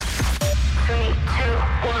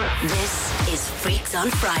This is Freaks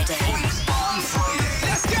on Friday.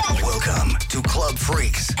 Let's go! Welcome to Club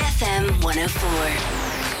Freaks. FM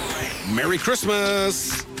 104. Merry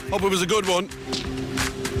Christmas! Hope it was a good one.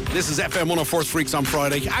 This is FM 104's Freaks on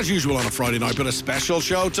Friday. As usual on a Friday night, but a special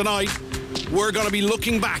show tonight. We're going to be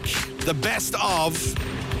looking back the best of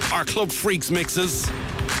our Club Freaks mixes.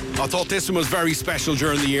 I thought this one was very special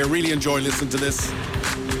during the year. Really enjoyed listening to this.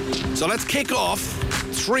 So let's kick off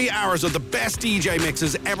 3 hours of the best DJ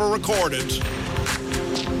mixes ever recorded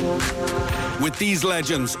with these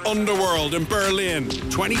legends. Underworld in Berlin,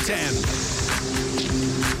 2010.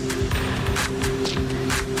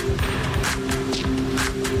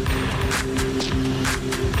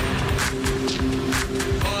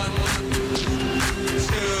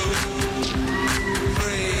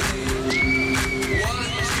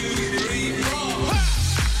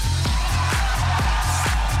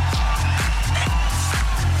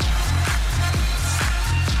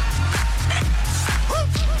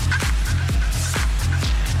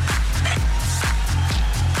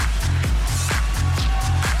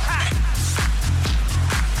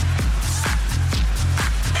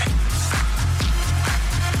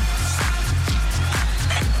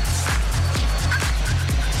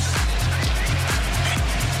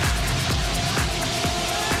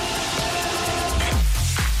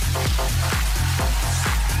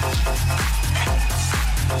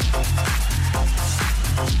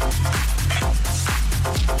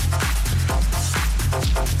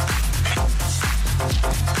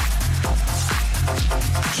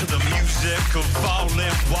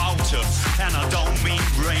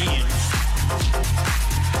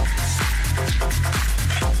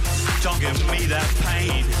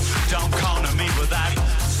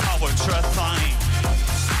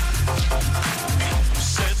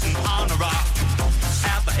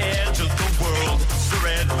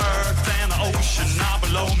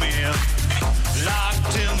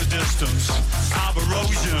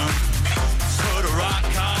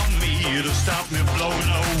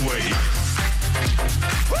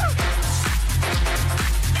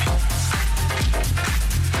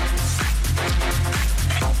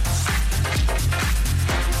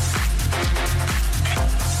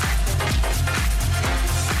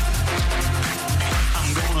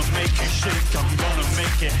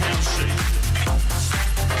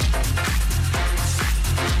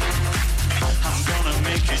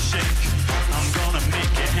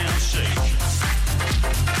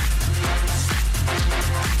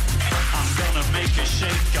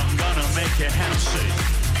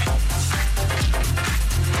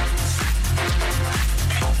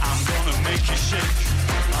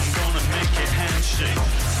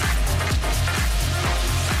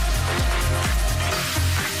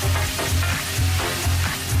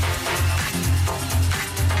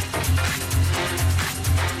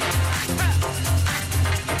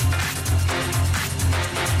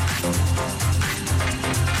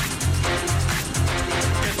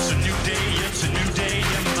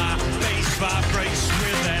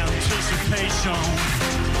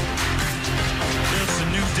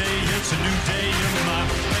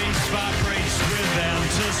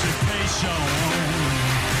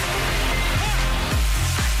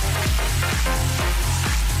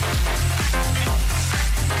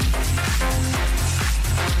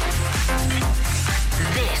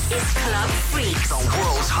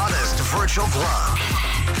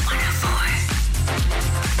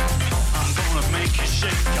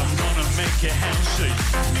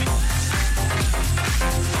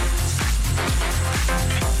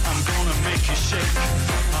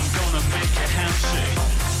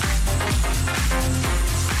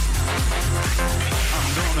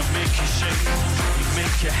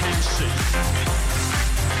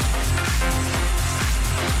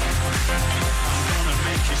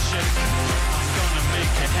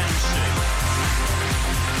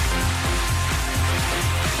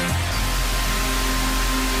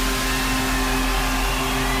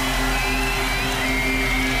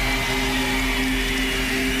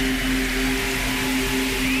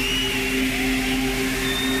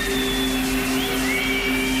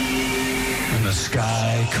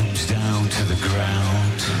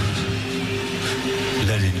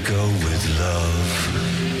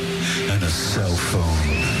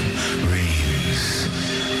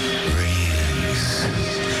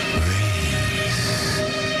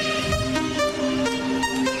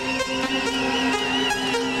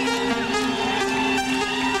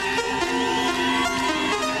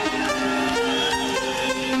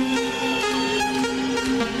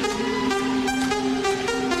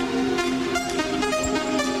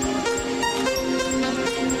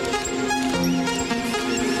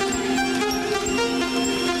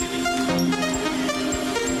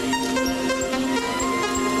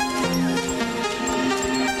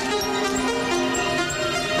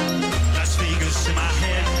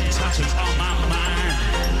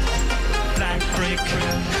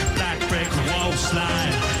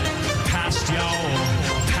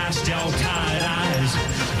 dog-tired eyes.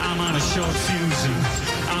 I'm on a short fuse and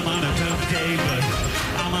I'm on a tough day, but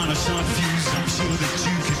I'm on a short fuse. I'm sure that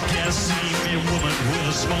you could guess. See me, a woman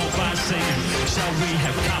with a small price saying, shall we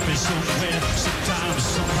have coffee somewhere, sometime,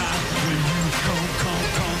 somehow? Will you come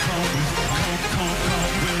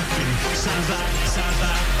with me? Sounds like,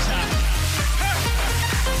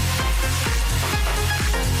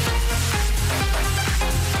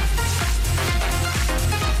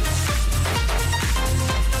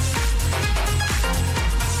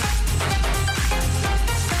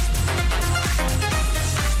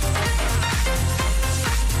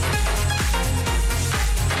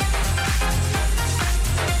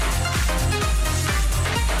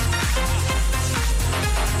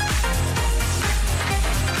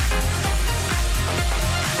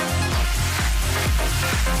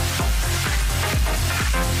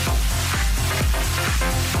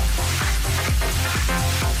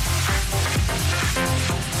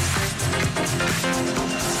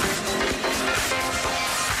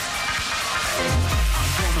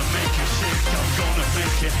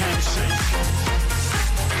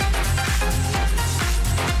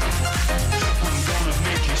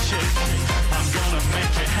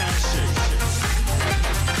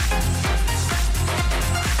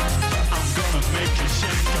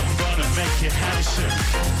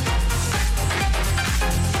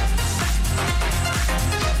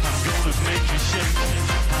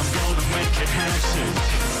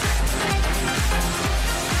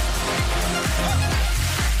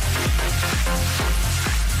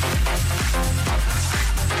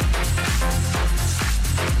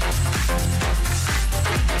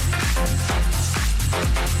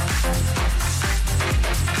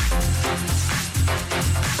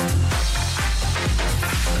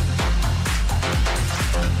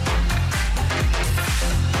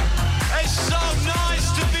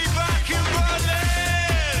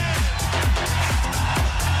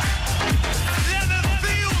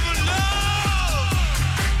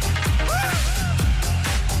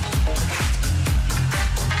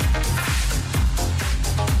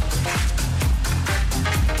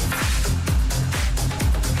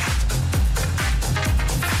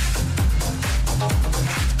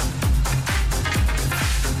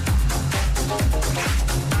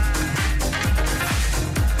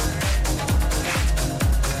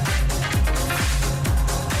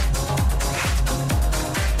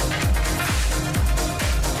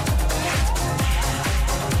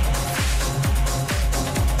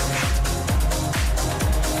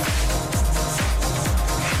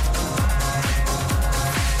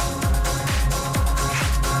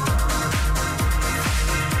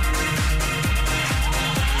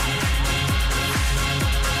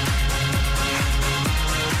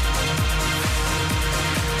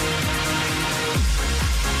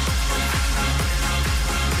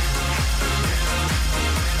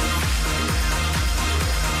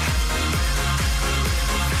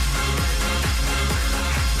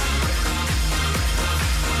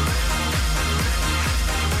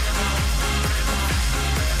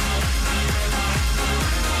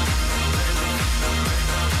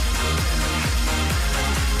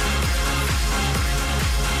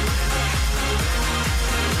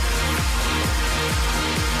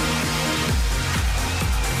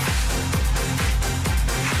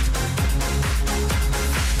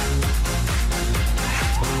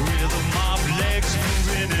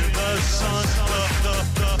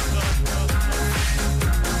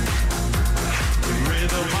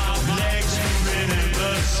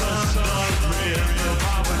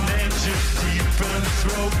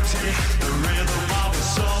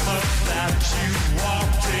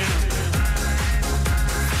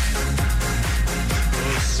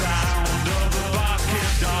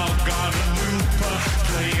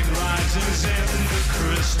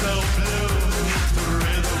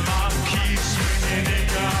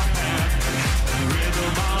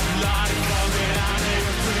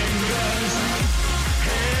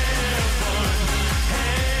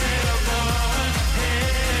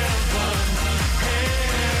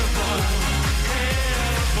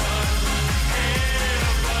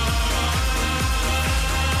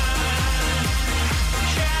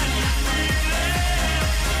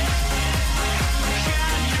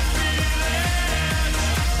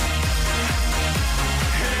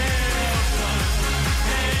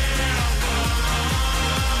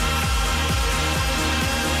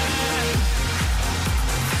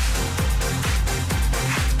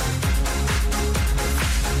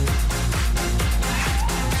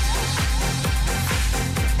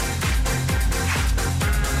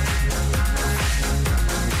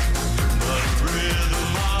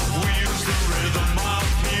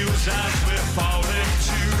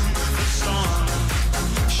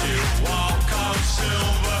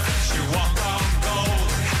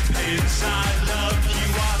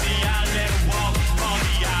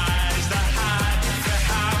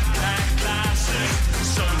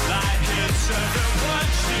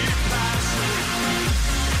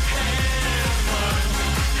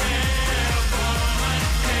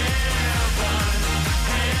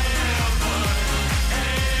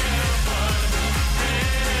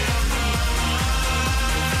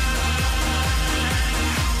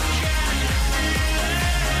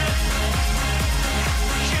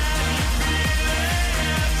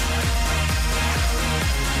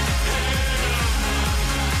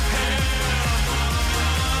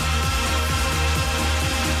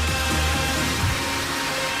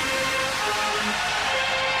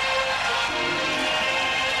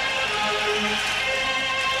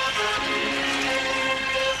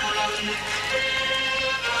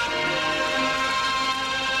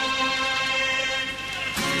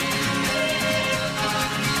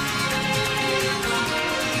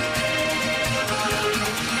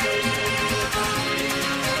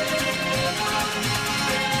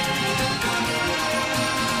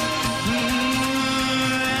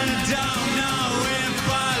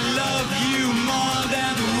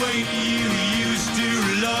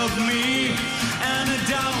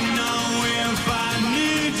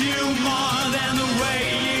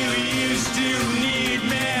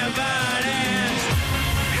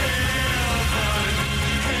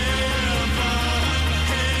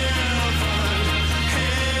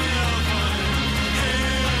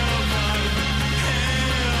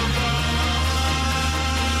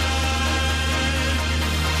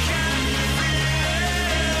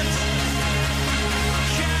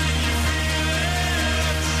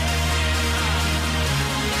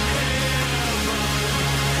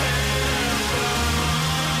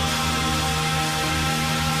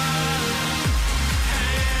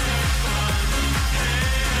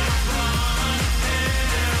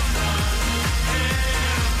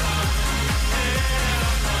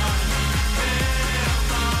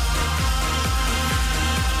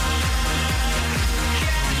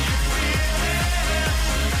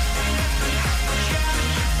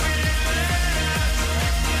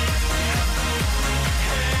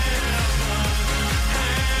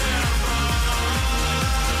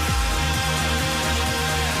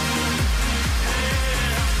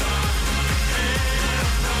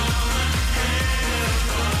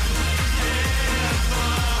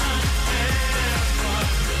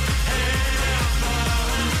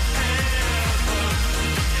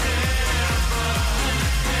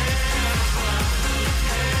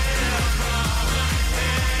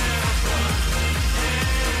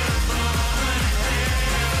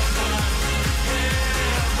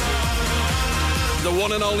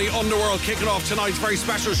 one and only Underworld kicking off tonight's very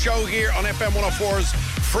special show here on FM 104's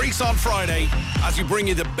Freaks on Friday as we bring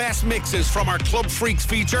you the best mixes from our Club Freaks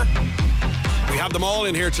feature. We have them all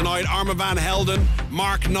in here tonight. Armand Van Helden,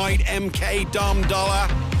 Mark Knight, MK, Dom, Dolla.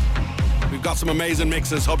 We've got some amazing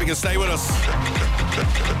mixes. Hope you can stay with us.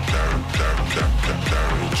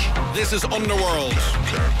 This is Underworld,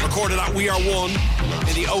 recorded at We Are One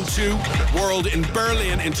in the O2 World in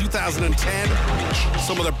Berlin in 2010.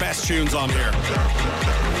 Some of their best tunes on here.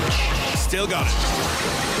 Still got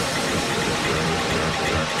it.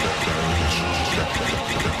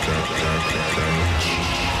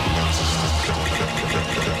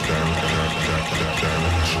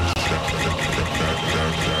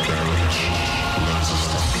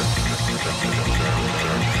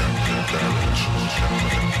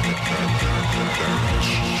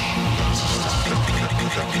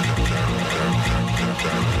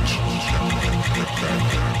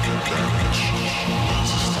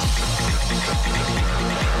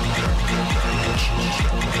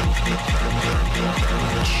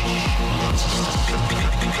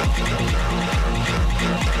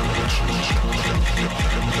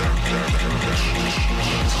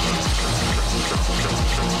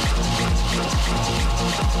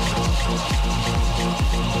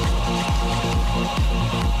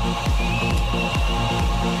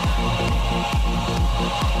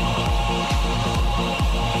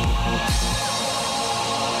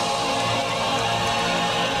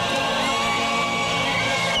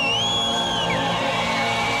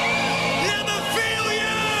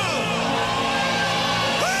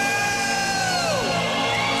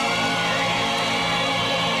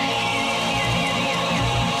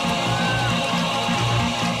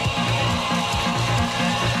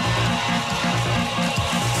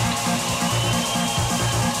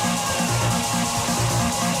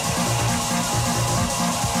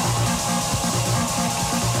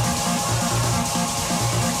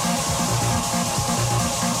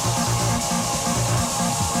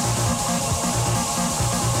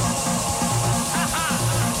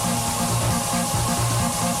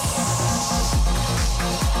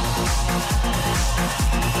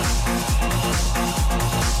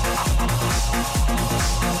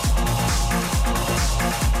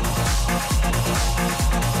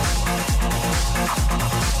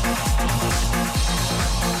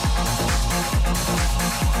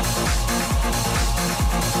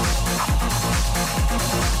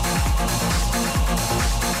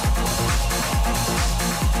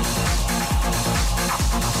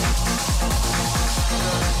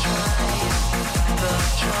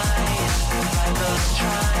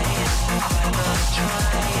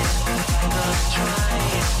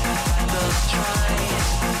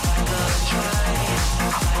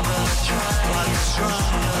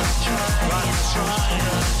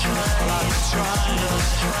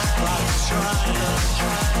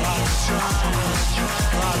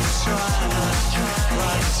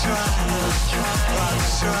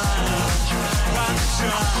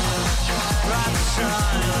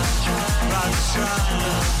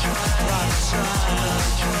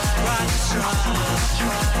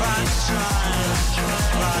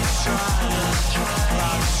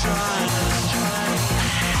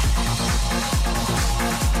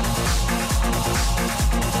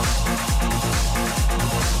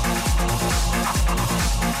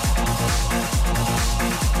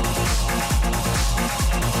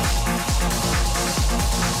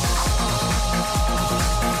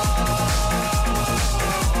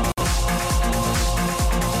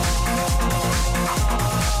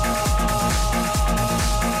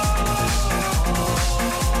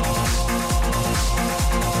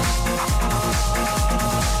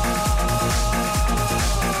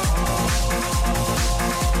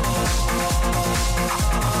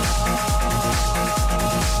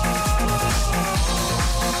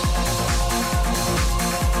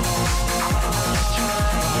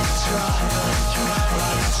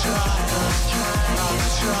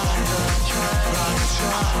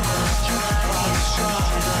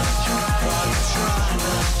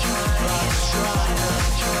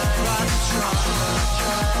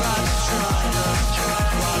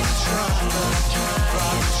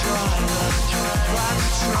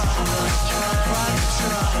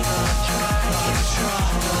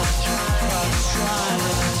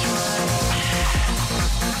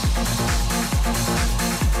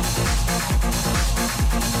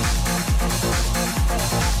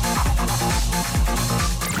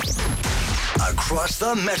 across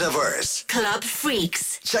the metaverse. Club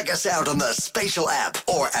Freaks. Check us out on the Spatial app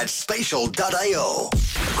or at spatial.io.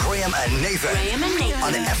 Graham and Nathan.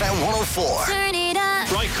 On FM 104. Turn it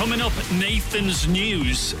up. Right, coming up, Nathan's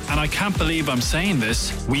news. And I can't believe I'm saying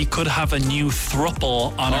this. We could have a new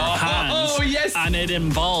throuple on our hands. Oh, yes. And it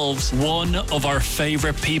involves one of our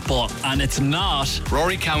favourite people. And it's not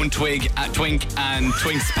Rory Cowan, Twink, and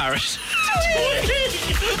Twink's parrot.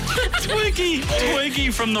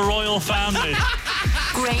 Twiggy from the royal family.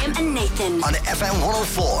 Graham and Nathan. On FM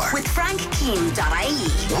 104. With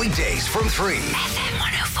FrankKeen.ie. Weekdays from 3. FM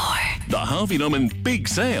 104. The Harvey Norman Big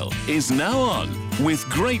Sale is now on, with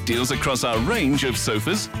great deals across our range of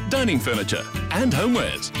sofas, dining furniture and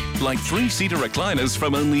homewares, like 3-seater recliners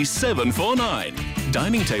from only $749,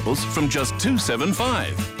 dining tables from just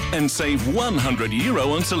 $275, and save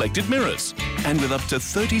 €100 on selected mirrors. And with up to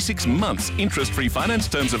 36 months interest-free finance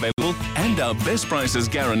terms available and our best prices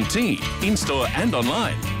guaranteed in-store and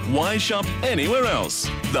online, why shop anywhere else?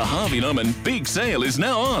 The Harvey Norman Big Sale is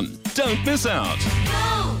now on. Don't miss out.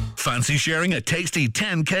 Fancy sharing a tasty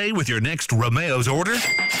 10K with your next Romeo's order?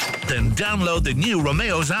 Then download the new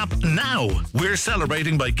Romeo's app now. We're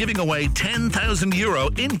celebrating by giving away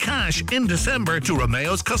 €10,000 in cash in December to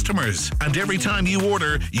Romeo's customers. And every time you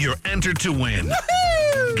order, you're entered to win.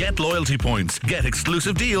 Woohoo! Get loyalty points, get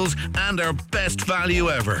exclusive deals, and our best value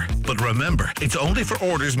ever. But remember, it's only for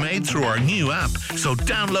orders made through our new app, so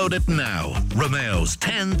download it now. Romeo's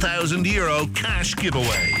 €10,000 cash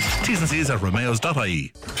giveaway. T's and C's at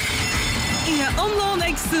romeos.ie. Ia omlán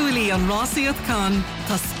agsúlaí an rásaíocht can.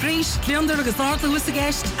 Tá sprís, cleandar agus áta husa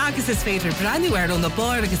gceist, agus is féidir breanúir ón na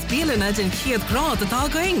bar agus bíalana den 100 grád atá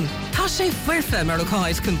going. Tá sé fuirfe mar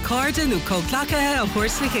ócáid chun carda nó cóclacathe a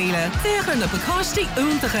chuirs le chéile. Déchar na bacáistí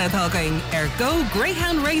úntacha atá going go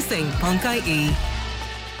greyhoundracing.ie.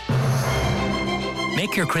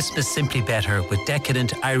 Make your Christmas simply better with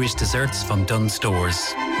decadent Irish desserts from Dunn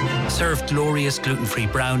Stores. Serve glorious gluten-free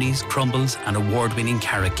brownies, crumbles and award-winning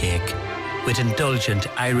carrot cake with indulgent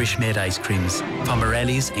Irish-made ice creams from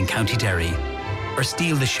Morelli's in County Derry. Or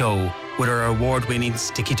steal the show with our award-winning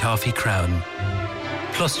Sticky Toffee Crown.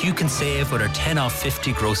 Plus, you can save with our 10 off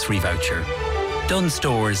 50 grocery voucher. Dunn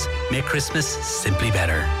Stores, make Christmas simply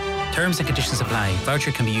better. Terms and conditions apply.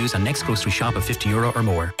 Voucher can be used on next grocery shop of €50 or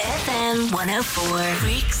more. FM 104.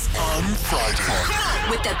 Freaks on Friday.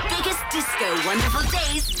 With the biggest disco Wonderful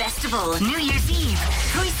Days Festival. New Year's Eve.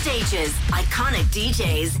 3 stages. Iconic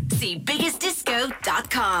DJs. See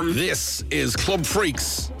biggestdisco.com. This is Club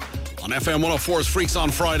Freaks on FM 104's Freaks on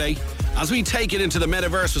Friday. As we take it into the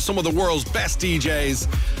metaverse with some of the world's best DJs,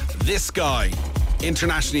 this guy,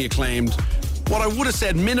 internationally acclaimed, what I would have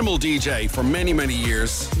said minimal DJ for many, many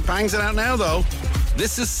years. Bangs it out now, though.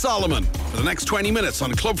 This is Solomon for the next 20 minutes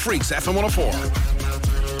on Club Freaks FM 104.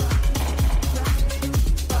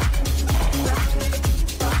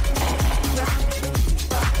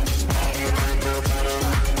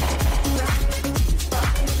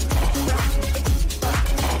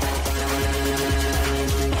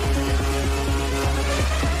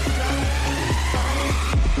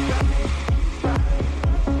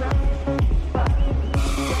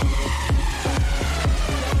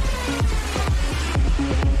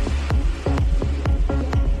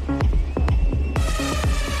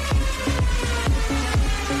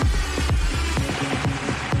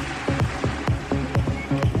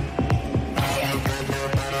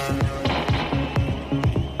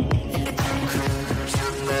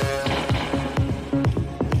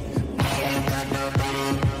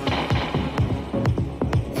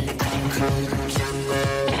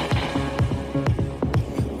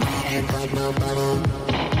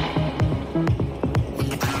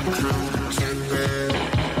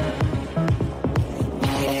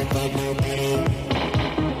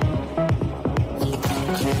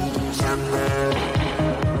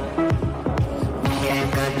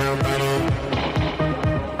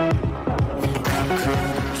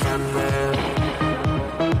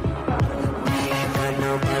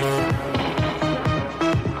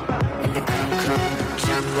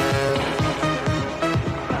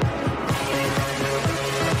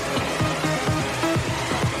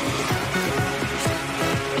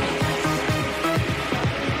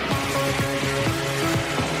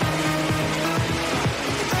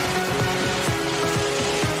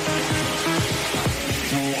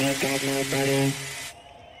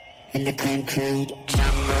 In the concrete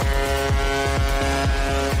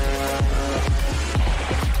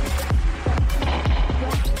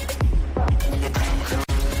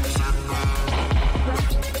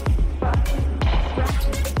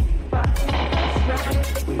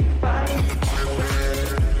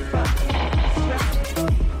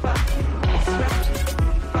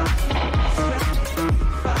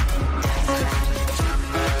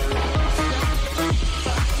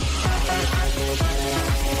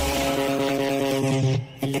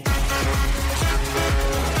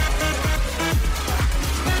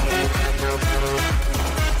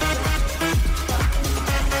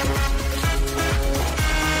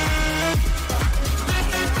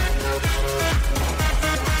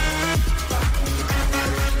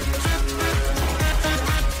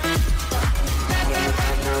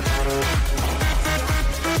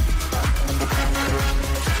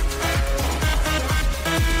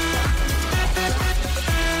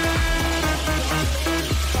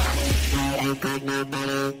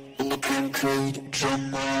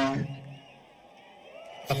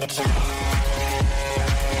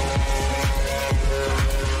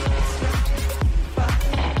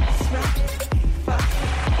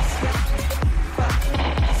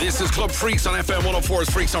This is Club Freaks on FM 104's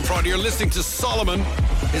Freaks on Friday. You're listening to Solomon,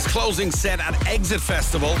 his closing set at Exit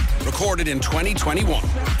Festival, recorded in 2021.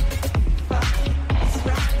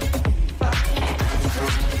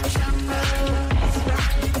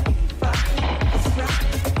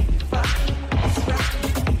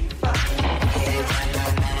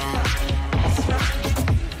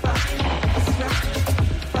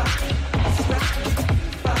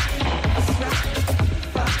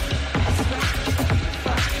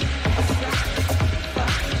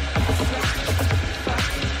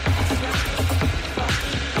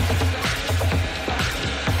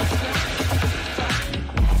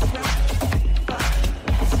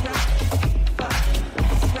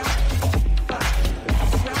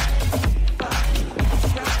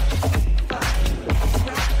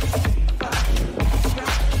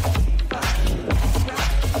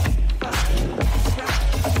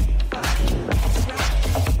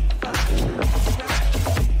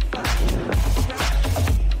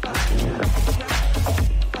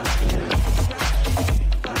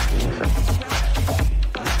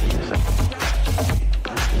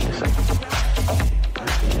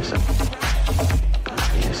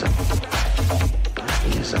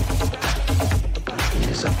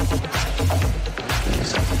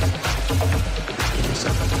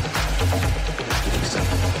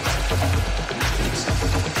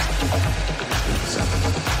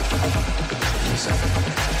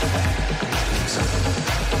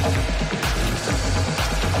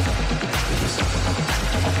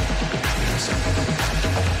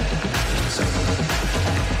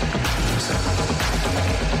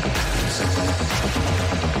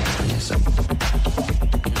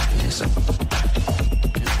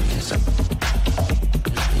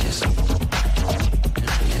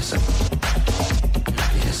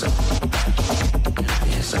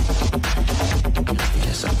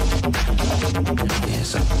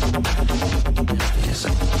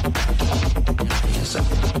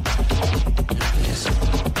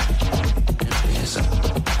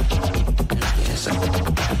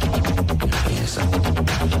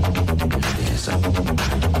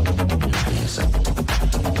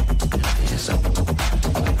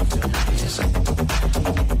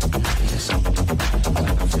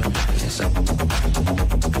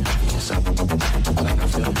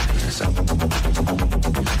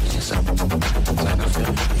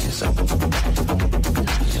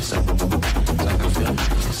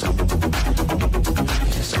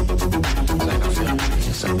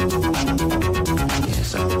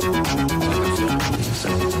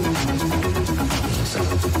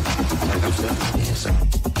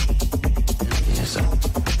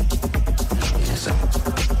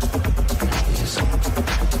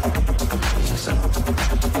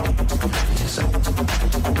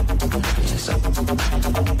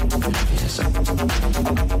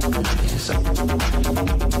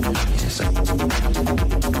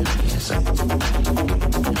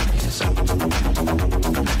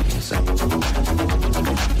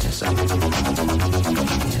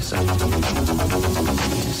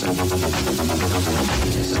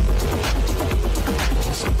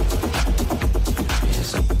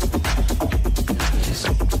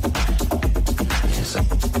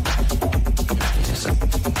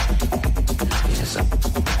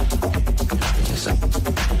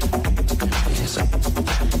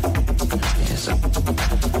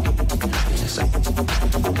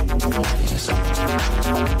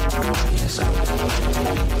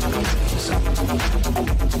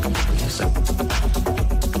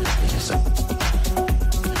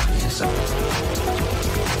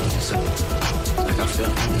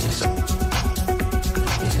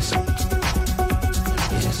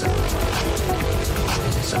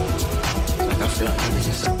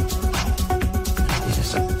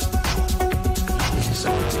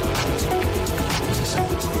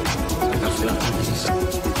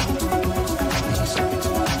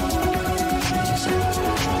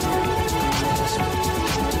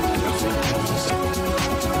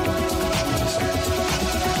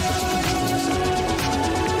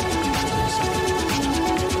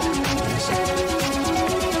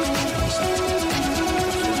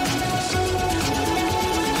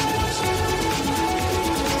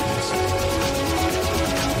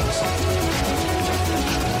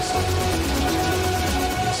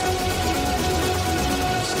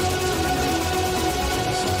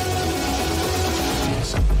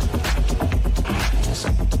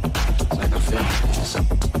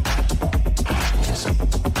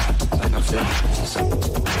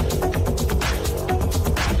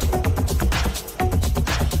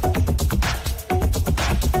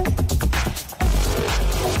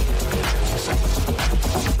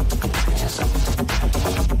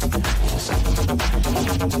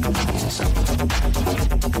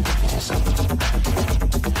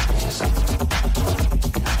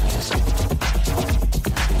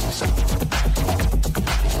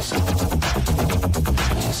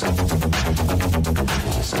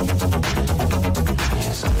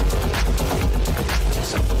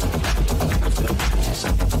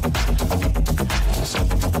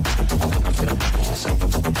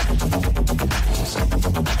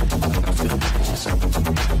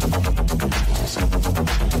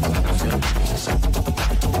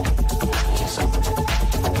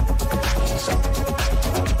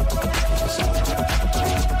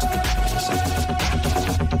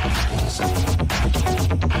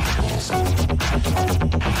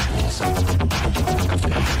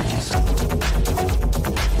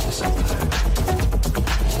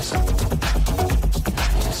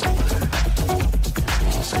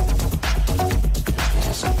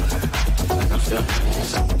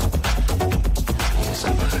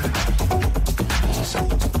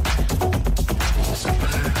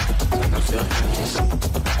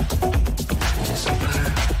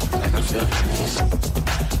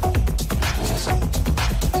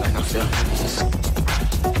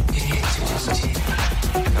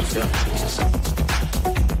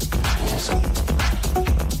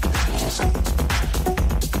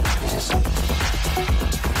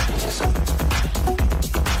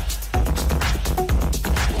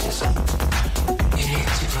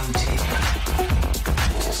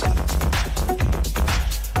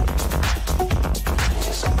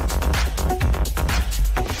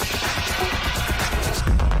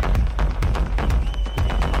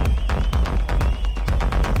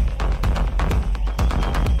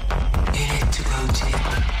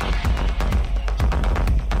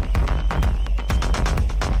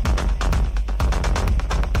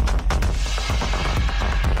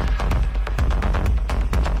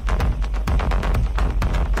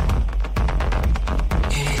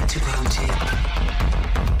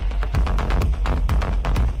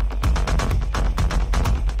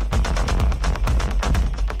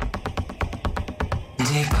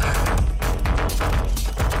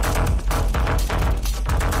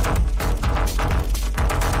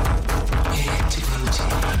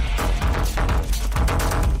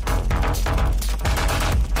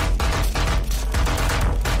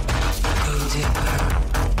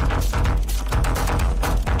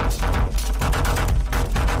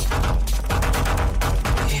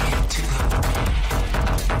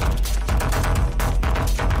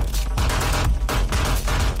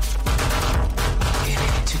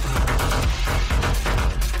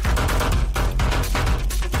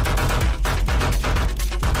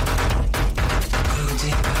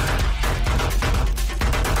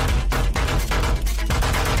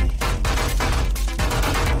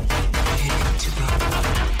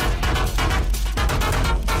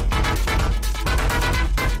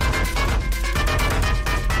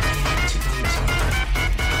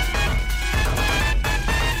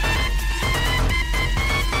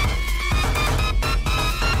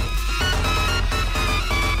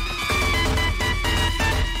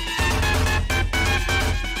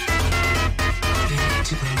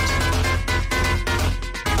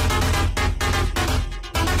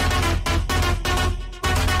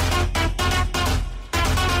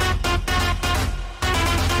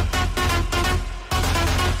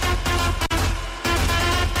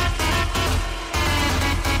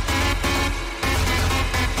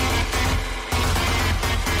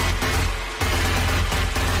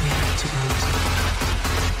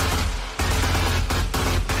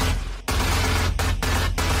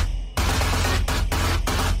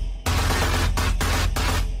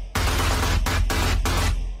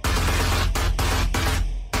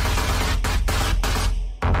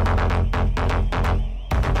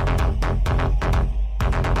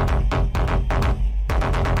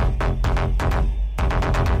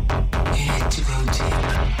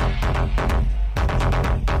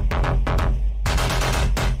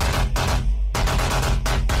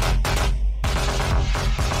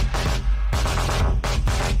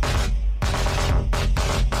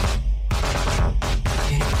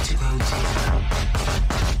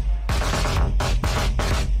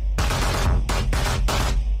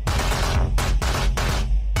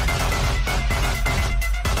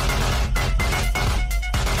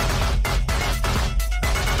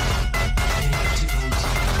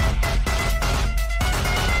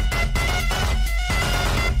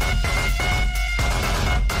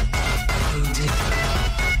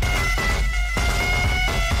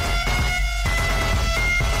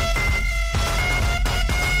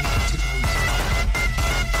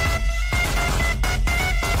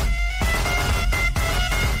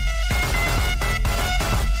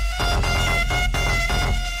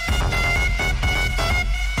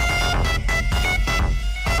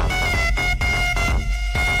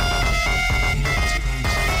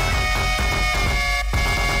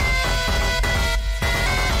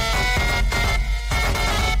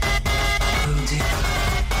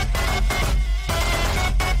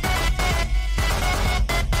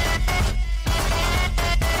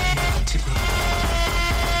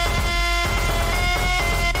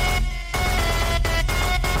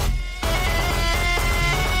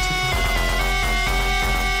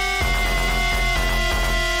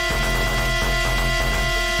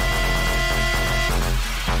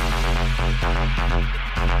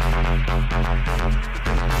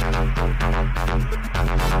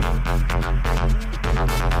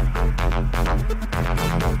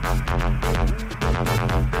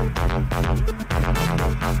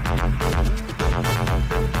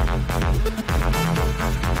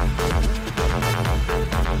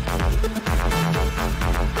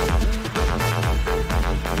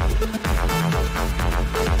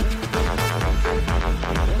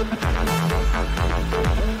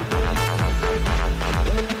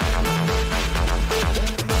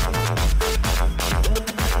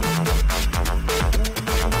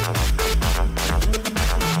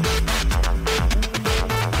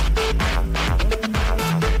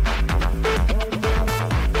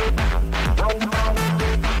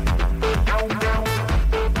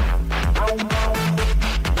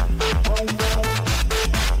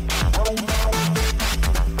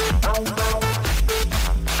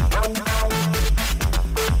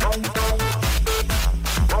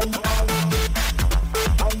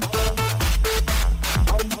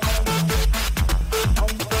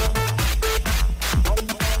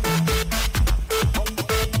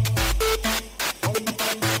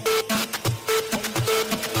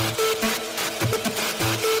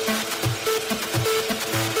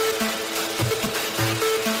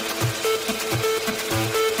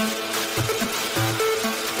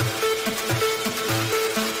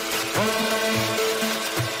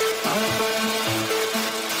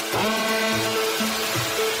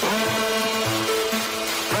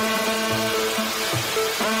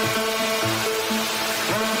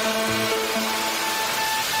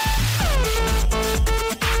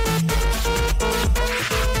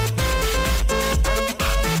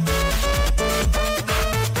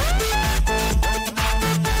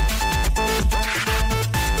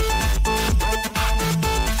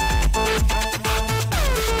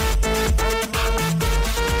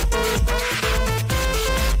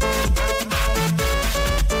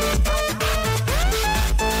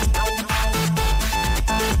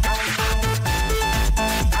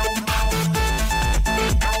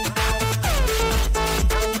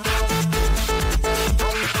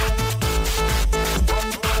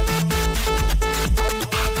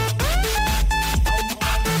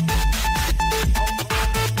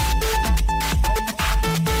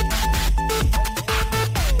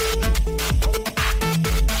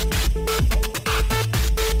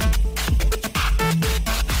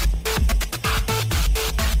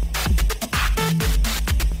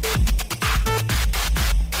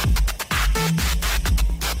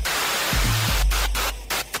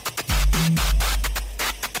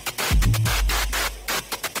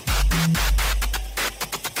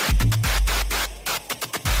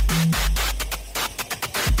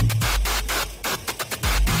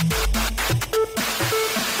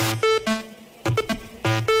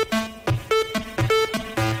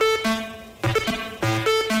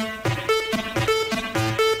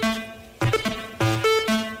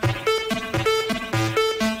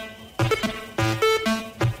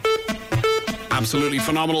 Absolutely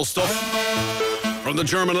phenomenal stuff from the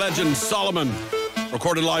German legend Solomon,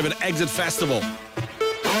 recorded live at Exit Festival.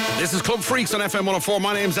 This is Club Freaks on FM 104.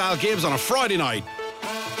 My name's Al Gibbs on a Friday night.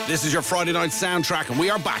 This is your Friday night soundtrack, and we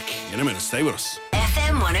are back in a minute. Stay with us.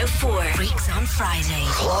 FM 104. Freaks on Friday.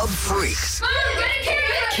 Club Freaks.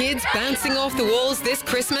 Kids bouncing off the walls this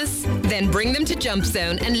Christmas? Then bring them to Jump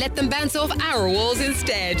Zone and let them bounce off our walls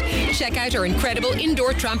instead. Check out our incredible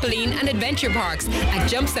indoor trampoline and adventure parks at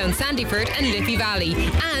Jump Zone Sandyford and Liffey Valley,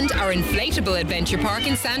 and our inflatable adventure park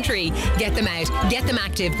in Santry. Get them out, get them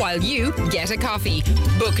active while you get a coffee.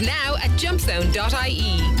 Book now at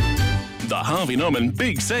jumpzone.ie. The Harvey Norman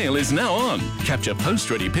Big Sale is now on. Capture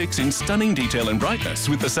post-ready pics in stunning detail and brightness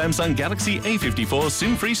with the Samsung Galaxy A54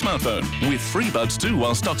 SIM-free smartphone. With free buds too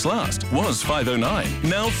while stocks last. Was $509,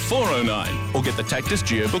 now $409. Or get the Tactus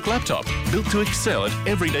GeoBook laptop, built to excel at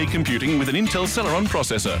everyday computing with an Intel Celeron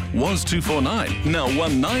processor. Was $249, now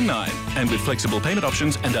 $199. And with flexible payment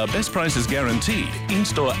options and our best prices guaranteed,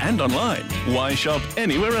 in-store and online. Why shop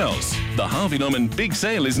anywhere else? The Harvey Norman Big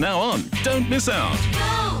Sale is now on. Don't miss out.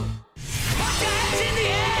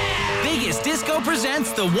 Biggest Disco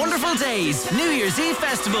presents The Wonderful Days New Year's Eve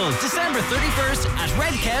Festival, December 31st at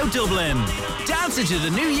Red Cow, Dublin. Dance into the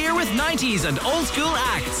new year with 90s and old school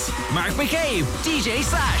acts. Mark McCabe, DJ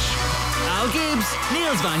Slash, Al Gibbs,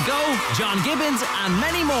 Niels Van Gogh, John Gibbons and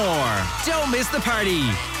many more. Don't miss the party.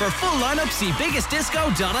 For full lineup, see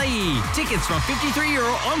biggestdisco.ie. Tickets from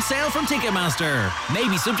 €53 on sale from Ticketmaster. May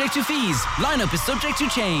be subject to fees. Lineup is subject to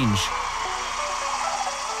change.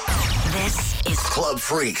 This is Club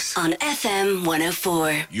Freaks on FM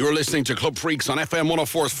 104. You're listening to Club Freaks on FM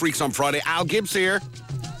 104's Freaks on Friday. Al Gibbs here.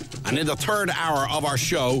 And in the third hour of our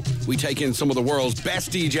show, we take in some of the world's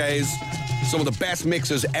best DJs, some of the best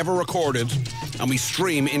mixes ever recorded, and we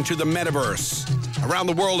stream into the metaverse. Around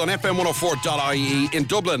the world on FM104.ie, in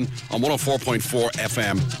Dublin on 104.4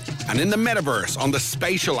 FM, and in the metaverse on the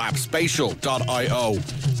Spatial app, spatial.io.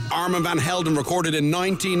 Armand Van Helden recorded in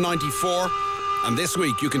 1994. And this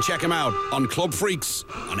week, you can check him out on Club Freaks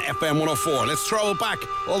on FM 104. Let's throw it back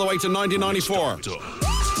all the way to 1994.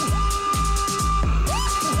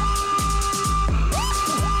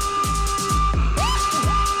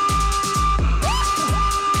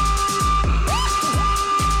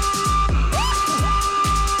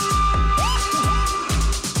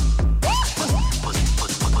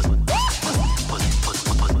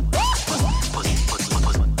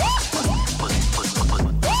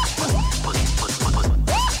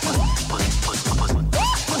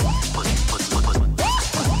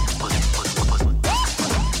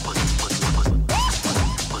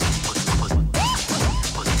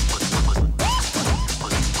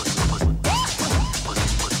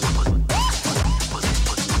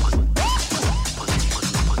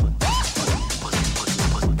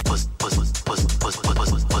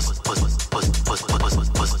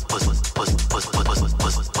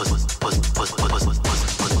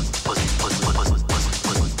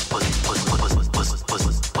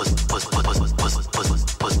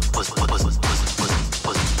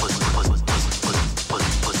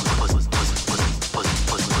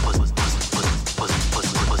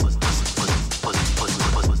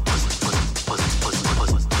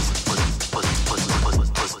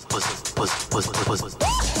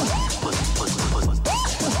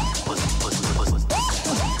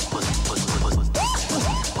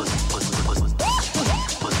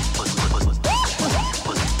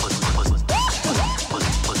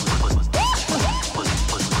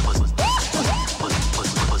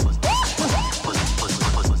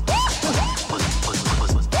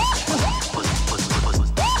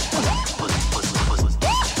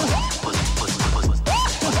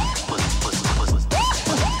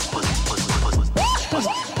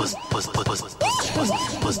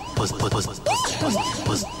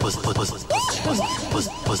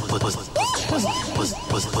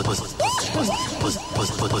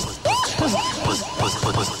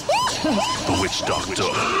 The Witch Doctor.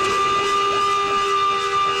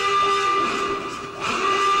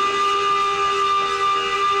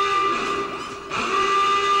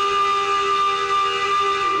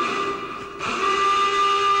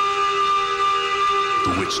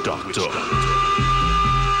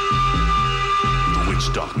 The Witch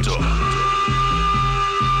Doctor.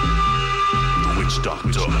 The Witch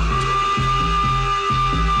Doctor.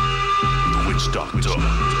 The Witch Doctor.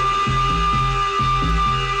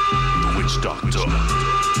 The Witch Doctor. The Witch Doctor.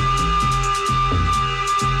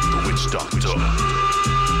 The Witch Doctor.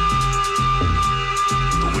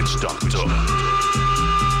 The Witch Doctor.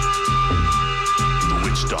 The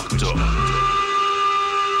Witch Doctor.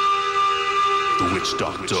 The Witch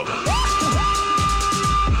Doctor.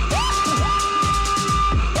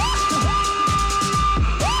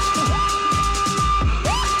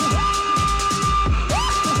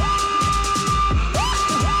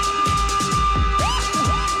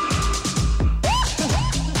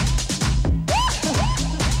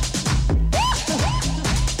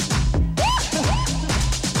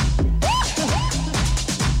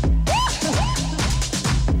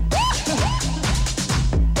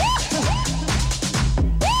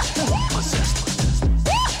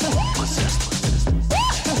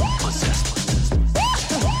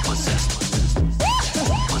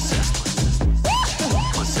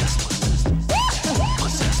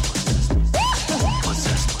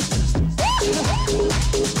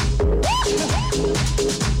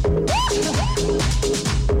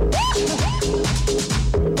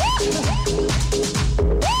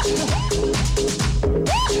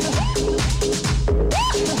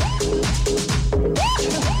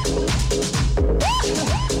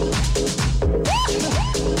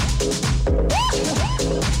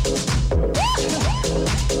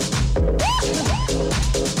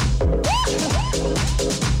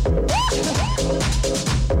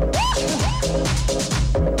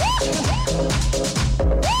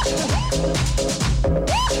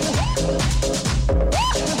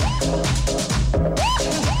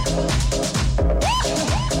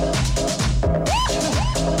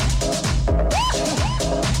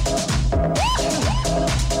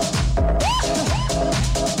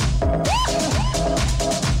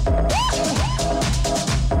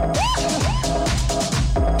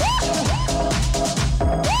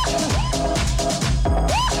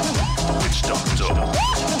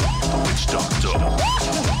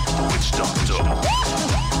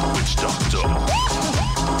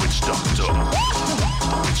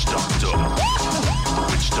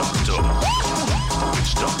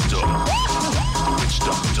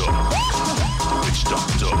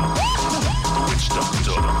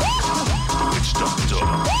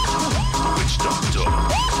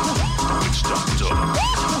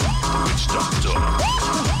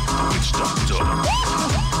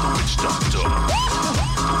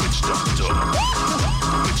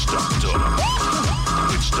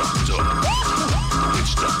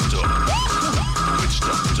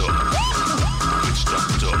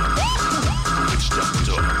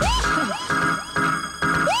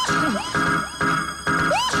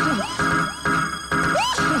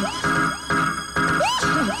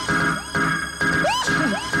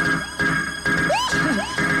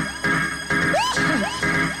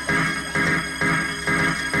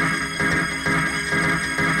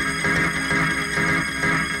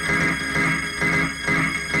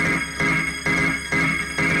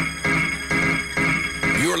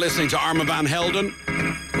 listening to Armand Van Helden,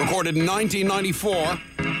 recorded in 1994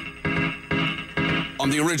 on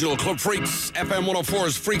the original Club Freaks, FM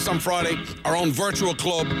 104's Freaks on Friday, our own virtual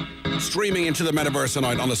club, streaming into the metaverse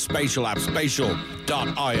tonight on the Spatial app,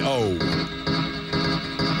 spatial.io.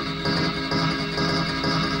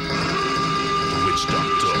 Witch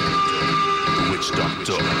Doctor, the Witch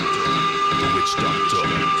Doctor, the Witch Doctor,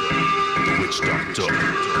 the Witch Doctor,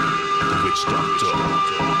 the Witch Doctor,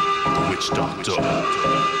 the Witch Doctor, the Witch Doctor,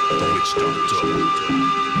 the Witch Doctor,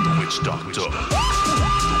 the Witch Doctor, the Witch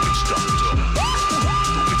Doctor,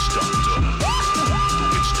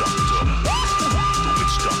 the Witch Doctor, the Witch Doctor, the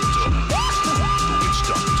Witch Doctor, the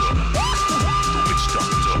Witch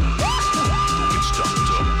Doctor, the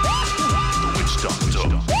Witch Doctor,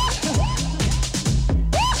 the Witch Doctor.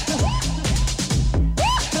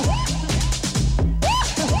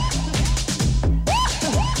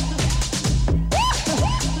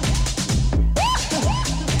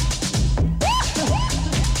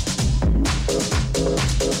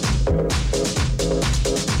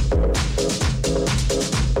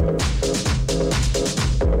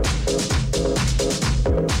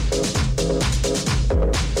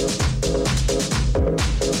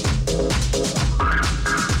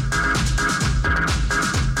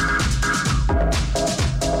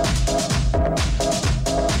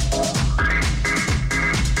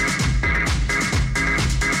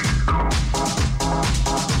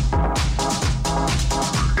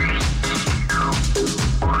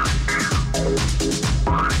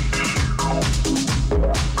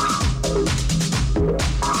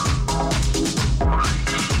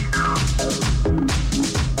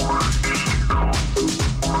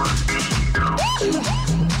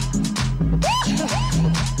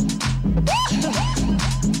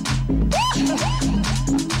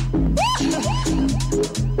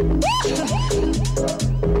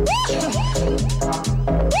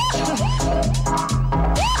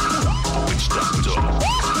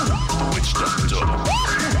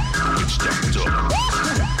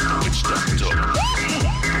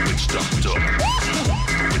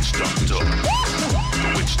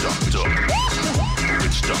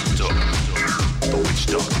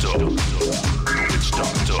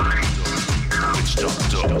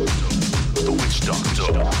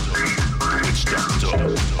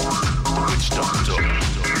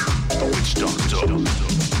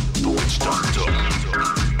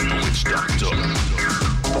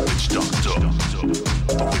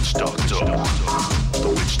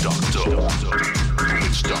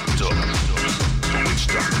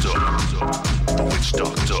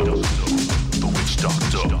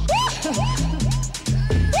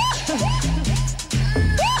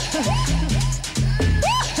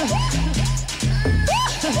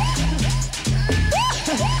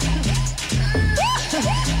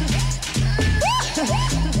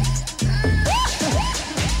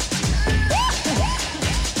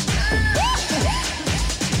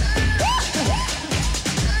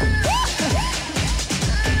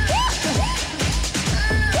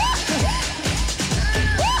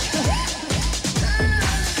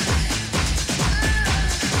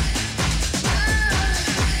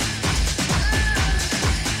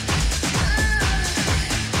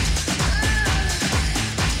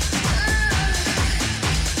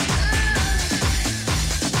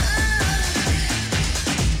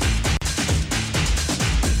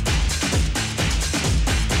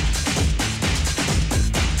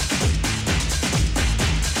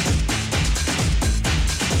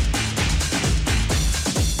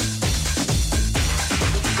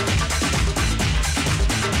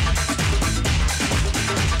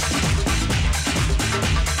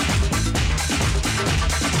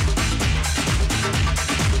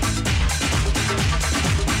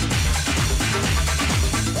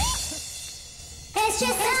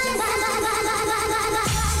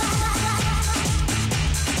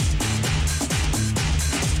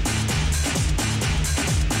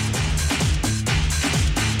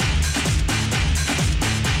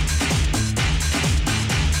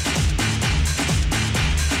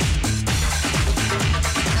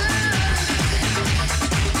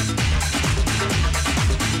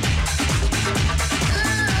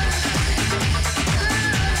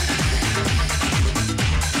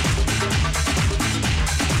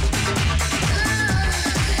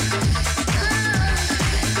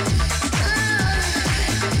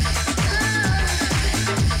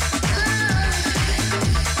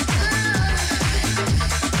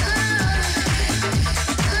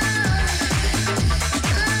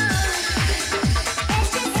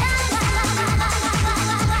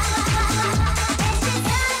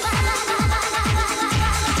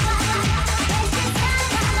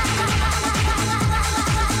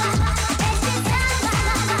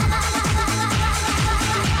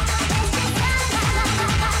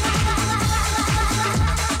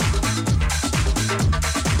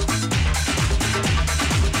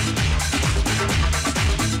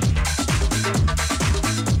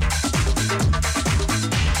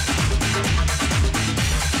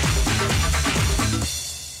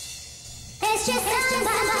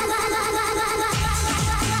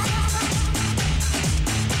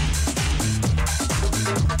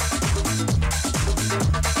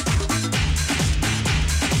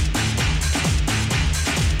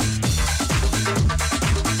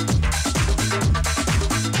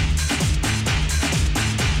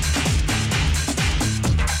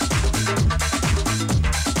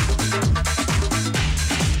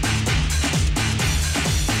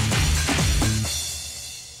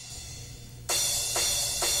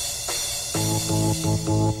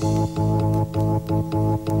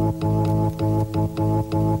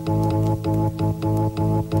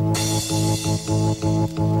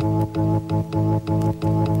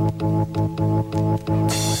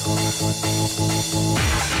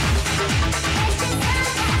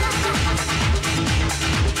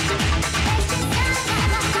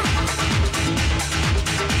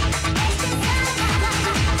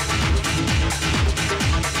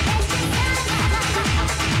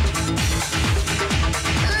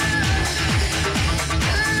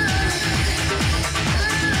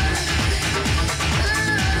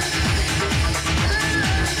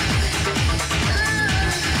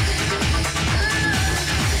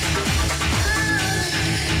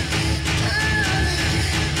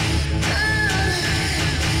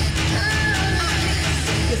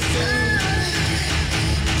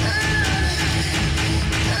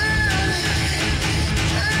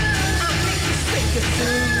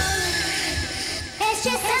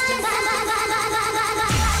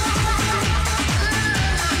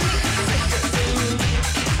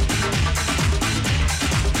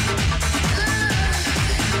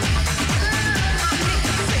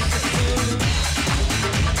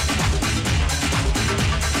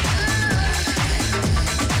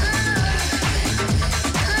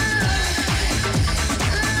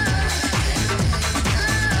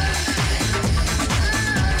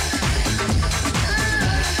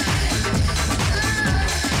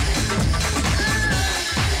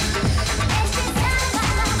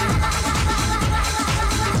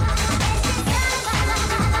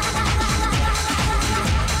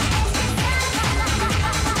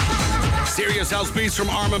 beats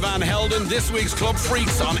from Armand Van Helden. This week's Club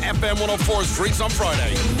Freaks on FM 104's Freaks on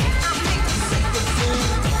Friday.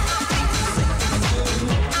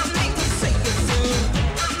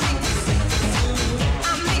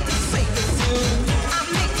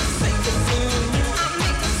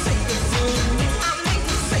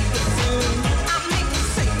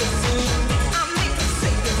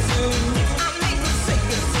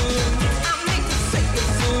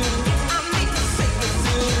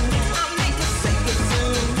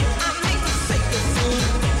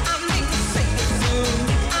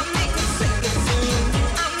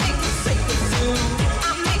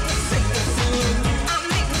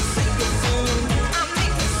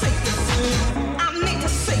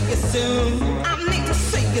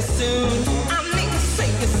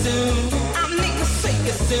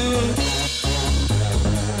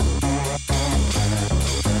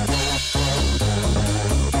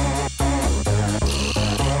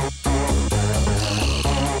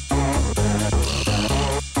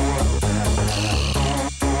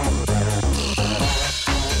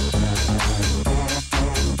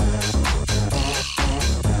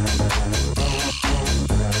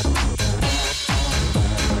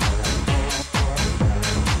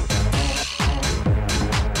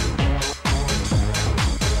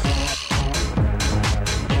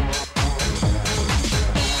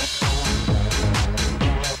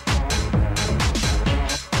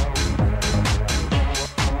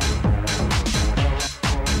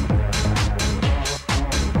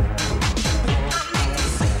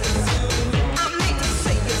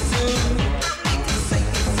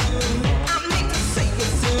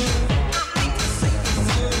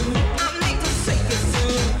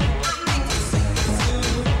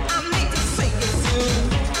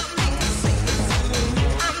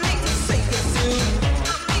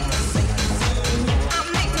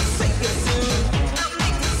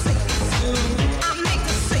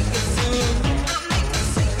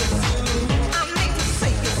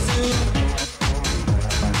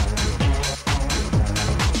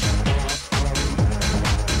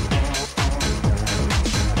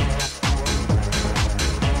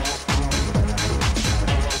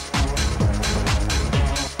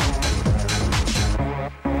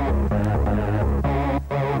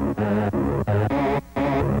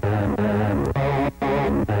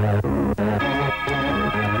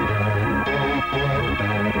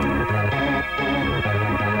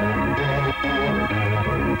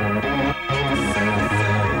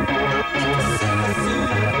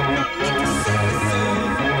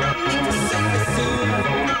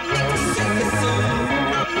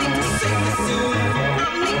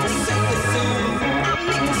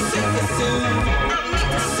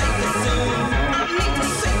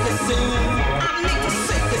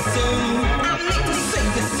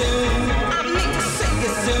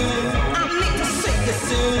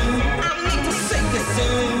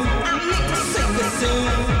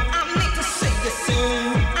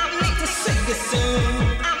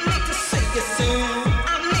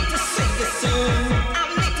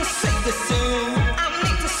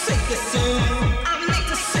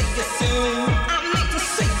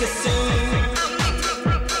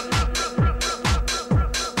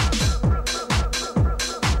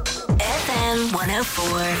 FM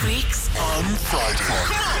 104 Freaks on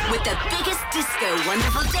Friday. With the biggest disco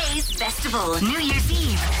Wonderful Days Festival, New Year's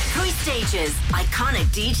Eve, 3 stages, iconic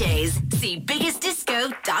DJs. See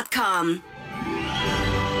biggestdisco.com.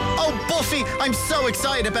 Oh, Buffy, I'm so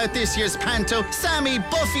excited about this year's Panto. Sammy,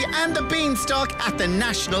 Buffy and the Beanstalk at the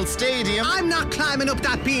National Stadium. I'm not climbing up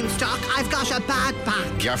that beanstalk. I've got a bad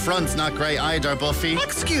back. Your front's not great either, Buffy.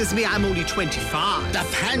 Excuse me, I'm only 25. The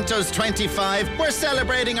Panto's 25. We're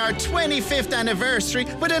celebrating our 25th anniversary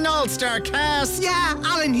with an all-star cast. Yeah,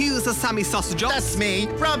 Alan Hughes as Sammy Sausage. That's me.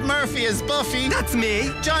 Rob Murphy as Buffy. That's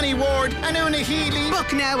me. Johnny Ward and Una Healy.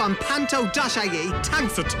 Book now on panto.ie.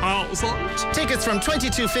 Thanks a thousand. Tickets from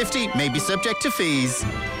 $22.50, may be subject to fees.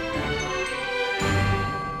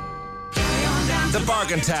 The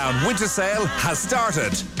Bargain Town Winter Sale has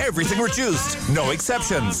started. Everything reduced, no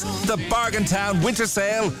exceptions. The Bargain Town Winter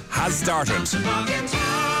Sale has started.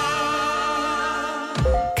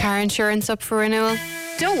 Car insurance up for renewal?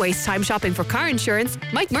 Don't waste time shopping for car insurance.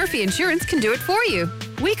 Mike Murphy Insurance can do it for you.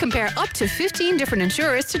 We compare up to 15 different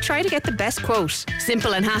insurers to try to get the best quote.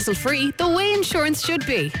 Simple and hassle-free, the way insurance should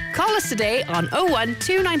be. Call us today on 01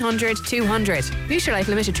 2900 200. Mutual Life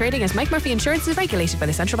Limited Trading as Mike Murphy Insurance is regulated by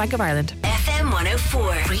the Central Bank of Ireland. FM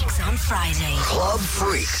 104 Freaks on Friday. Club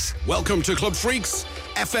Freaks. Welcome to Club Freaks,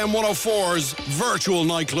 FM 104's virtual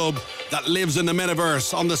nightclub that lives in the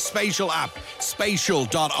metaverse on the Spatial app,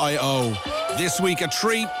 spatial.io. This week a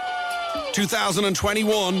treat,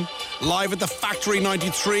 2021, live at the Factory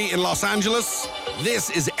 93 in Los Angeles. This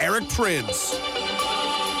is Eric Prydz.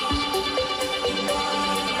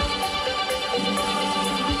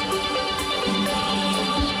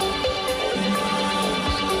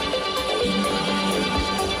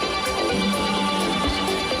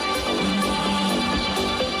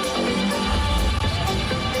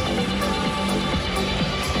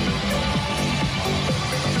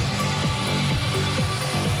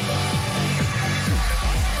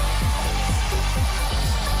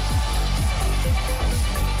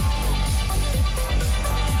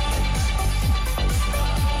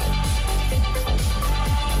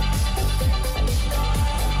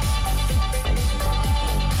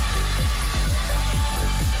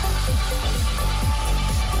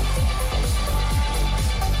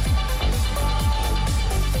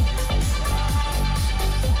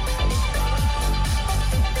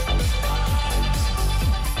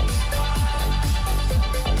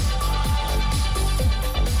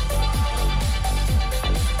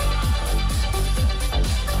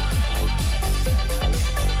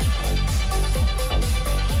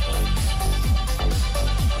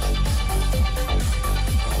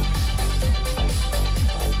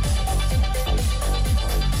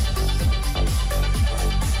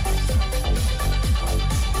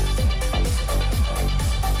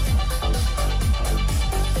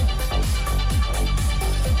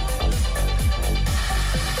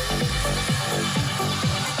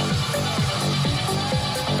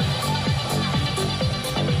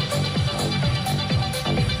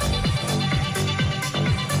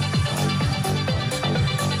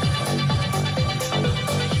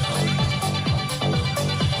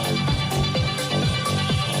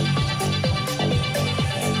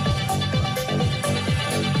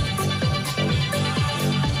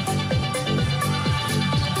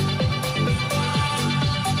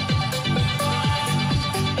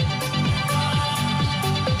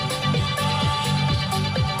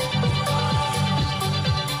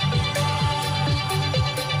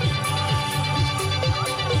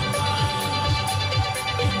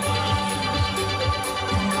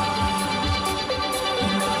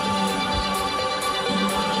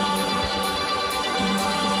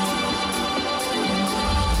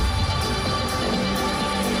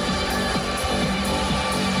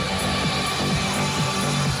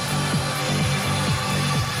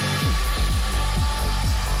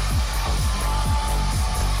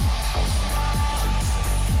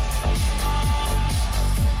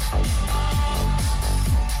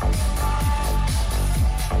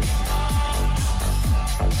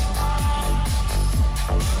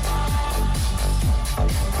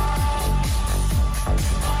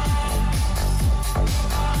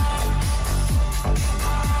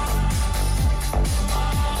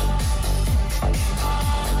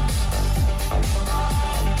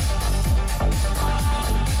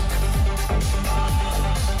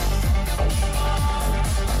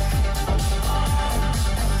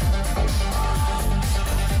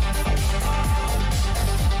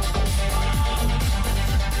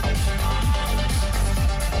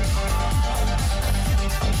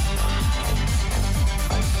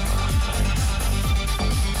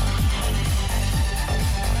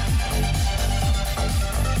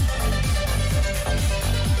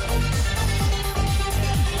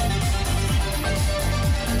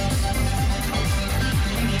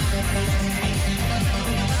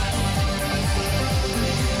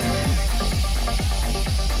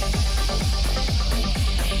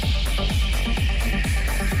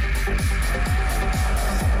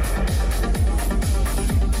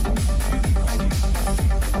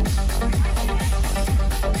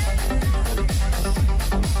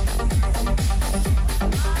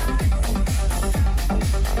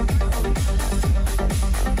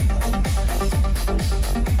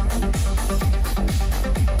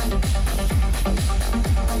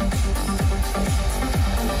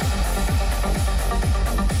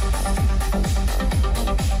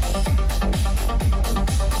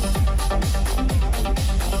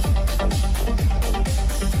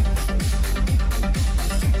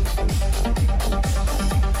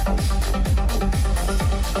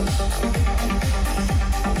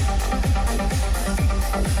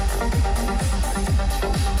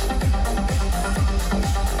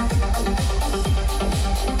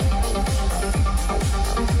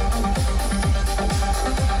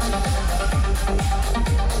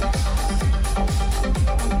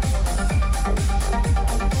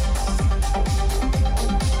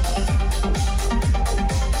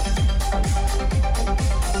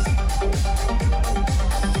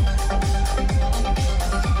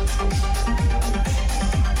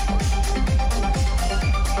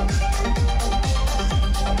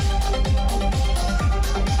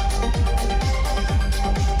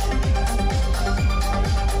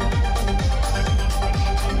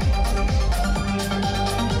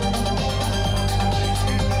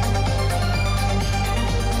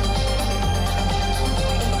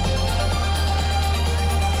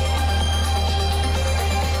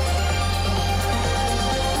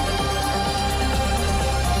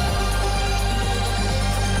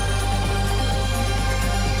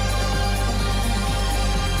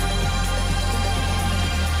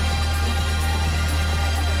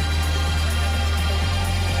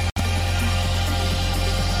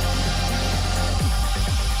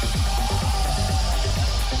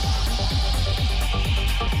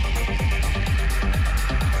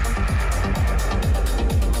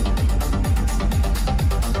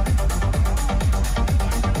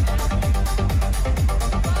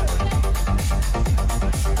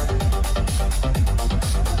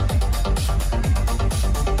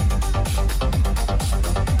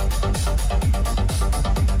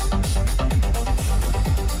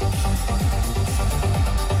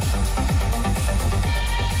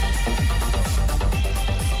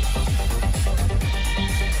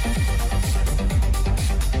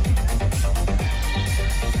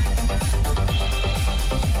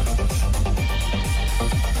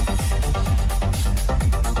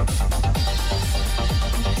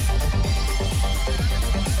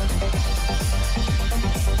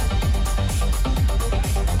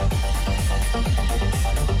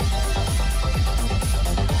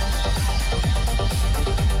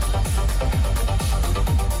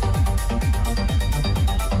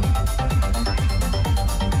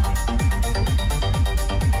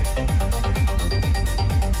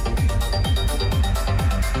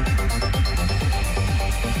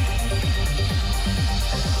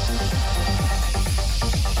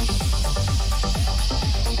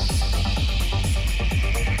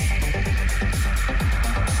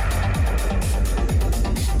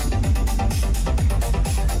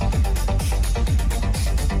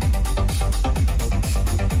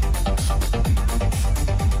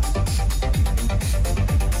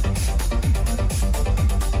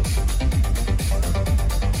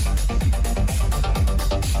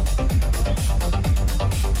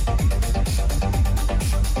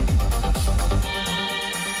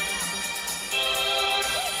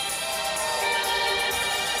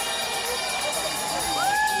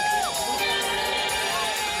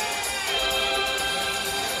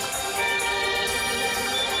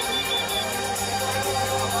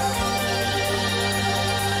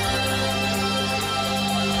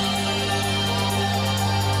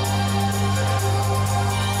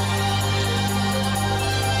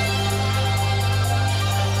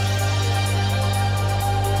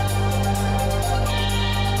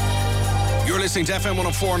 listening to FM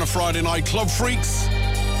 104 on a Friday night. Club Freaks.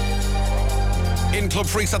 In Club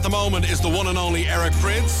Freaks at the moment is the one and only Eric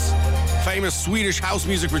Prydz, famous Swedish house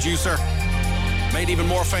music producer, made even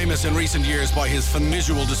more famous in recent years by his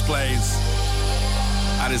visual displays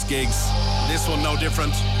at his gigs. This one no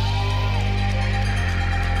different.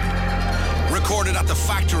 Recorded at the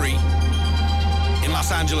Factory in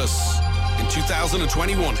Los Angeles in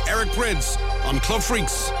 2021. Eric Prydz on Club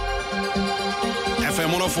Freaks,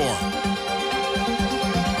 FM 104.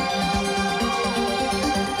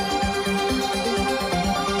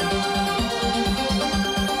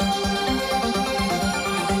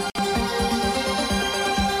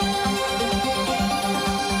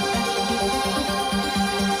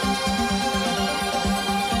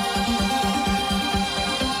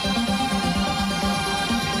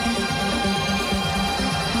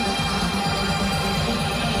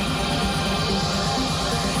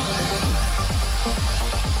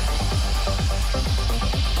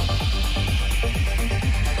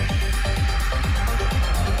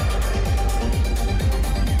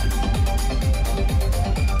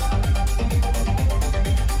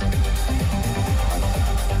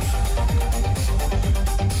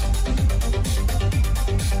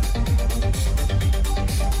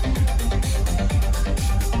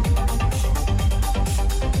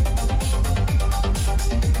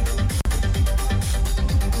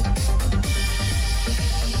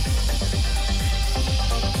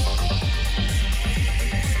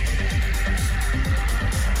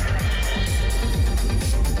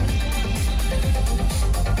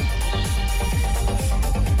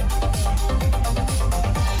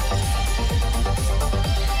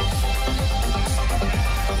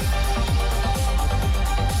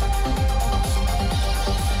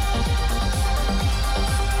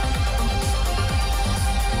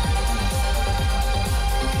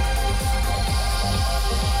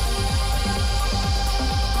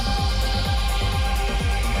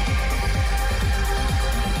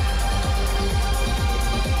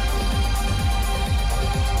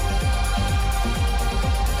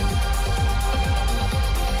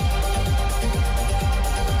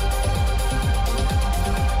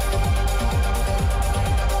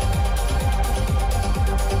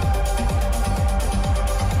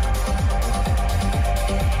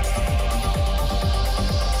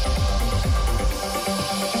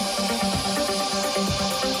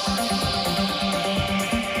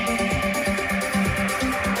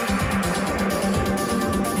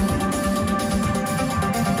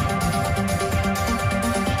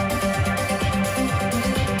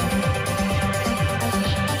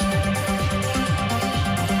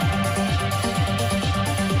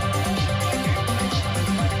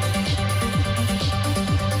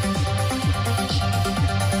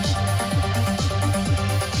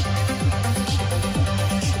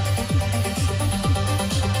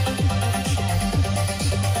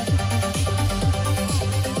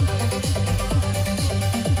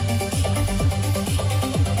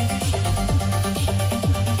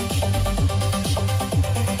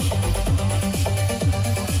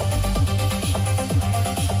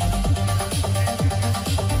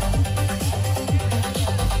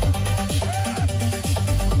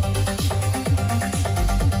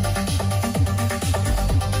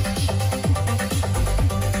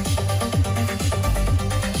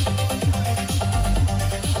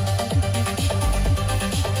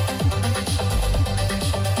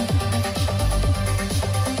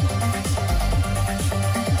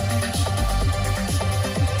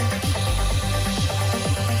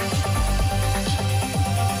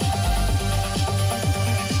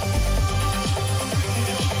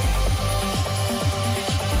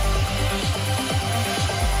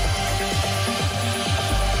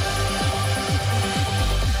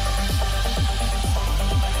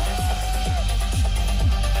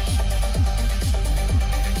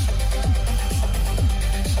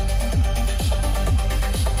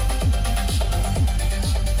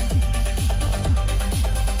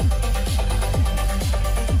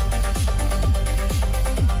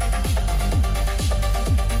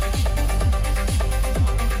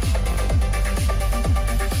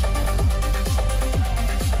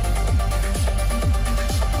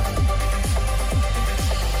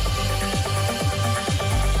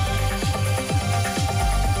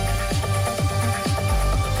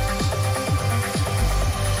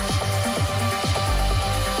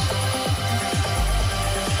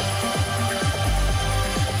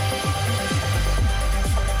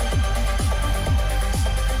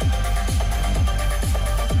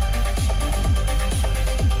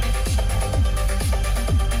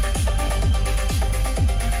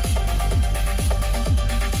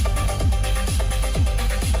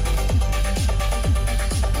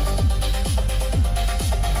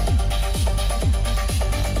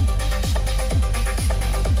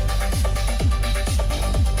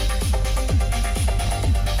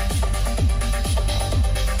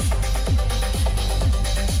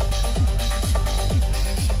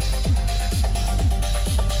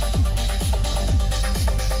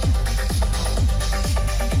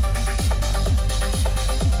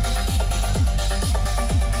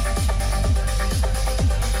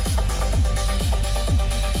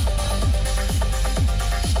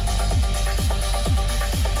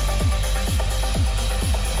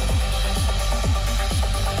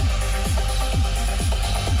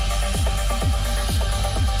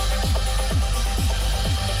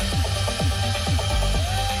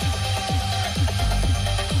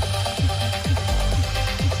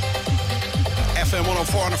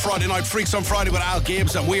 Friday Night Freaks on Friday with Al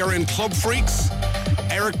Gibbs, and we are in Club Freaks.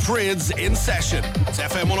 Eric Prid's in session. It's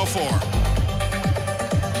FM 104.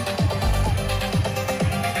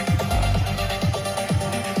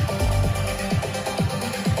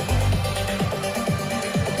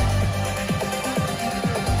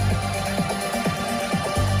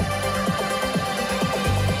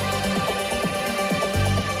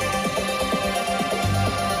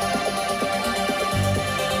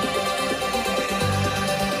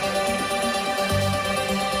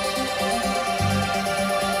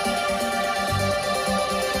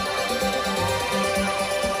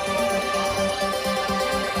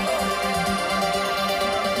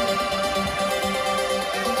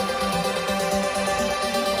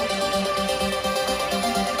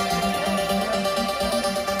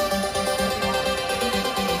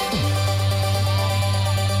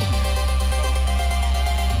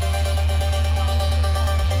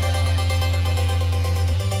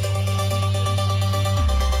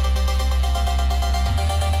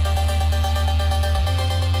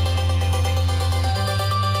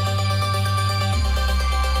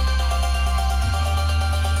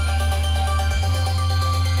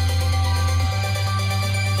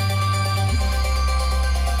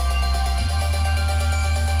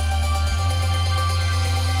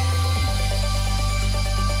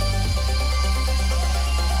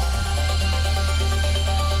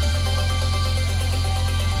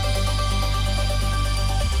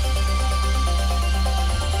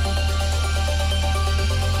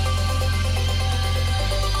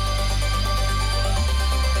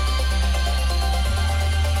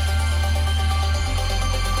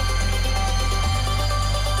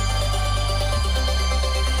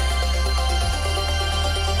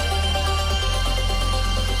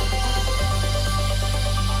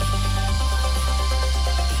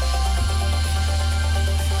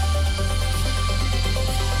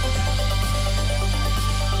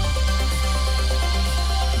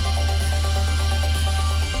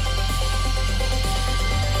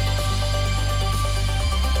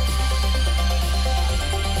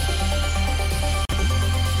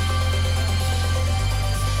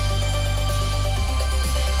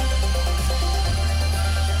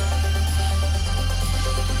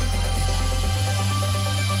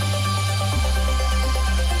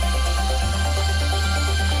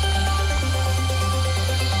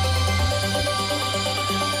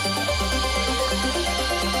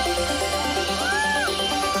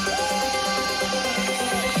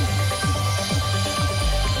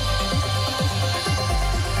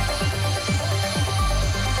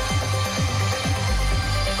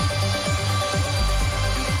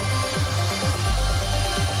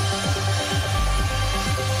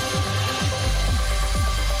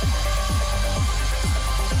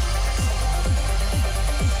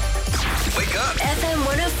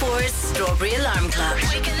 Strawberry Alarm Clock.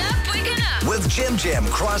 Waking up. With Jim,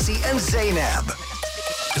 Crossy and Zainab.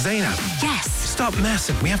 Zainab. Yes. Stop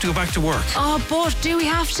messing. We have to go back to work. Oh, but do we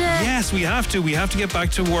have to? Yes, we have to. We have to get back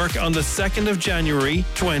to work on the 2nd of January,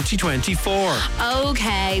 2024.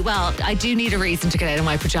 Okay, well, I do need a reason to get out of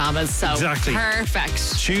my pajamas, so exactly.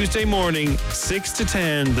 Perfect. Tuesday morning, 6 to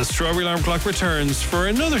 10, the Strawberry Alarm Clock returns for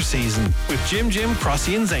another season with Jim,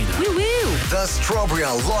 Crossy and Zainab. Woo woo. The Strawberry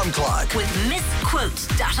Alarm Clock with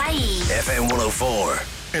misquote.ie. FM 104.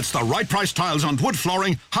 It's the Right Price Tiles and Wood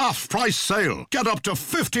Flooring half-price sale. Get up to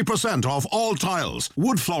 50% off all tiles.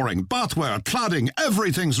 Wood flooring, bathware, cladding,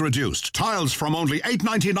 everything's reduced. Tiles from only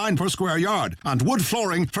 $8.99 per square yard and wood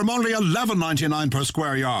flooring from only $11.99 per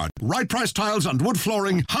square yard. Right Price Tiles and Wood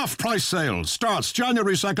Flooring half-price sale starts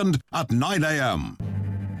January 2nd at 9 a.m.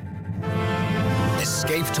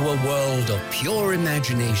 Escape to a world of pure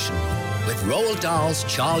imagination with Roald Dahl's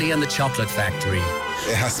Charlie and the Chocolate Factory.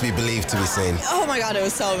 It has to be believed to be seen. Oh my God, it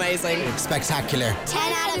was so amazing. Spectacular.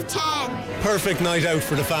 10 out of 10. Perfect night out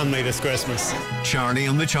for the family this Christmas. Charlie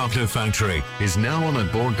and the Chocolate Factory is now on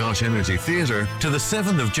at Bord Gáis Energy Theatre to the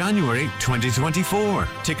 7th of January 2024.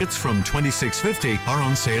 Tickets from $26.50 are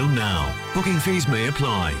on sale now. Booking fees may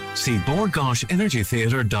apply. See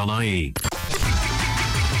bordgaishenergytheatre.ie.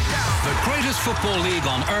 The greatest football league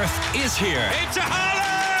on earth is here. It's a Holland!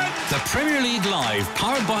 The Premier League Live,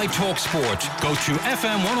 powered by TalkSport. Go to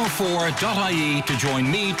fm104.ie to join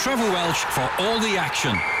me, Trevor Welch, for all the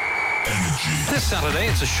action. This Saturday,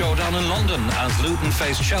 it's a showdown in London as Luton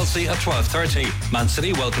face Chelsea at 12:30. Man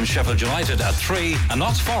City welcome Sheffield United at 3, and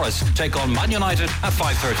Notts Forest take on Man United at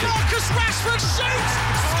 5:30. Marcus Rashford shoots!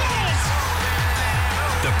 Scores!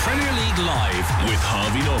 the Premier League live with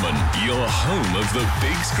Harvey Norman, your home of the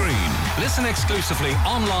big screen. Listen exclusively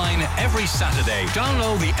online every Saturday.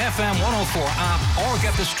 Download the FM 104 app or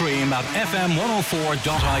get the stream at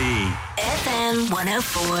fm104.ie. FM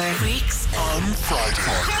 104 Freaks on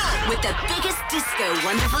Friday. With the biggest disco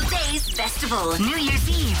Wonderful Days Festival. New Year's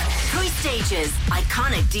Eve. 3 stages.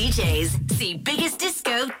 Iconic DJs. See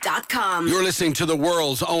biggestdisco.com. You're listening to the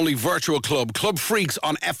world's only virtual club, Club Freaks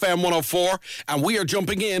on FM 104, and we are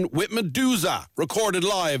jumping in with Medusa, recorded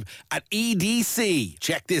live at EDC.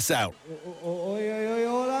 Check this out.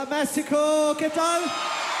 Hola, Mexico, ¿qué tal?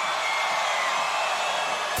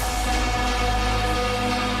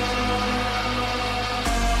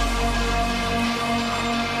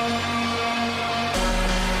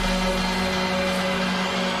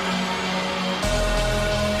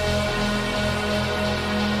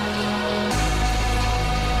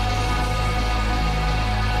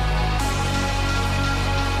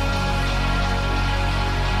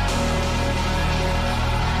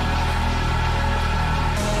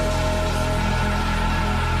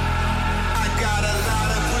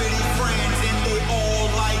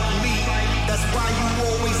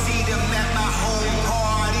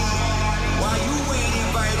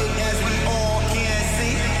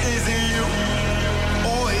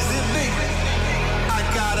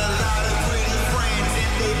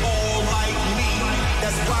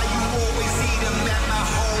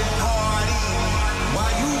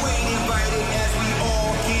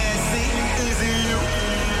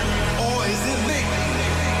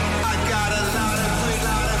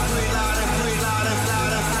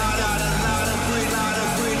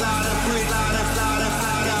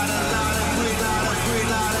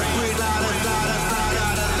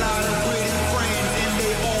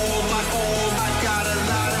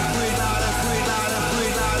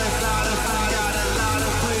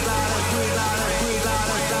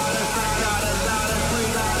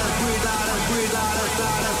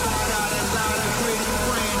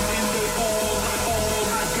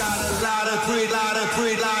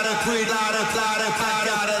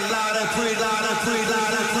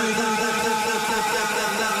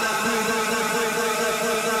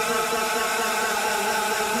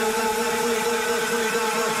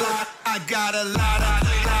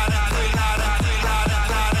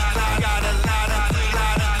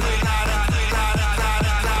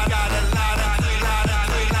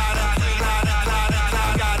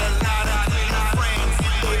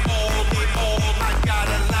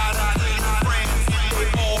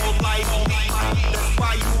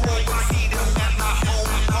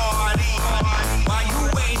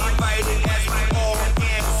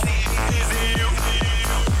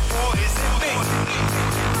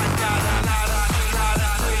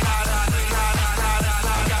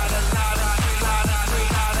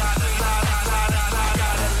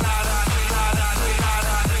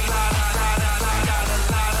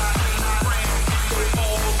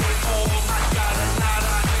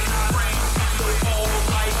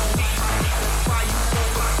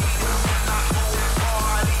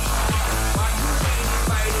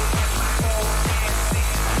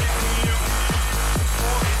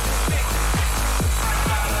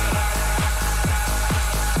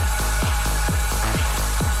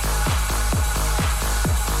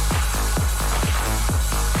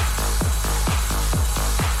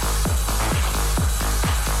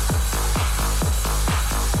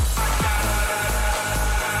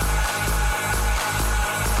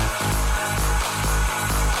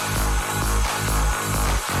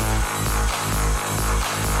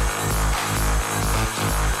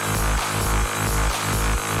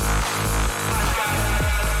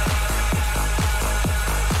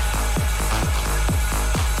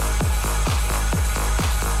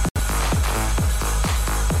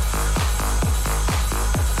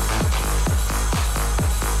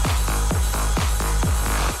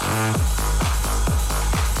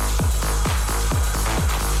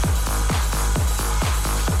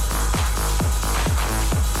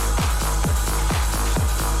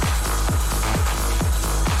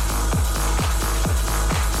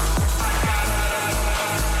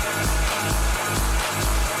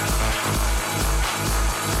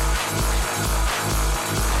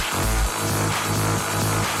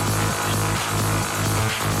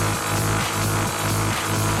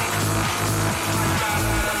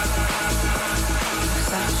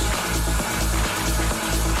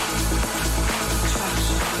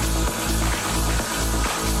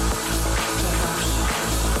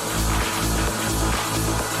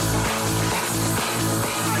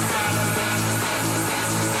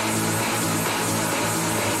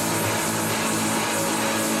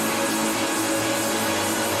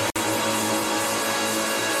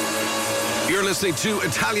 You're listening to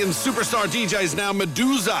Italian superstar DJs now,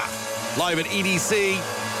 Medusa, live at EDC.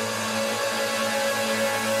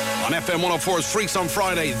 On FM 104's Freaks on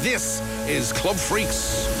Friday, this is Club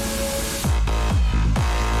Freaks.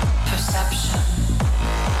 Perception.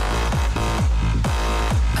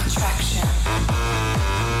 Attraction.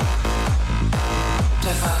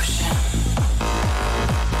 Devotion.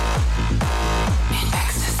 In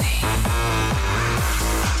ecstasy.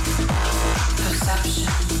 Perception.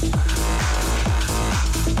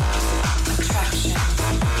 Attraction.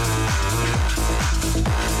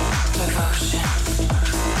 Devotion.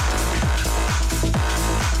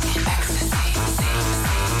 In ecstasy.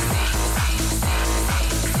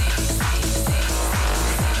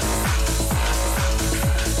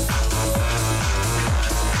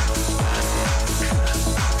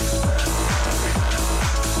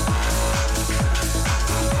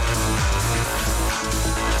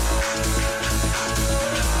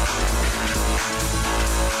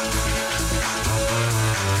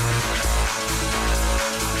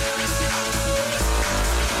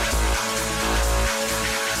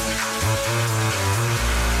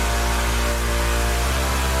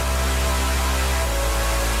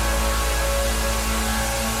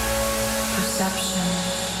 Perception,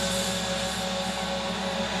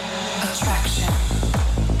 attraction,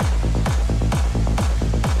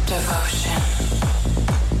 devotion,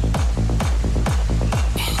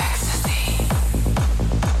 in ecstasy.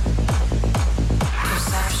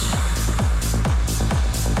 Perception,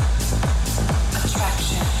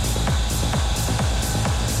 attraction,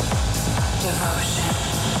 devotion,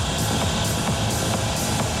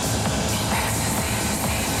 in ecstasy.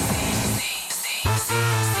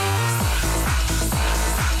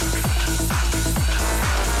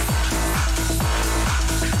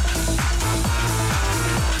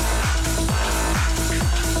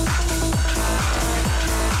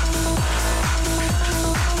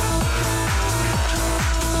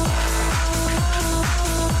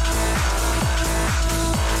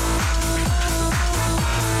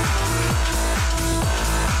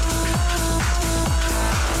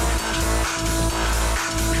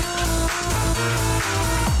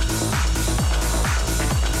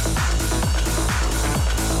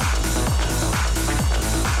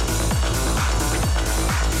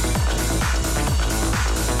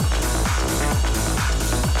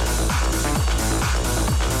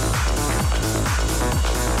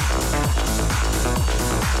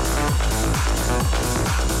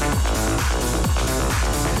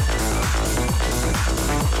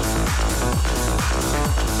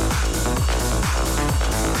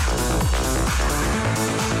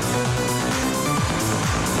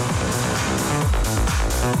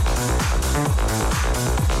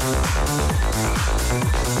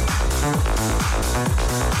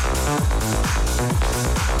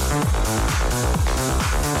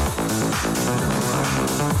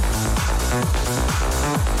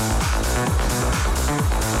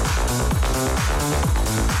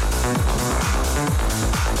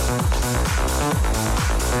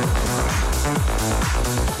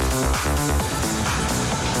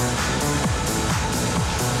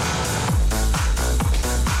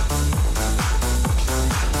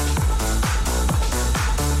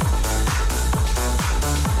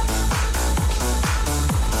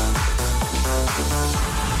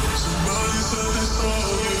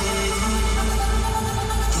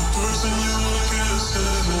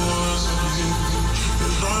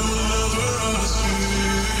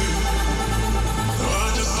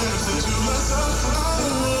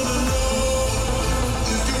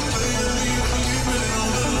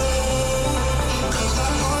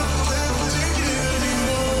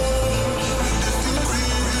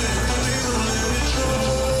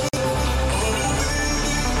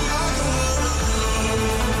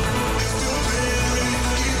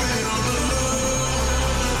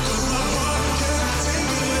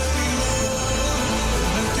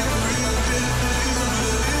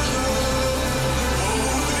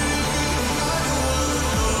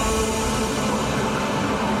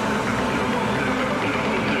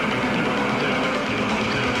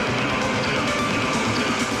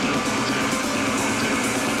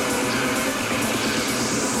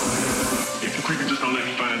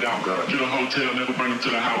 hotel, never bring them to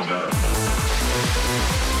the house.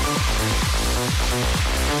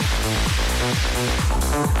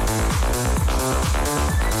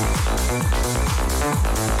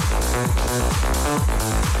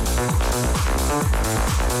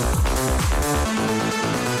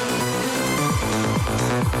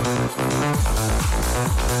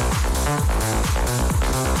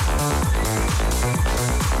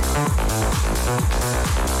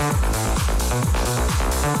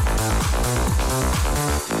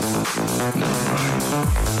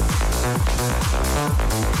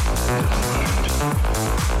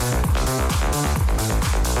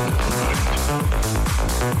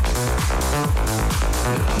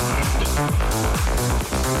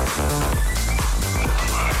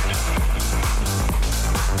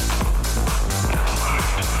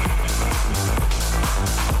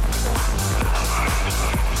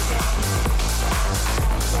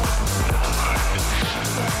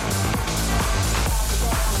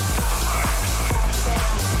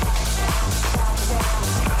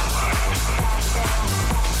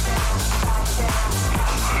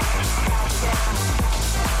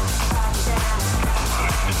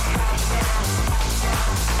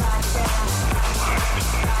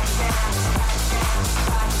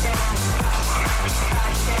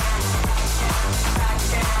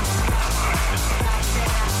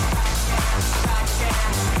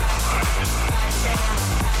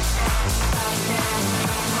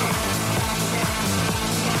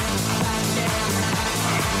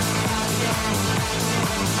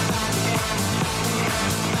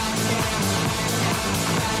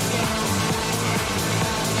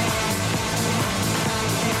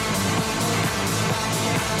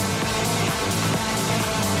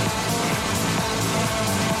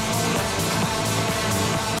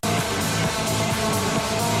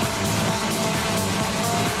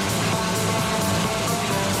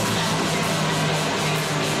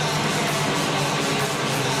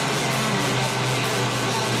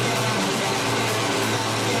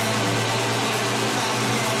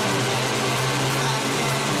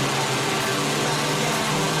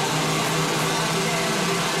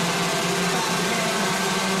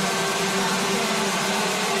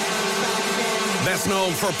 Best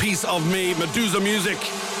known for Piece of Me, Medusa Music,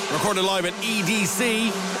 recorded live at EDC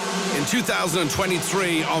in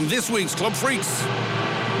 2023 on this week's Club Freaks.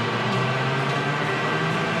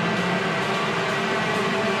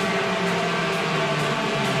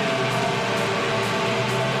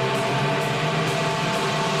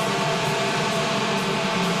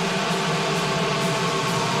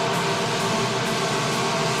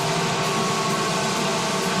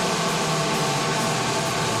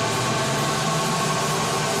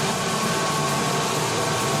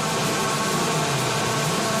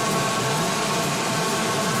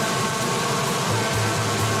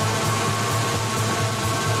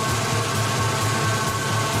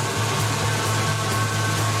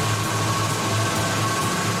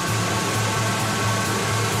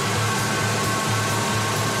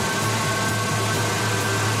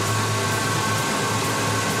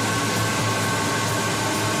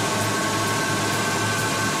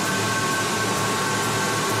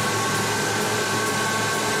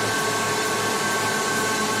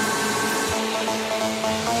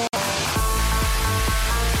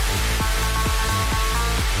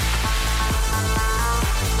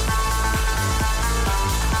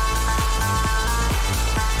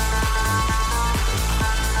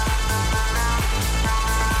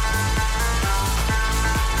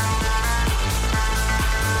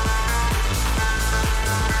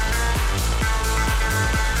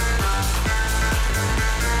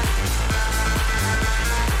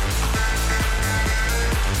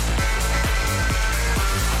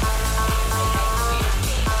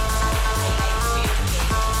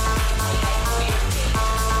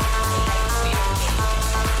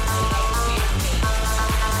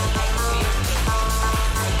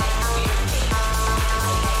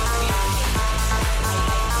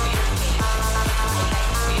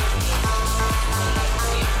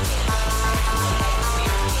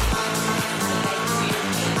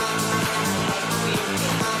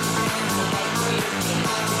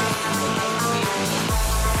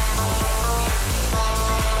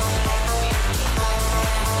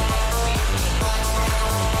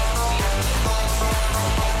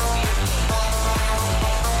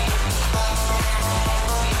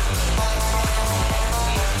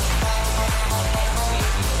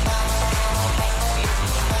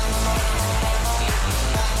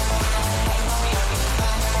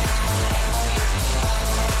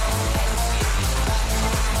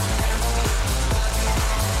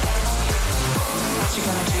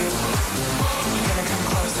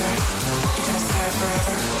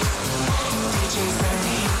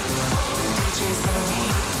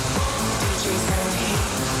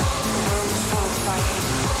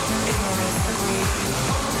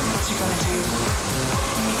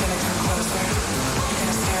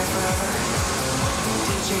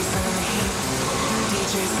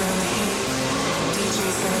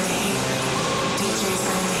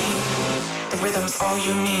 rhythm's all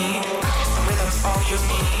you need. The rhythm's all you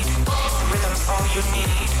need. Rhythm's all you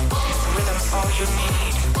need. Rhythm's all you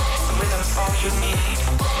need. Rhythm's all you need.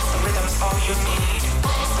 Rhythm's all you need.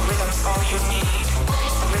 Rhythm's all you need.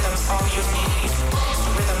 Rhythm's all you need.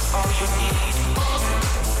 Rhythm's all you need.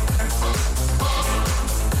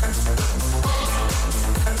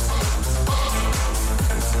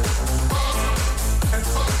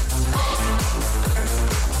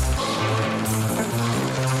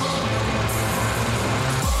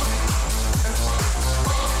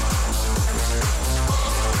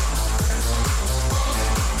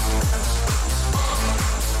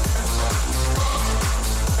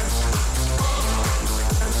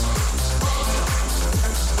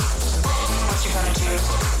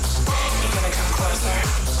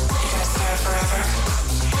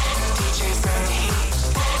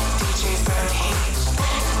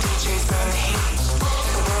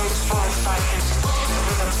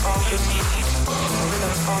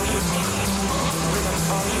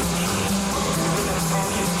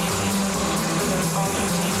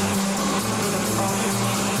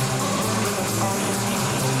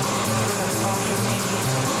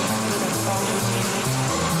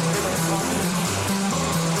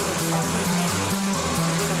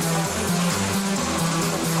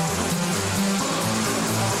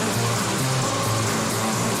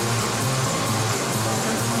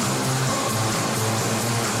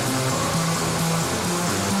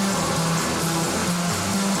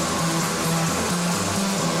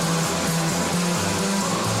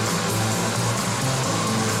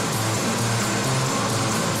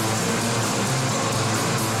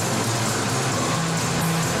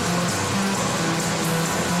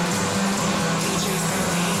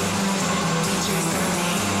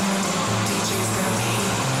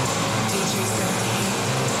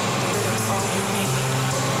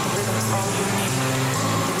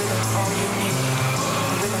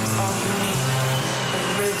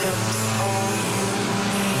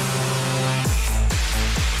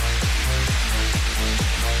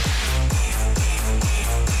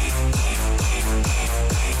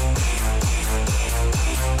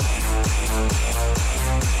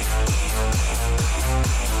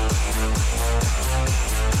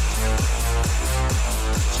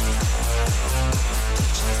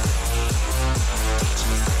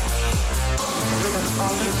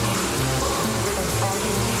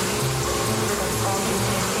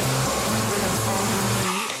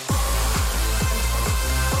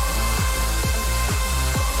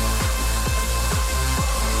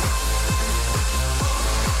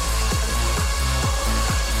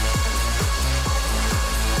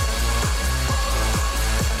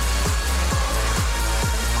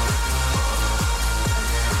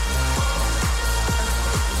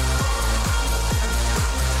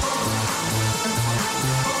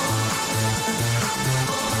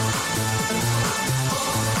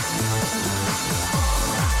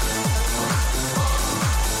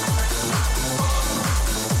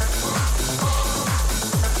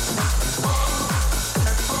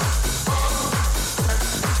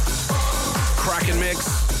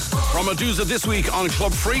 Medusa this week on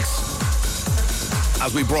Club Freaks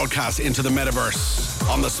as we broadcast into the metaverse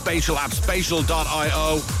on the Spatial app,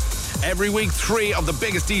 spatial.io. Every week, 3 of the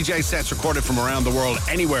biggest DJ sets recorded from around the world,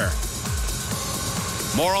 anywhere.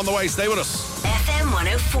 More on the way. Stay with us. FM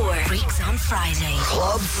 104. Freaks on Friday.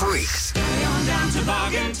 Club Freaks.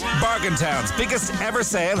 Bargain Town's biggest ever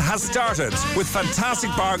sale has started with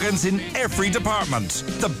fantastic bargains in every department.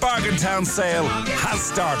 The Bargain Town sale has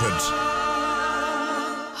started.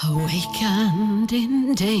 Awakened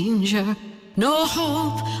in danger, no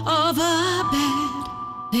hope of a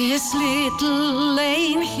bed. This little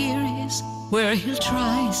lane here is where he'll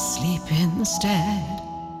try sleep instead.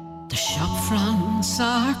 The shop fronts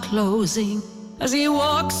are closing as he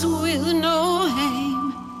walks with no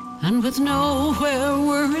aim, and with nowhere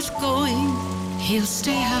worth going, he'll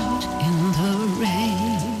stay out in the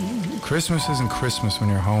rain. Christmas isn't Christmas when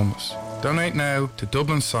you're homeless. Donate now to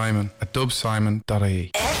Dublin Simon at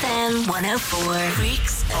dubsimon.ie. FM 104.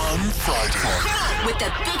 Freaks on Friday. With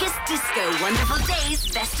the biggest disco Wonderful Days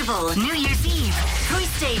Festival. New Year's Eve. 3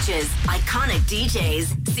 stages. Iconic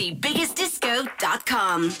DJs. See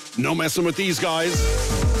biggestdisco.com. No messing with these guys.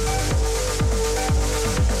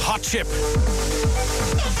 Hot Chip.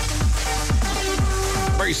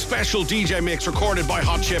 Very special DJ mix recorded by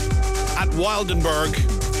Hot Chip at Wildenberg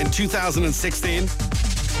in 2016.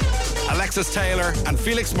 Alexis Taylor and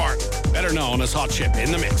Felix Martin, better known as Hot Chip,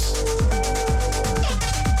 in the mix.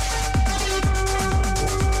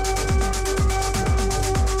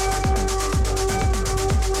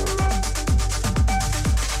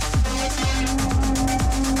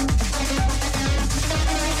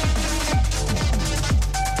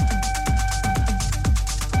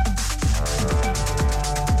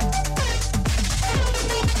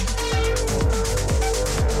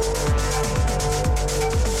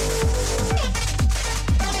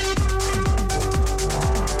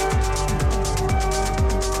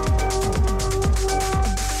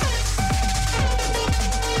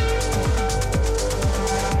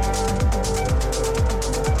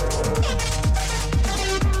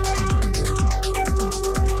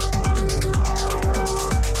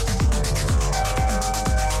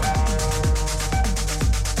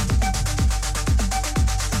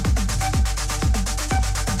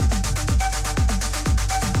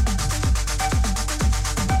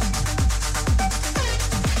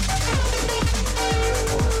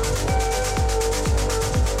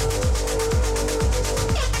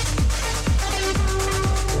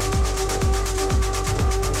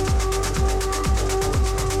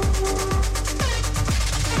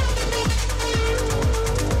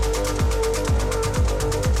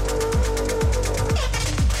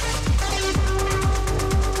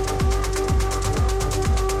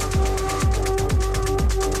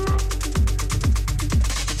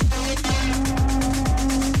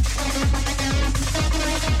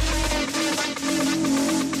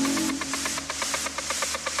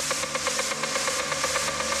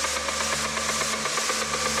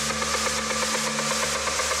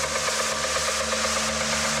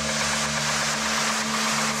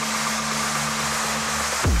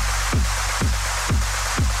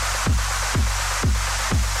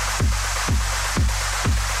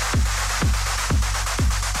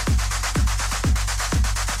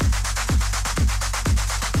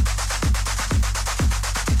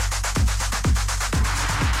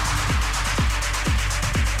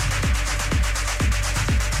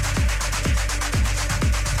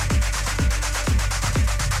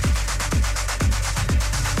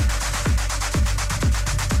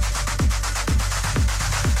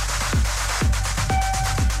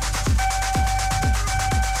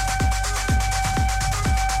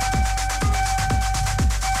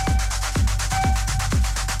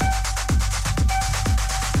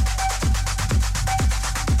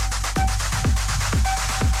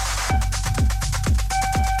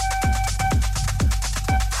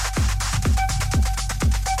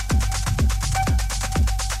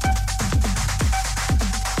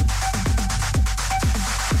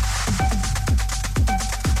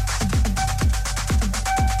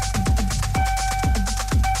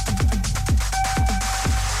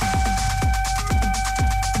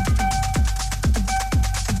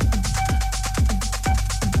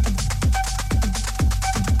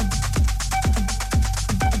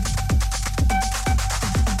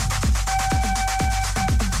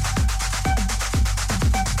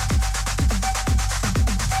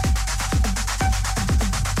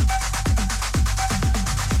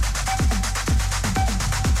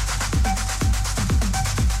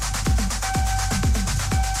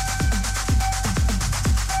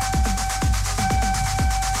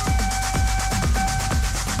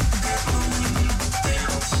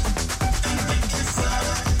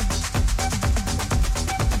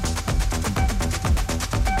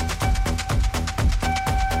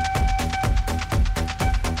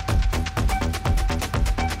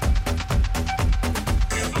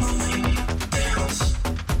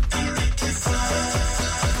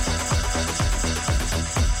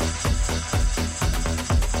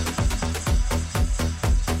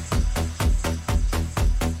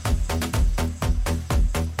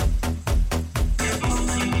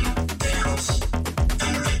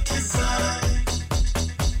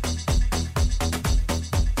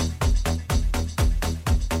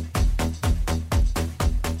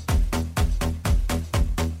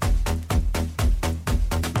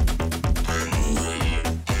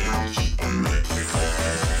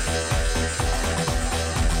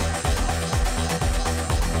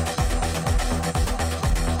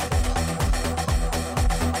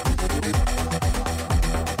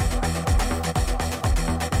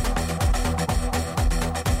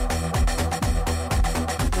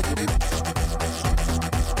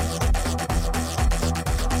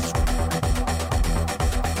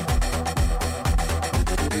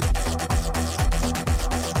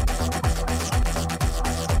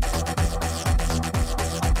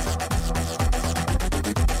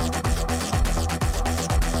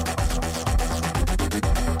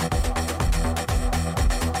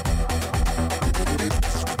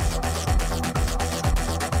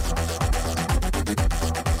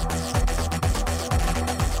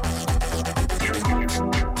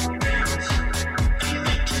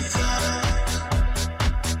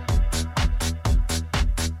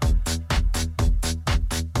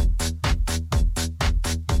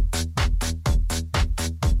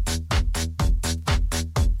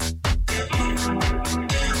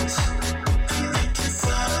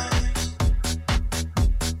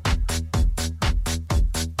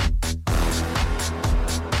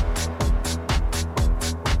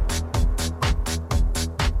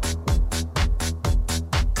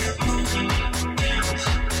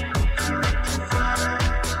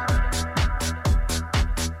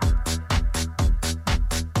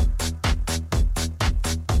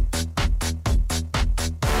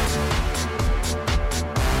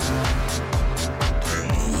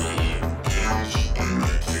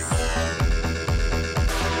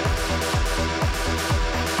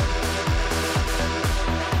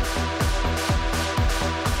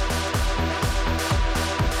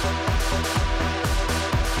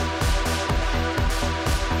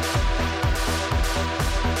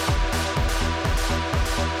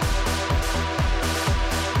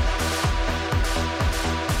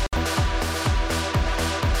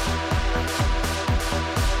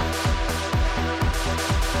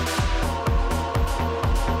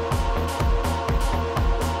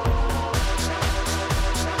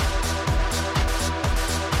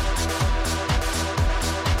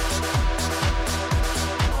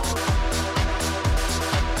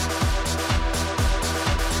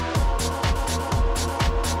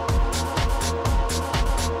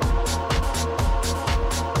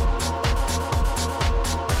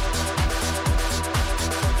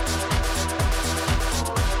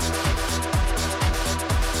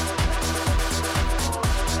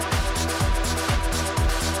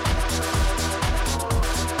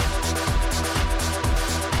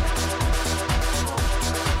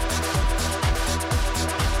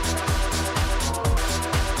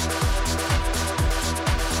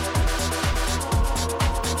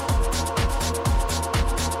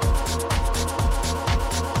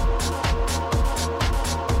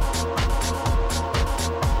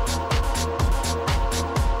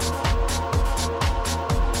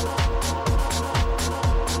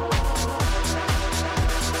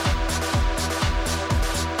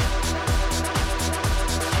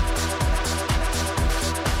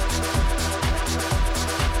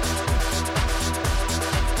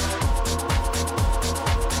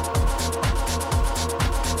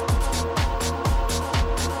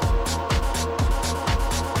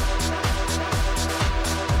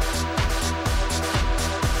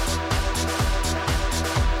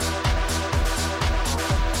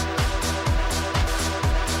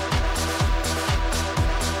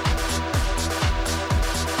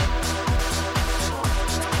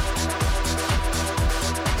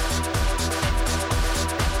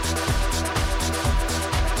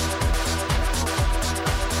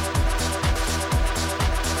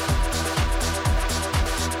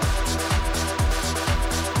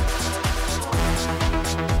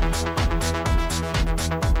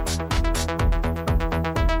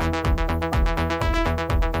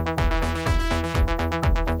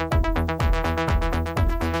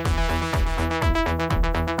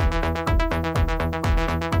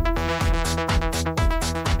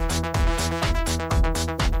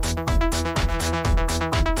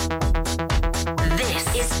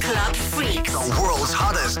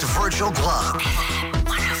 Social Club. FM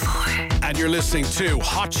 104. And you're listening to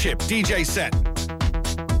Hot Chip DJ Set.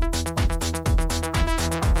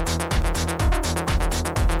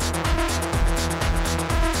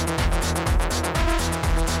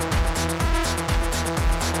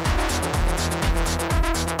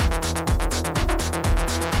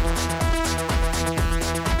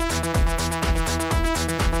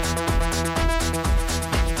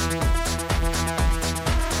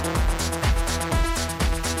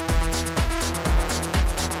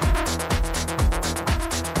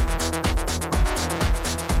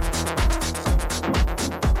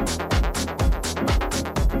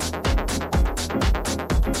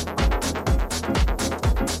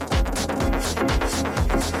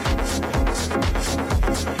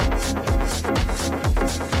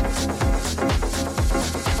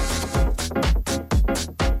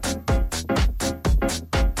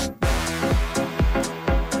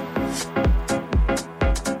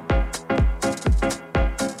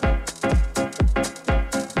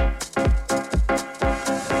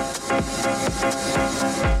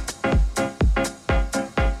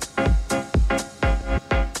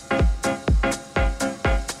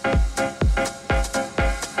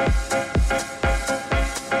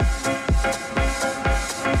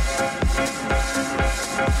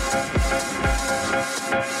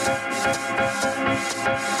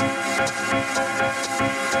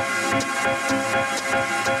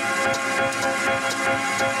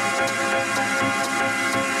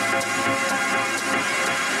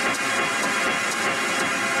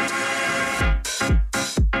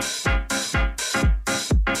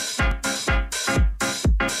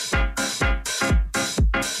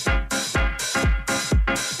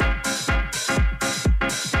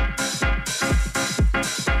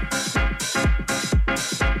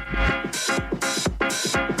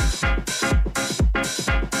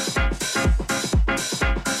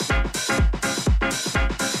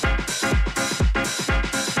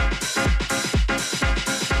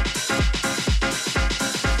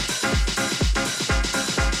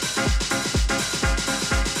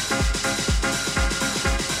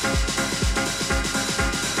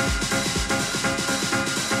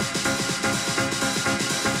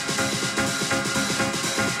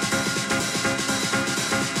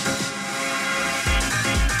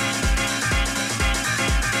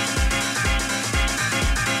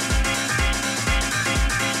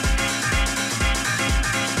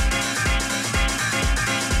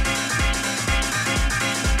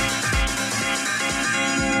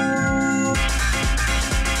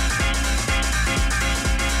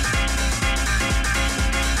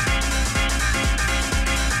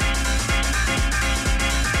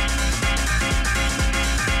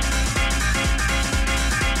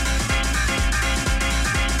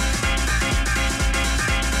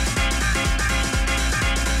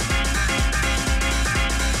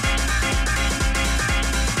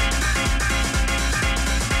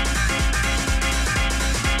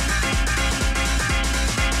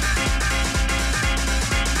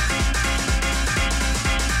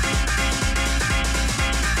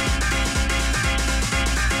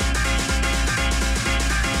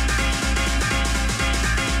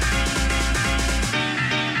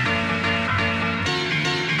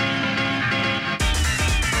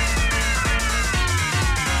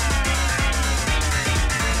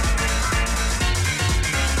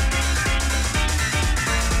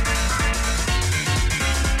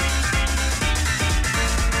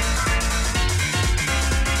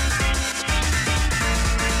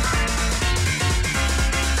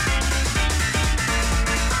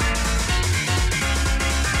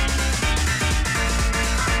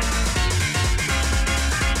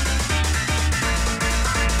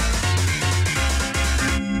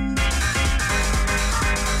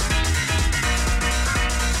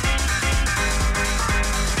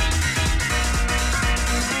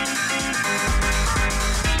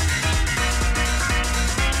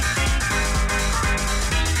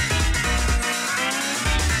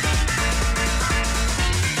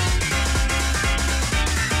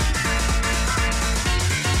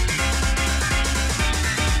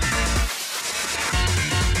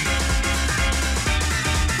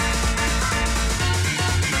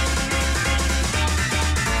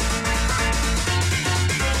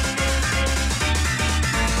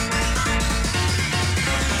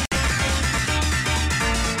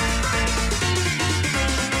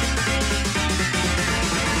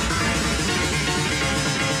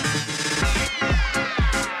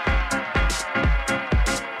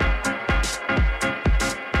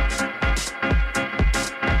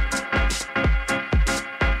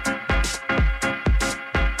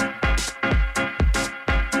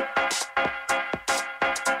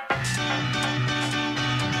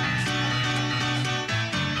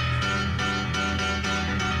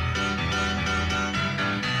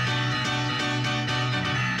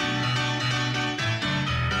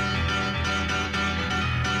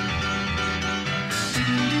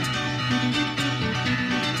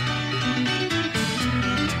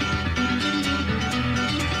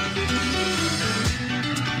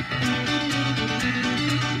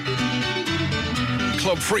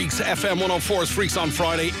 Club Freaks, FM 104's Freaks on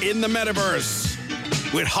Friday in the Metaverse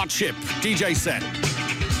with Hot Chip, DJ set.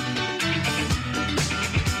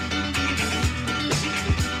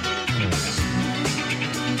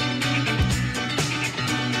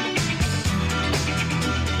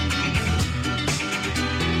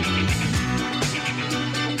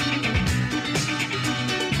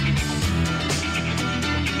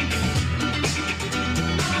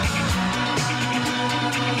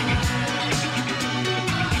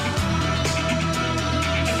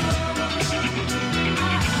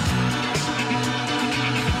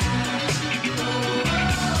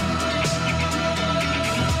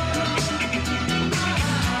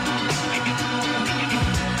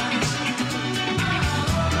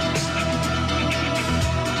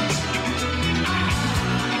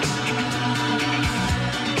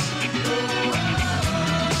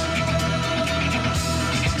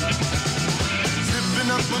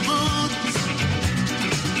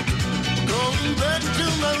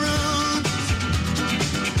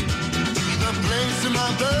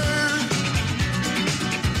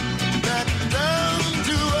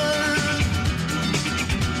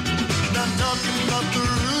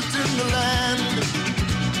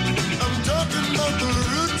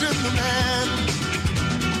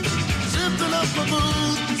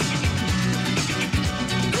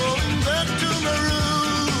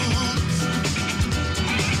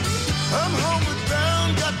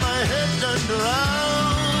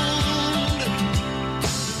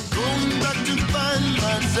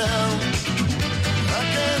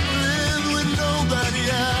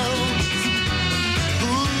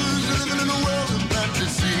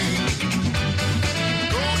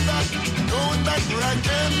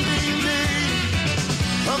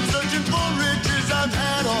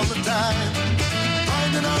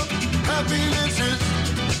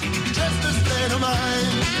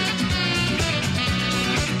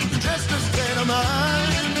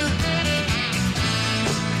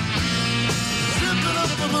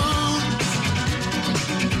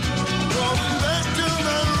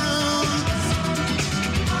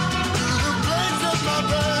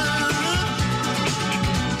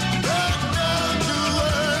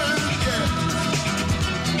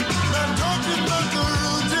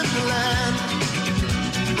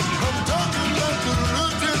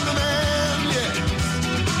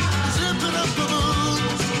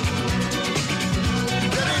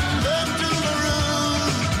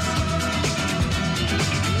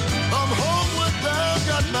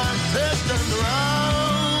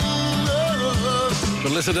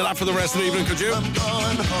 Listen to that for the rest of the evening, could you?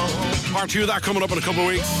 Part 2 of that coming up in a couple of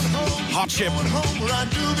weeks. Hot Chip.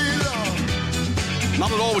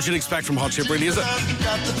 Not at all what you'd expect from Hot Chip, really, is it?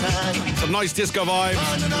 Some nice disco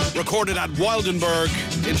vibes. Recorded at Wildenberg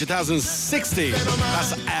in 2016.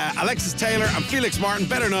 That's Alexis Taylor and Felix Martin,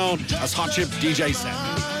 better known as Hot Chip DJ set.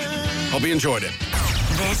 Hope you enjoyed it.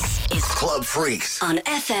 This is Club Freaks on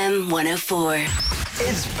FM 104.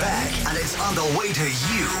 It's back and it's on the way to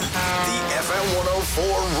you. The FM 104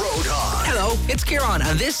 Road Hog. Hello, it's Kieran,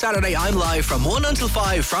 and this Saturday I'm live from 1 until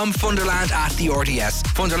 5 from Funderland at the RTS.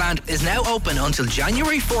 Funderland is now open until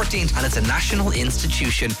January 14th, and it's a national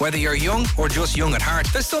institution. Whether you're young or just young at heart,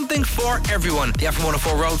 there's something for everyone. The FM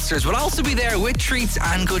 104 Roadsters will also be there with treats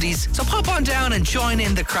and goodies, so pop on down and join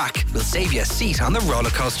in the crack. We'll save you a seat on the roller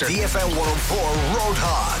coaster. The FM 104 Road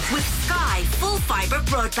Hog. With Sky Full Fibre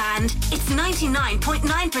Broadband, it's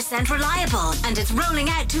 99.9% reliable, and it's rolling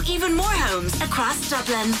out to even more homes across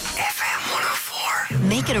Dublin. FM 104.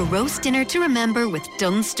 Make it a roast dinner to remember with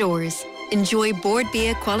Dunnes Stores. Enjoy Board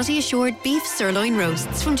Bia quality assured beef sirloin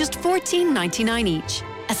roasts from just $14.99 each.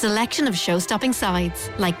 A selection of show-stopping sides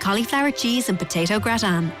like cauliflower cheese and potato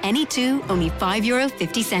gratin, any two only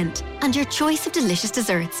 €5.50. And your choice of delicious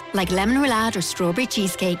desserts like lemon roulade or strawberry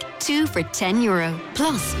cheesecake, two for €10.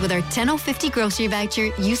 Plus, with our 10.50 grocery voucher,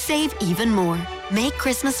 you save even more. Make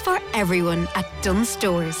Christmas for everyone at Dunnes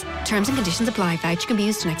Stores. Terms and conditions apply. Voucher can be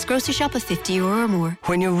used to next grocery shop of €50 or more.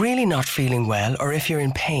 When you're really not feeling well or if you're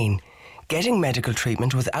in pain, getting medical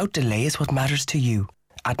treatment without delay is what matters to you.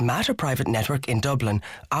 At Mater Private Network in Dublin,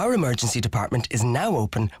 our emergency department is now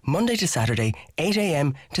open Monday to Saturday, 8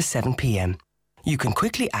 a.m. to 7 p.m. You can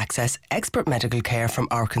quickly access expert medical care from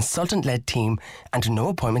our consultant-led team, and no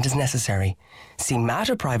appointment is necessary. See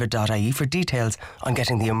materprivate.ie for details on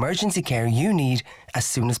getting the emergency care you need as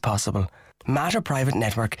soon as possible. Mater Private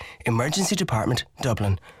Network, Emergency Department,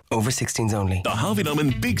 Dublin. Over 16s only. The Harvey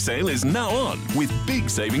Norman Big Sale is now on, with big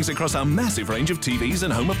savings across our massive range of TVs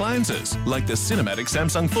and home appliances, like the cinematic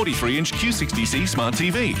Samsung 43-inch Q60C Smart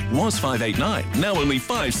TV. Was $589, now only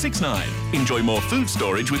 $569. Enjoy more food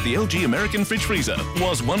storage with the LG American Fridge Freezer.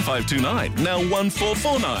 Was $1529, now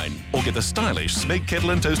 $1449. Or get the stylish Smeg Kettle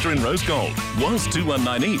and Toaster in Rose Gold. Was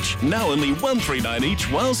 $219 each, now only $139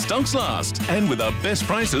 each while stocks last. And with our best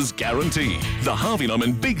prices guaranteed. The Harvey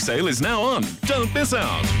Norman Big Sale is now on. Don't miss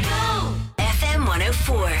out. FM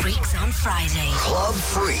 104. Freaks on Friday. Club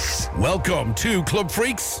Freaks. Welcome to Club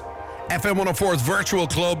Freaks, FM 104's virtual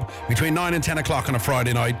club between 9 and 10 o'clock on a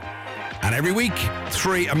Friday night. And every week,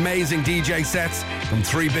 3 amazing DJ sets from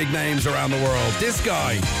 3 big names around the world. This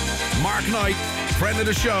guy, Mark Knight, friend of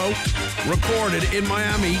the show, recorded in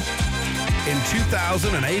Miami in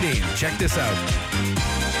 2018. Check this out.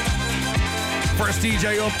 First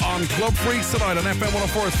DJ up on Club Freaks tonight on FM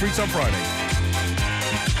 104's Freaks on Friday.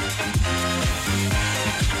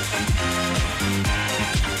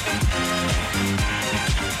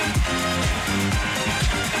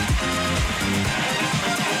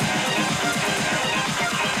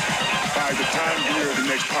 By the time you hear the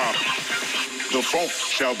next pop, the funk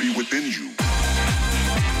shall be within you.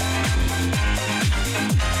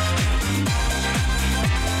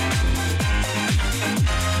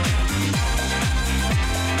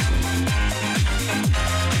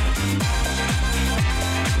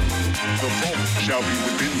 The funk shall be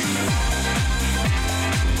within you.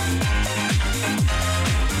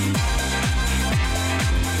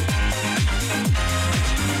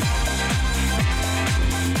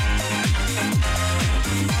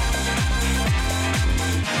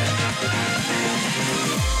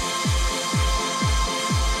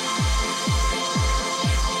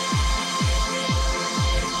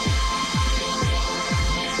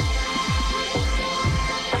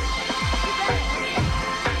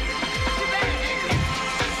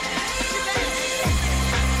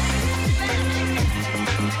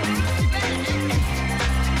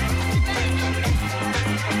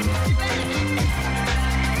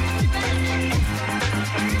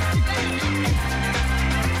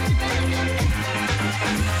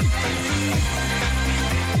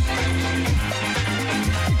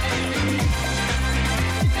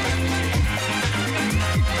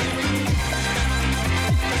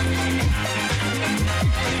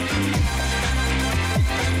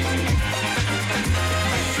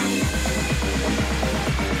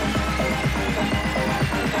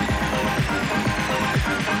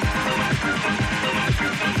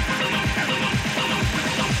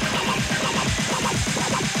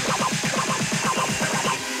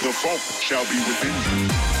 Shall be within you.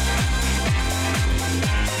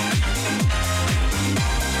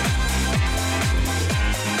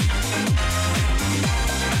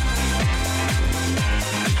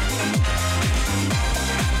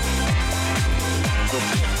 The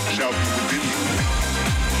funk shall be within you.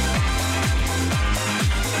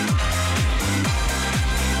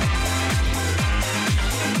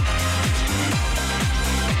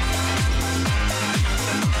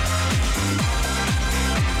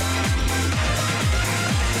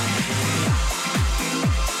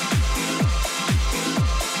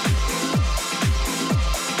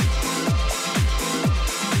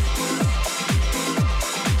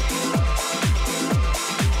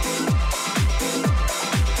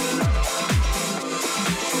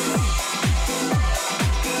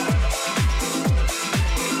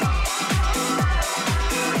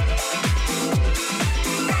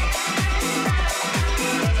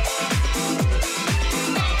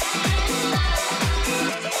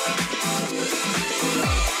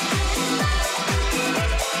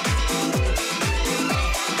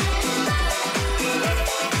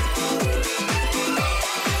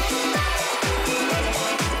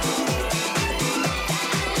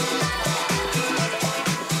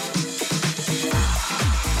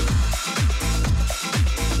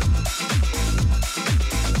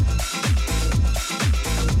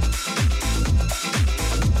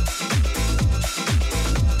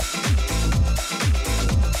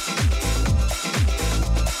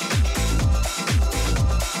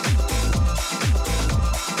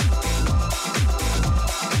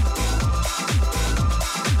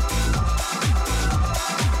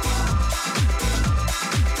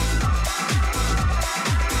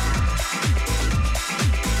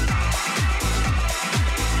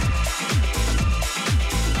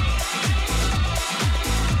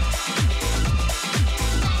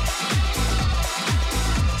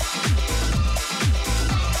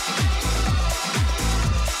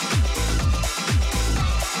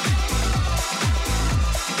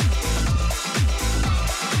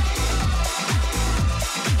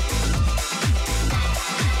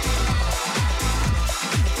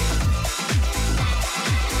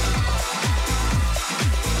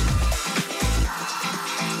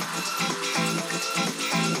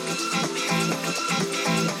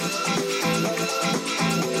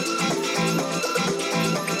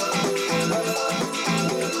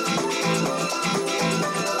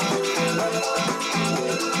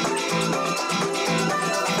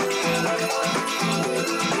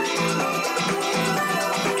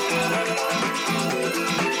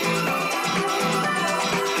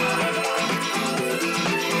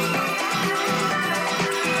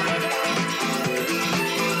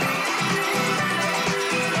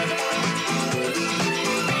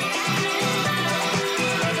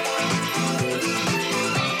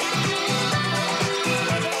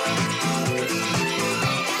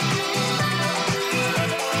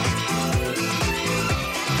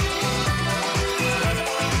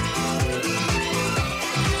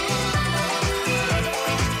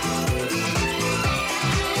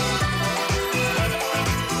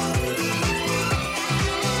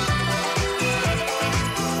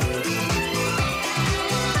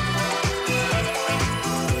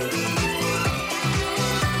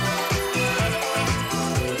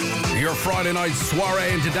 Friday night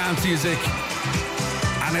soiree into dance music.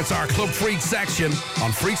 And it's our Club Freaks section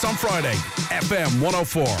on Freaks on Friday, FM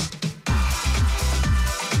 104.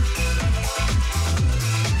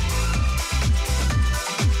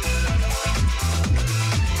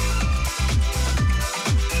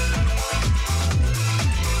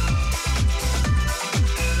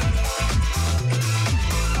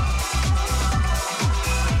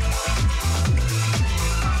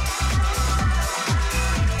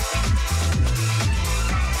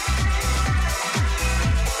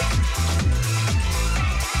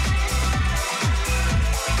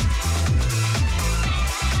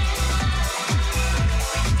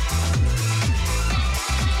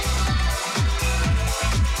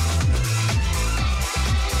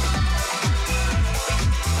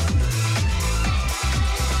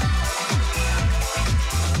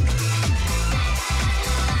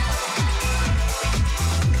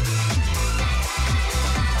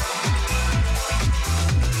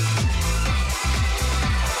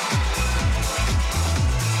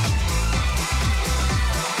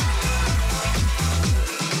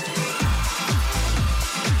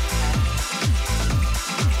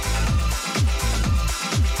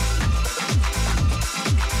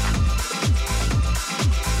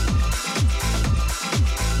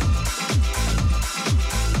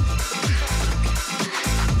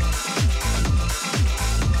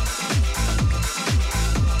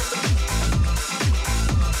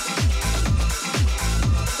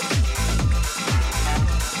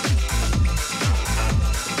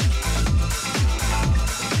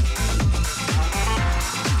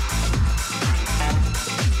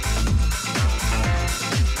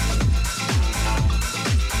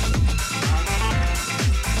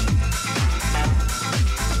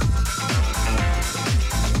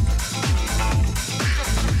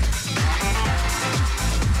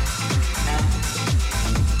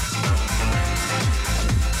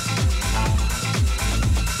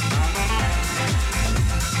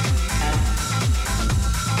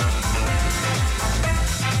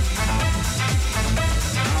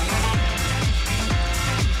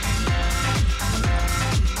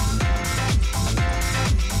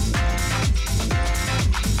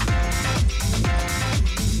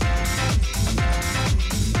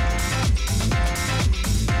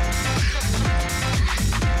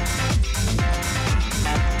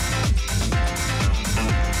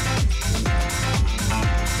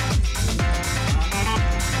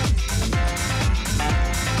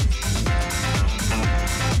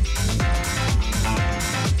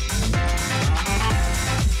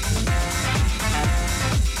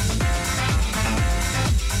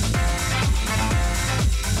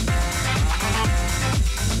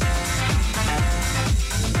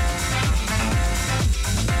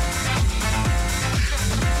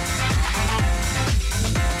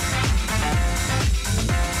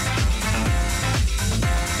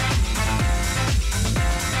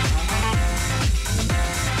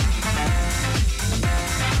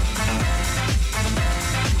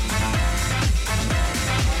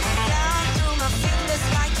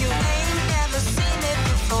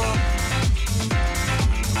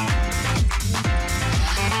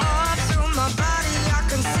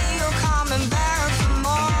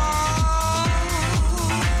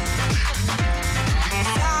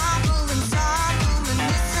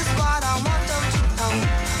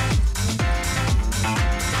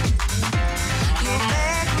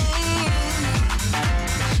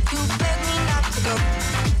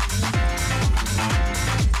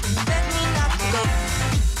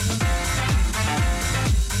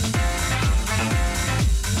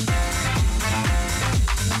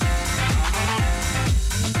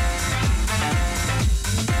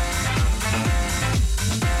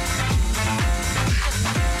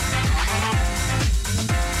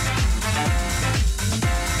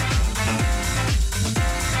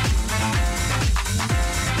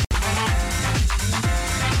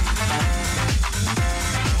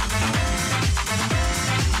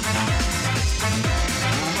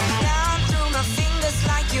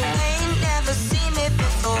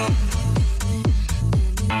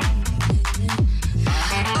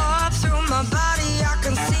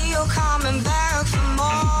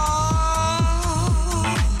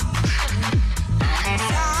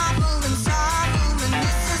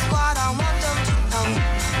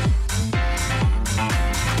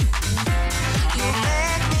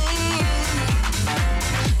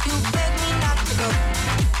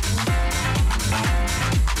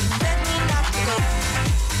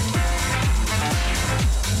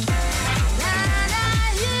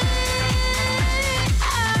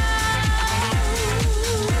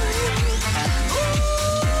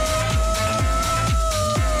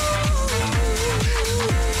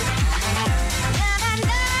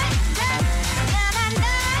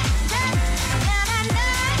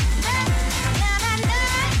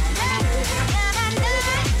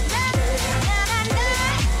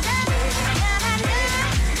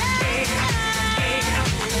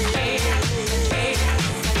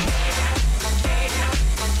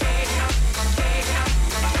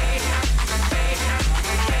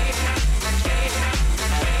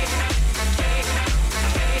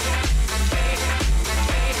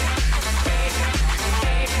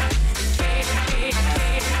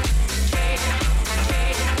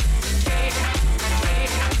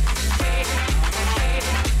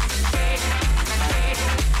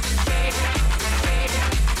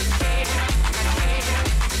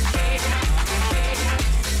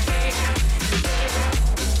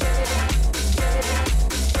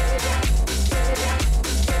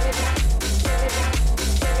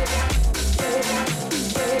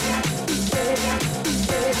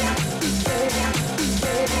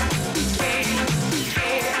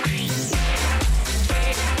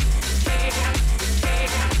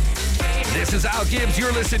 This is Al Gibbs.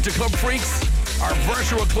 You're listening to Club Freaks, our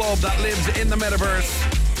virtual club that lives in the metaverse.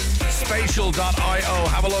 Spatial.io.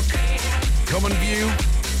 Have a look. Come and view.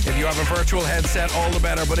 If you have a virtual headset, all the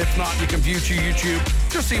better. But if not, you can view through YouTube.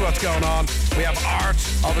 Just see what's going on. We have art,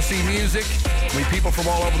 obviously music. We have people from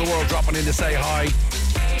all over the world dropping in to say hi.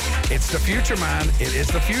 It's the future, man. It is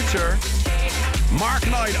the future. Mark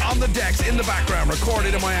Knight on the decks in the background,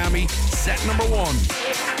 recorded in Miami. Set number 1.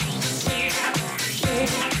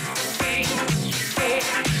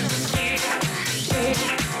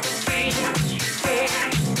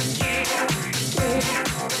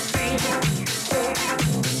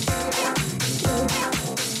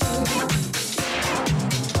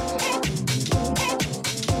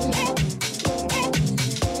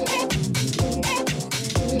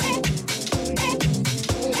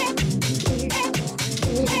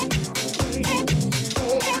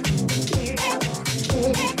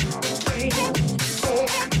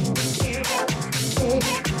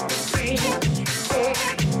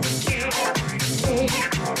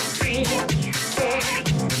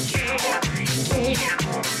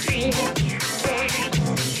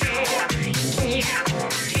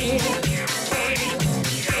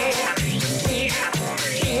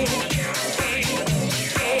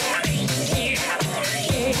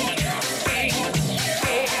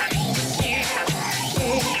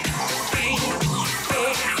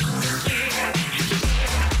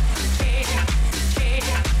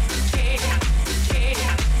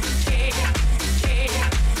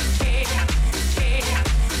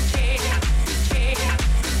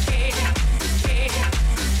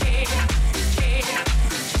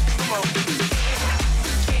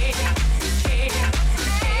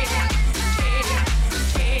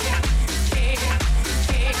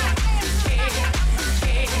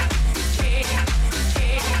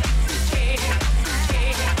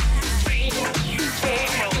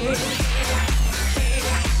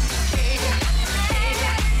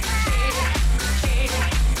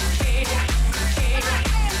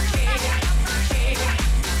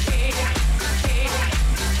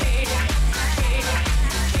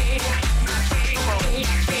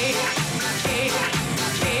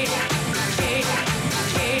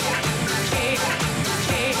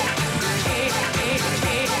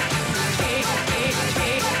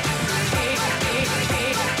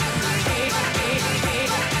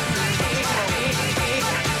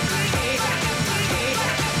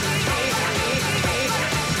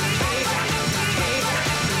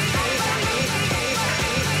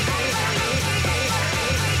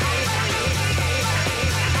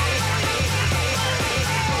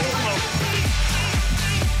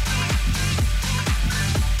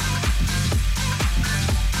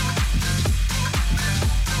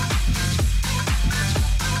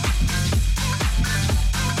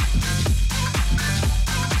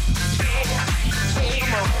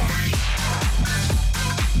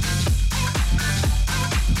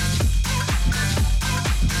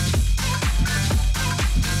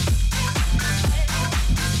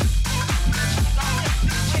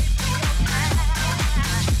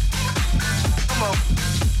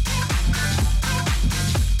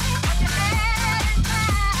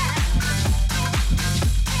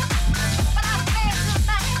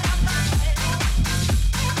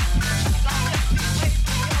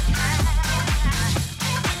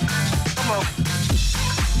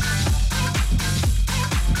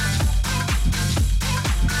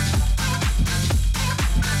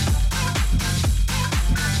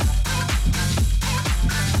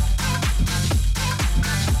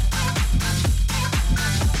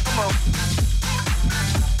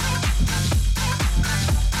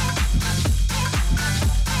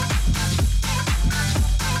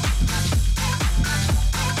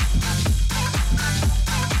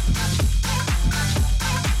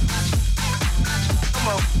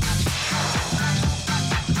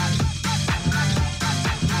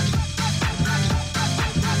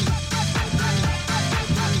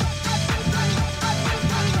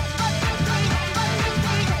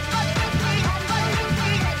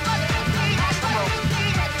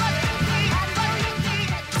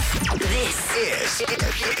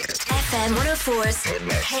 FM 104's Hit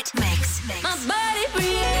Mix. My body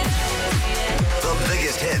breathes. The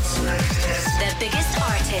biggest hits. The biggest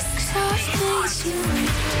artists.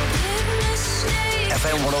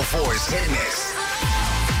 FM 104's Hit Mix.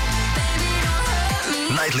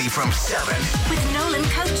 Nightly from 7. With Nolan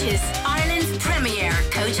Coaches, Ireland's premier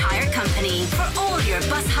coach hire company. For all your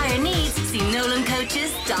bus hire needs, see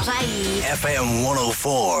nolancoaches.ie. FM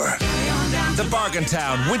 104. The Bargain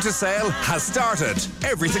Town Winter Sale has started.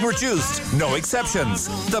 Everything reduced, no exceptions.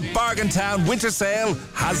 The Bargain Town Winter Sale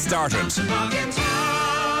has started.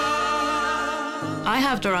 I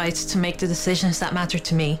have the right to make the decisions that matter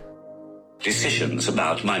to me. Decisions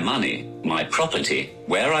about my money, my property,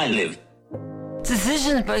 where I live.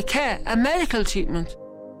 Decisions about care and medical treatment.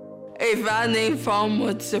 If any form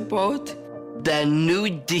of support, the new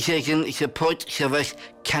decision support service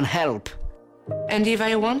can help. And if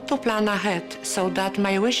I want to plan ahead so that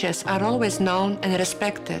my wishes are always known and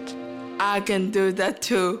respected, I can do that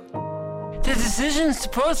too. The decision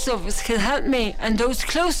support service can help me and those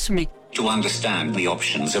close to me to understand the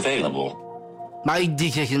options available. My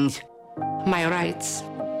decisions. My rights.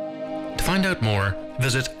 To find out more,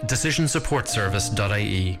 visit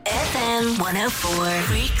decisionsupportservice.ie. FM 104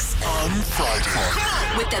 Freaks on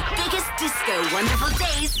Friday. With the biggest disco Wonderful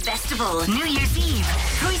Days Festival, New Year's Eve,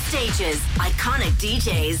 3 stages, iconic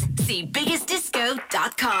DJs. See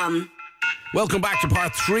biggestdisco.com. Welcome back to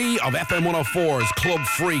part 3 of FM 104's Club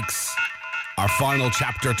Freaks. Our final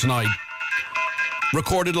chapter tonight.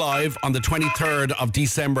 Recorded live on the 23rd of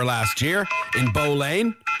December last year in Bow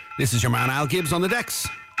Lane. This is your man Al Gibbs on the decks.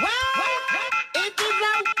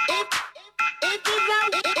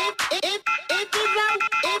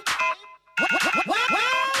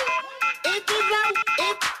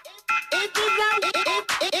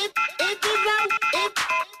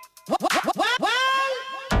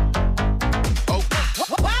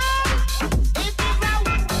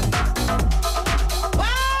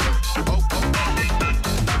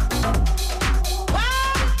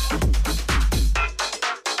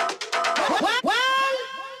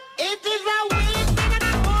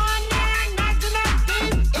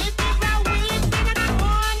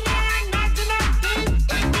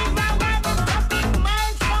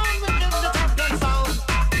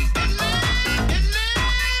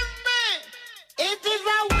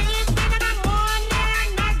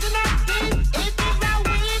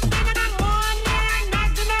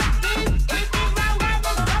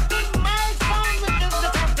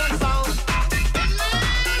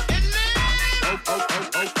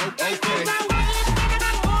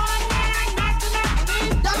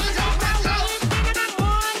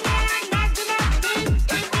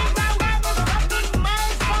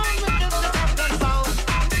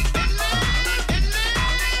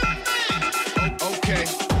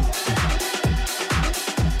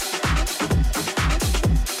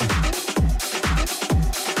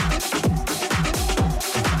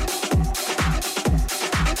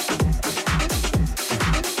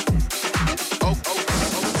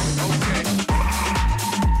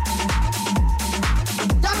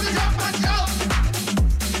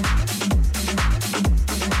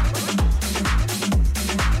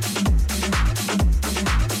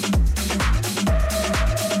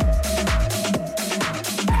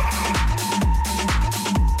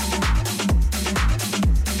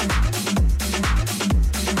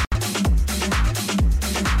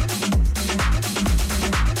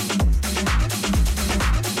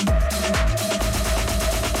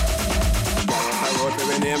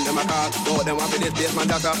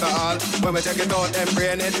 When we check it out, them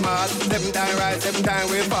brain it mad. 7 times right, 7 times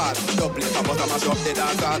we fall. Double it, but I mash up the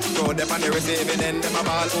dance hall. Throw them on the receiving end, them a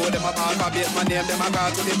ball. Oh, them a ball, for base my name, them a call.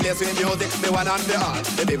 To the place with music, the one and the all.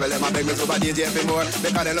 The people, them a beg me super DJ for more.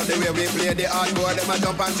 Because they love the way we play the hardcore. Them a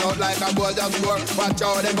jump and shout like a goal just score. Watch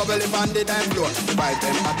out, them bubble up on the dance floor. The vibe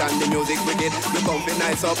them hot and the music wicked. You come fi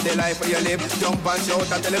nice up the life where you live. Jump and shout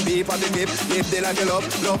and tell them beef for the gift. Live the life you love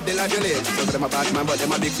the life you live. So them a bad man, but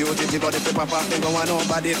them a big duty. But if they pop off, them go on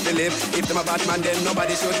nobody to live. If them a bad man, then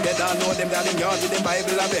nobody should get down. Know them down in yard with the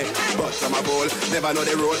Bible a beg. But some a bowl, never know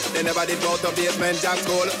the rule. They never did go to basement jack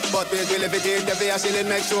school. But we will if it is the fair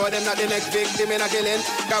shilling. Make sure them not the next victim in a killing.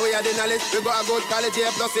 Cause we are the knowledge, we got a good college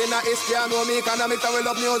here. Plus in a history and know me economics and we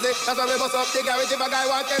love music. That's why we bust up the garage if a guy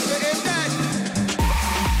wants to be in dead.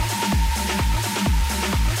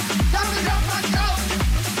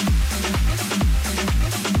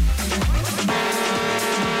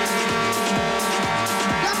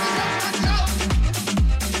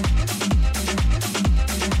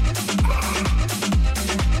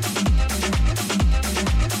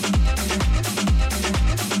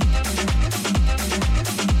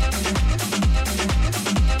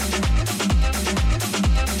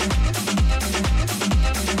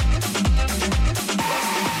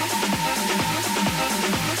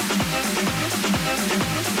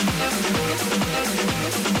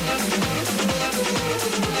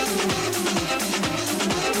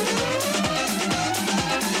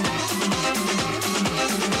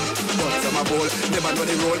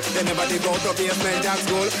 Basement jack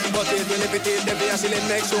school, but it will if it is the fear shilling.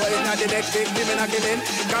 Make sure it's not the next victim in a killing.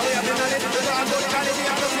 Cause we have been on it, we got a good quality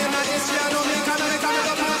and the same and history and know me economic and we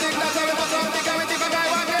love music. That's why we bust up the garage if a guy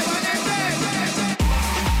wants to be in dead.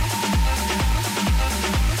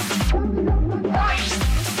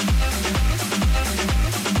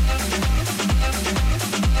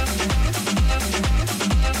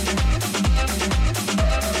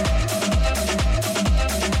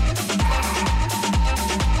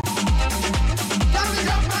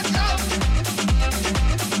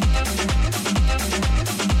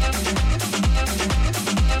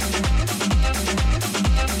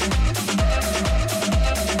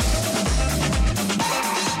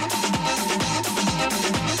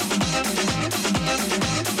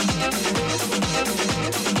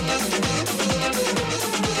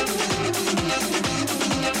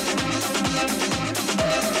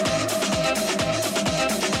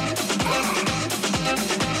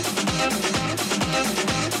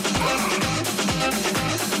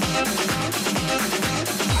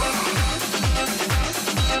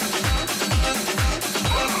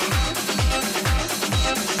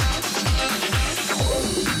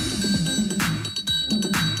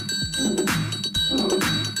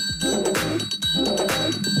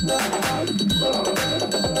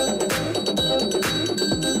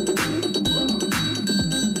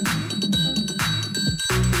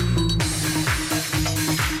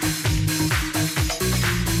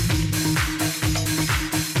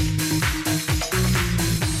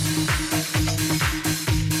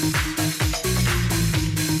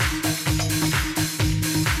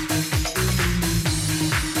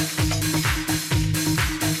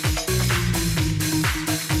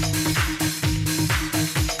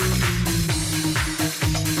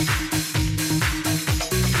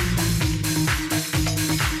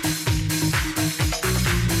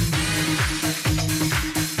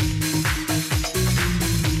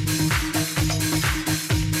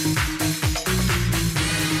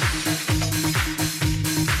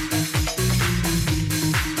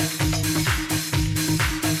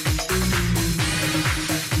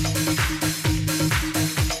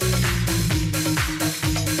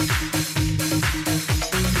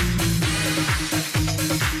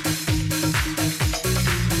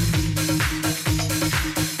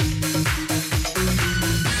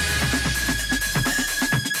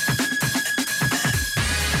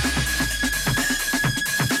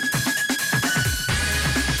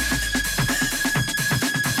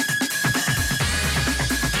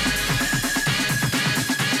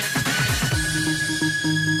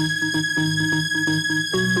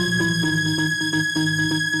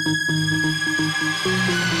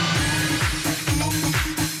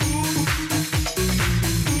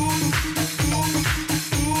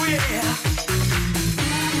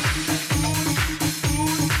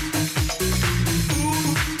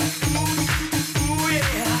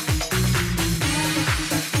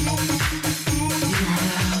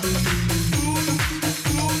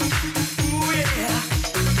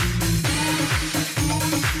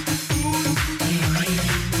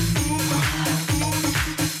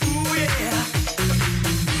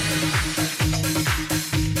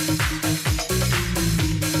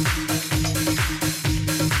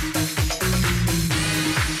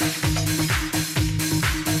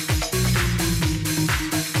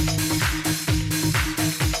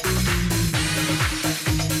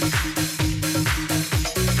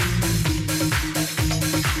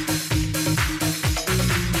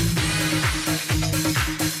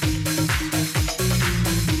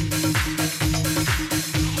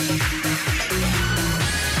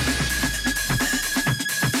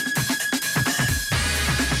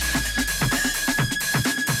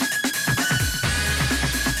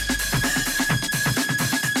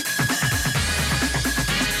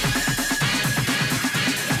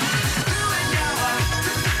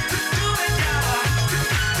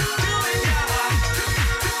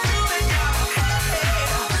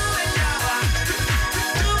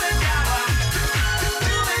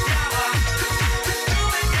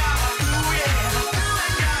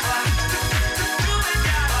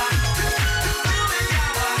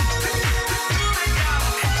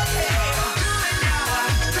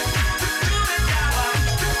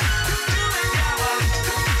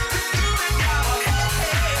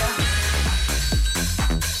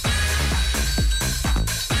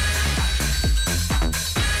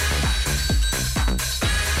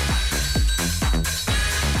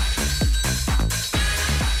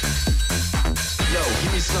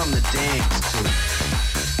 dance to.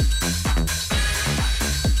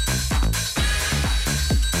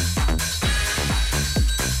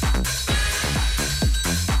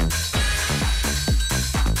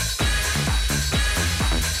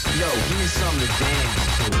 Yo, give me something to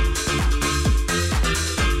dance to.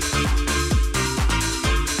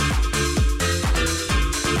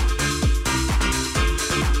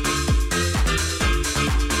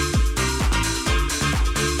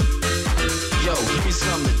 Yo, give me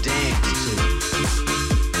something to dance to.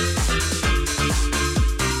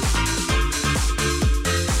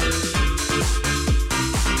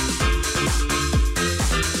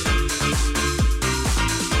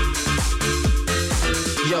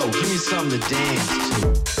 Yo, give me something to dance to.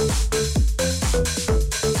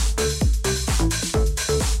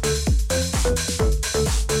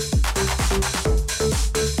 Yo, give me something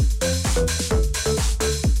to dance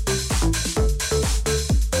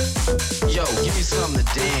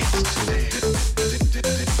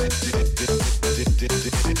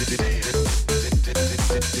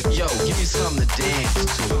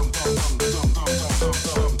to.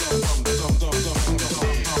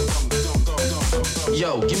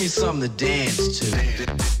 Yo, give me something to dance to. Yo, give me something to dance to.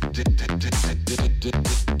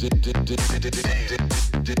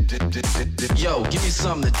 Yo, give me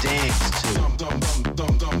something to dance to.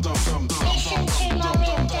 Yo, give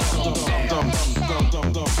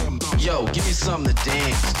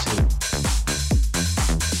me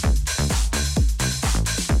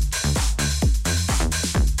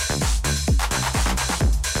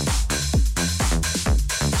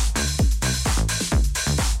something to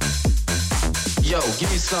dance to. Yo,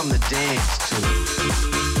 give me something to dance to.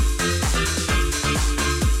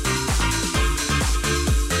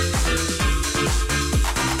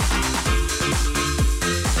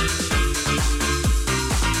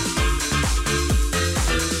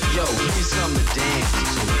 Yo, give me something to dance to.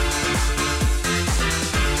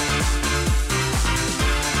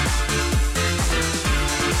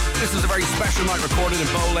 This is a very special night recorded in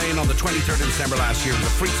Bow Lane on the 23rd of December last year. It was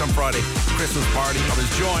a Freaks on Friday Christmas party. I was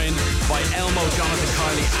joined by Elmo, Jonathan,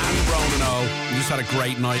 Kylie and Ronan O. We just had a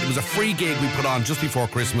great night. It was a free gig we put on just before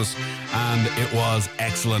Christmas and it was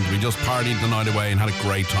excellent. We just partied the night away and had a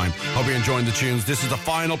great time. Hope you're enjoying the tunes. This is the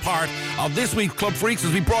final part of this week's Club Freaks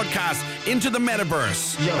as we broadcast into the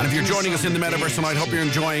Metaverse. And if you're joining us in the Metaverse tonight, hope you're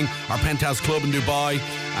enjoying our Penthouse Club in Dubai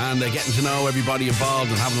and getting to know everybody involved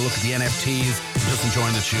and having a look at the NFTs and just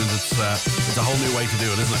enjoying the tunes. It's a whole new way to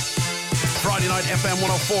do it, isn't it? Friday night, FM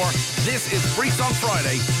 104. This is Freaks on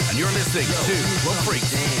Friday, and you're listening to Club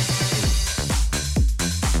Freaks.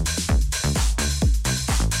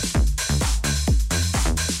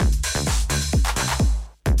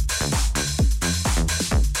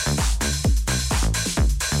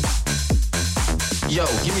 Yo,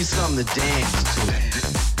 give me something to dance to.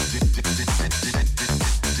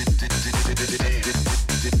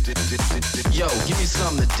 Yo, give me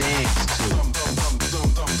something to dance to.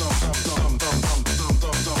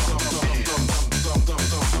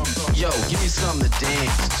 Yo, give me something to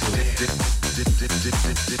dance to.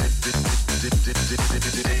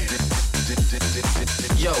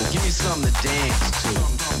 Yo, give me something to dance to.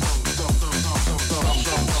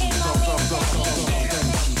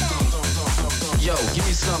 Yo, give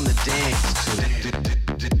me something to dance to.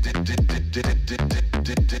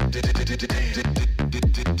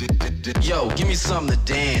 Yo, give me something to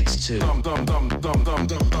dance to.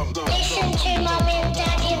 Listen to mommy and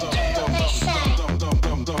daddy and do what they say.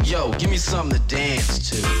 Yo, give me something to dance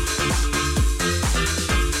to.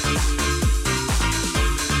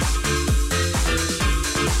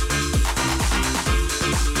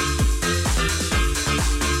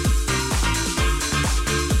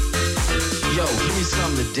 Yo, give me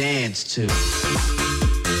something to dance to.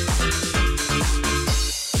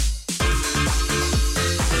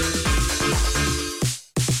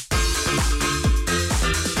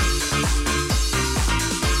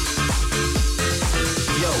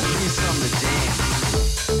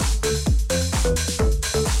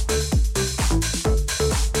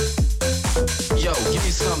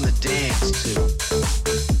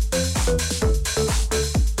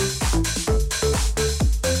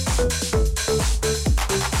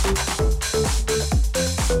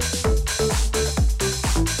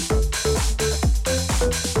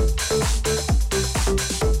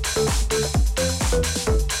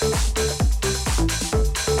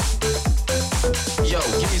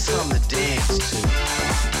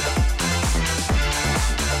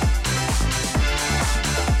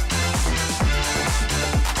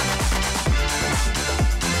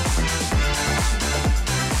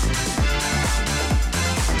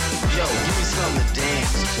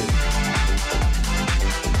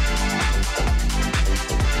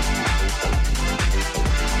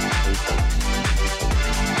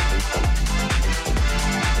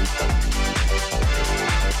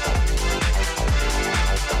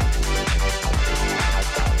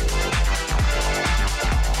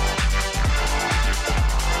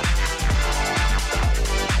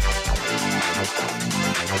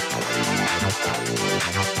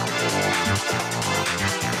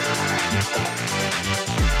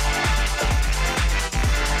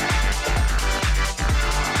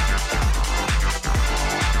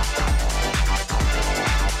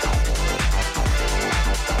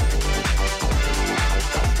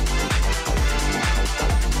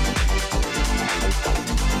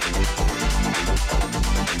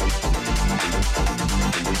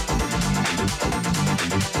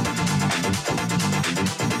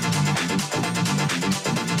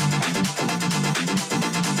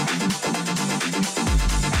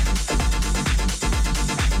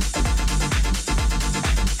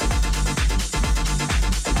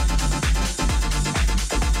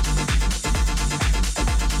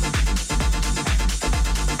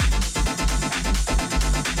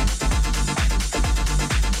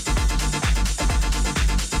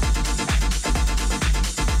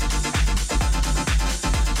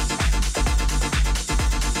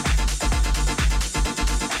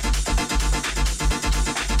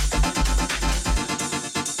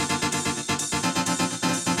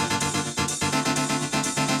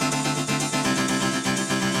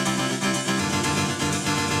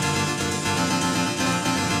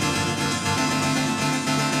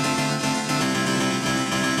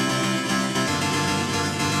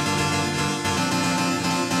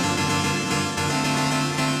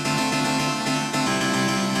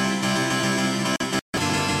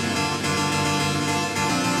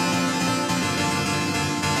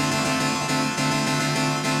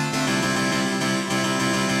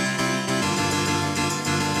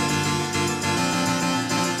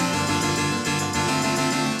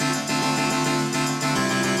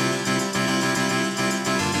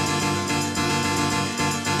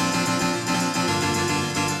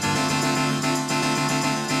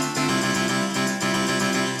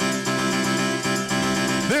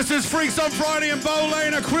 This is Freaks on Friday in Bow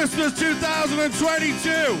Lane at Christmas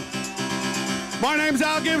 2022. My name's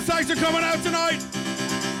Al Gibbs. Thanks for coming out tonight.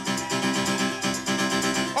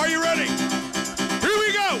 Are you ready? Here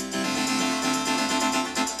we go.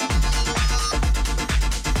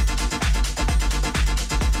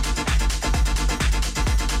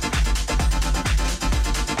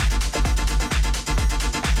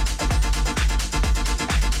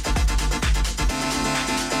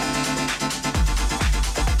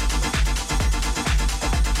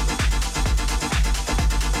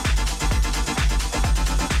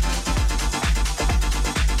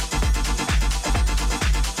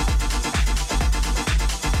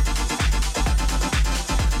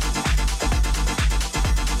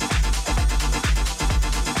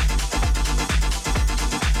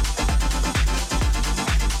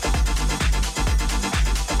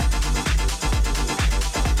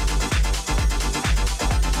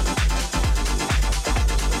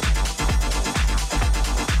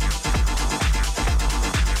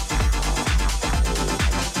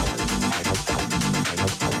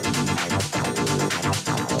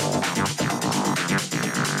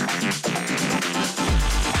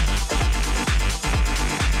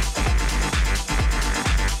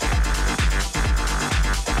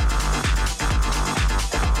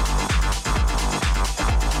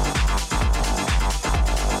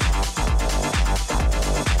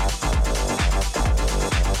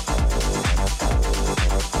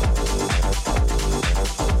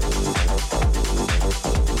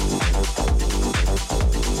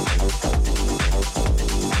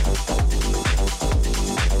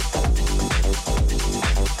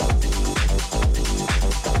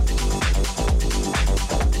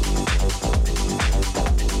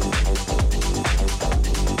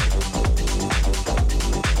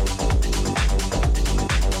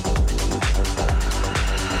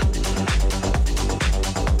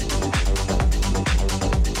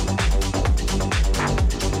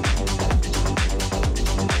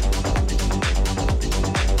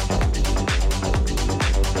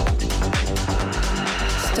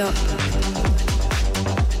 Stop.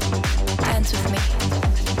 Dance with me.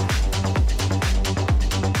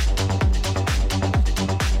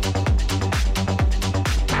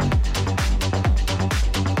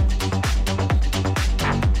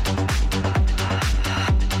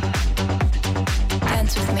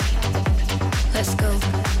 Dance with me. Let's go.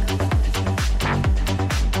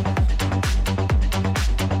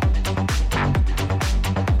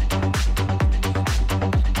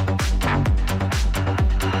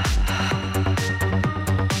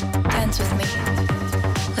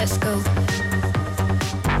 Let's go.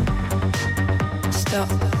 Stop.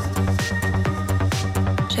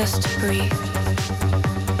 Just breathe.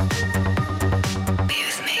 Be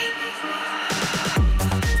with me.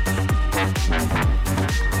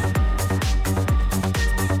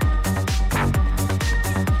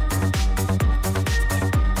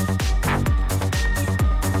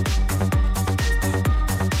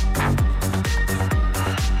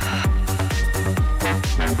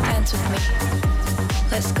 Dance with me.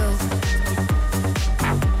 Let's go.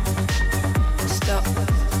 Stop.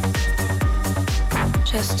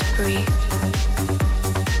 Just breathe.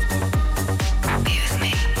 Be with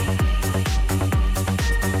me.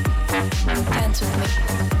 Dance with me.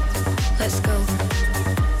 Let's go.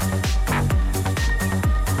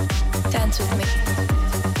 Dance with me.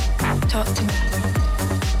 Talk to me.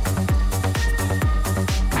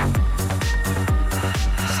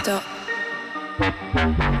 Stop.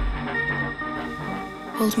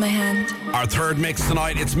 Hold my hand. Our third mix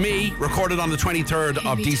tonight, it's me, recorded on the 23rd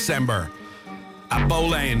of December at Bow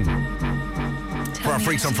Lane for our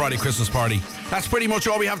Freaks on Friday Christmas party. That's pretty much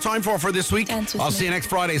all we have time for this week. I'll see you next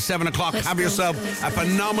Friday, 7 o'clock. Have yourself a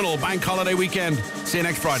phenomenal bank holiday weekend. See you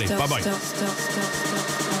next Friday. Stop, Bye-bye. Stop.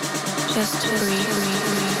 Just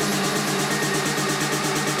breathe.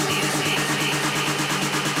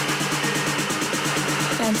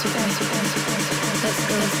 Dance with me. Let's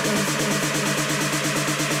go.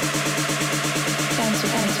 Dance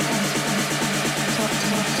with me. Talk to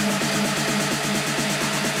me.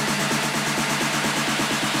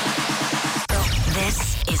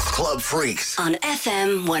 This is Club Freaks on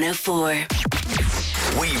FM 104.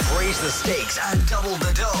 We've raised the stakes and doubled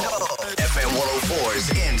the dough. FM 104's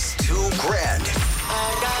In's $2,000.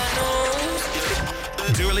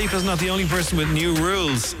 Dua Lipa's not the only person with new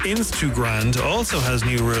rules. Instagram also has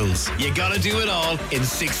new rules. You gotta do it all in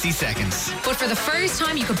 60 seconds. But for the first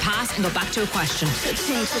time, you can pass and go back to a question.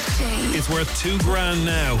 It's worth $2,000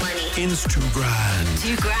 now. Instagram.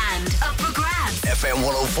 $2,000 up for grabs. FM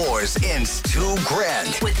 104's Inst 2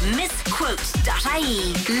 grand. With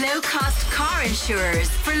misquote.ie. Low-cost car insurers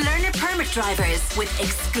for learner permit drivers with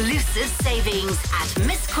exclusive savings at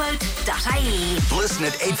misquote.ie. Listen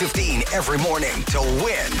at 8:15 every morning to win.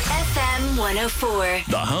 FM 104.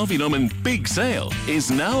 The Harvey Norman Big Sale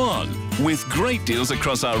is now on, with great deals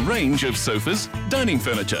across our range of sofas, dining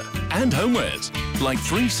furniture and homewares, like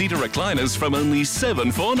 3-seater recliners from only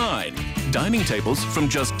 $749, dining tables from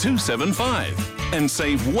just $275, and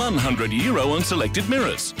save €100 on selected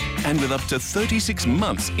mirrors. And with up to 36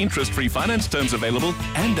 months interest-free finance terms available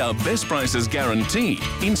and our best prices guaranteed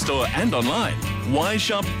in-store and online, why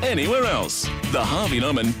shop anywhere else? The Harvey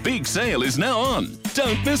Norman Big Sale is now on.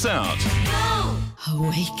 Don't miss out.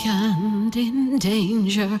 Awakened in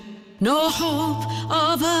danger, no hope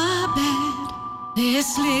of a bed.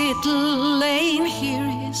 This little lane here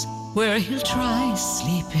is where he'll try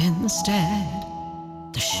sleep instead.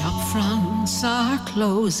 The shop fronts are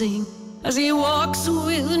closing as he walks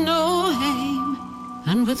with no aim,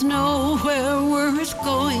 and with nowhere worth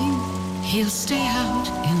going, he'll stay out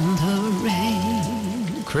in the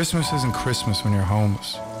rain. Christmas isn't Christmas when you're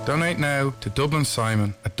homeless. Donate now to Dublin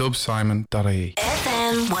Simon at dubsimon.ie.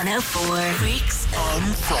 FM 104. Freaks on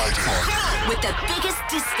Friday. With the biggest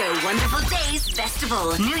disco Wonderful Days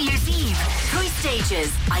Festival. New Year's Eve. 3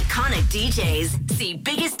 stages. Iconic DJs. See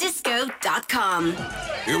biggestdisco.com.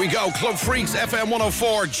 Here we go. Club Freaks, FM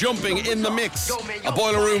 104, jumping in the mix. A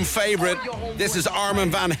Boiler Room favourite. This is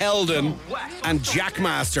Armand Van Helden and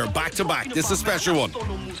Jackmaster back to back. This is a special one.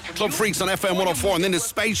 Club Freaks on FM 104, and then the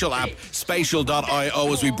Spatial app,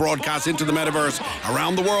 spatial.io, as we broadcast into the metaverse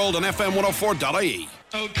around the world on FM104.ie.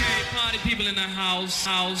 Okay, party people in the house.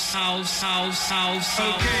 Okay,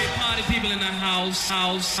 party people in the house.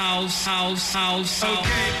 Okay,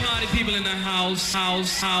 party people in the house.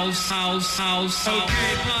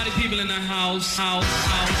 Okay, party people in the house.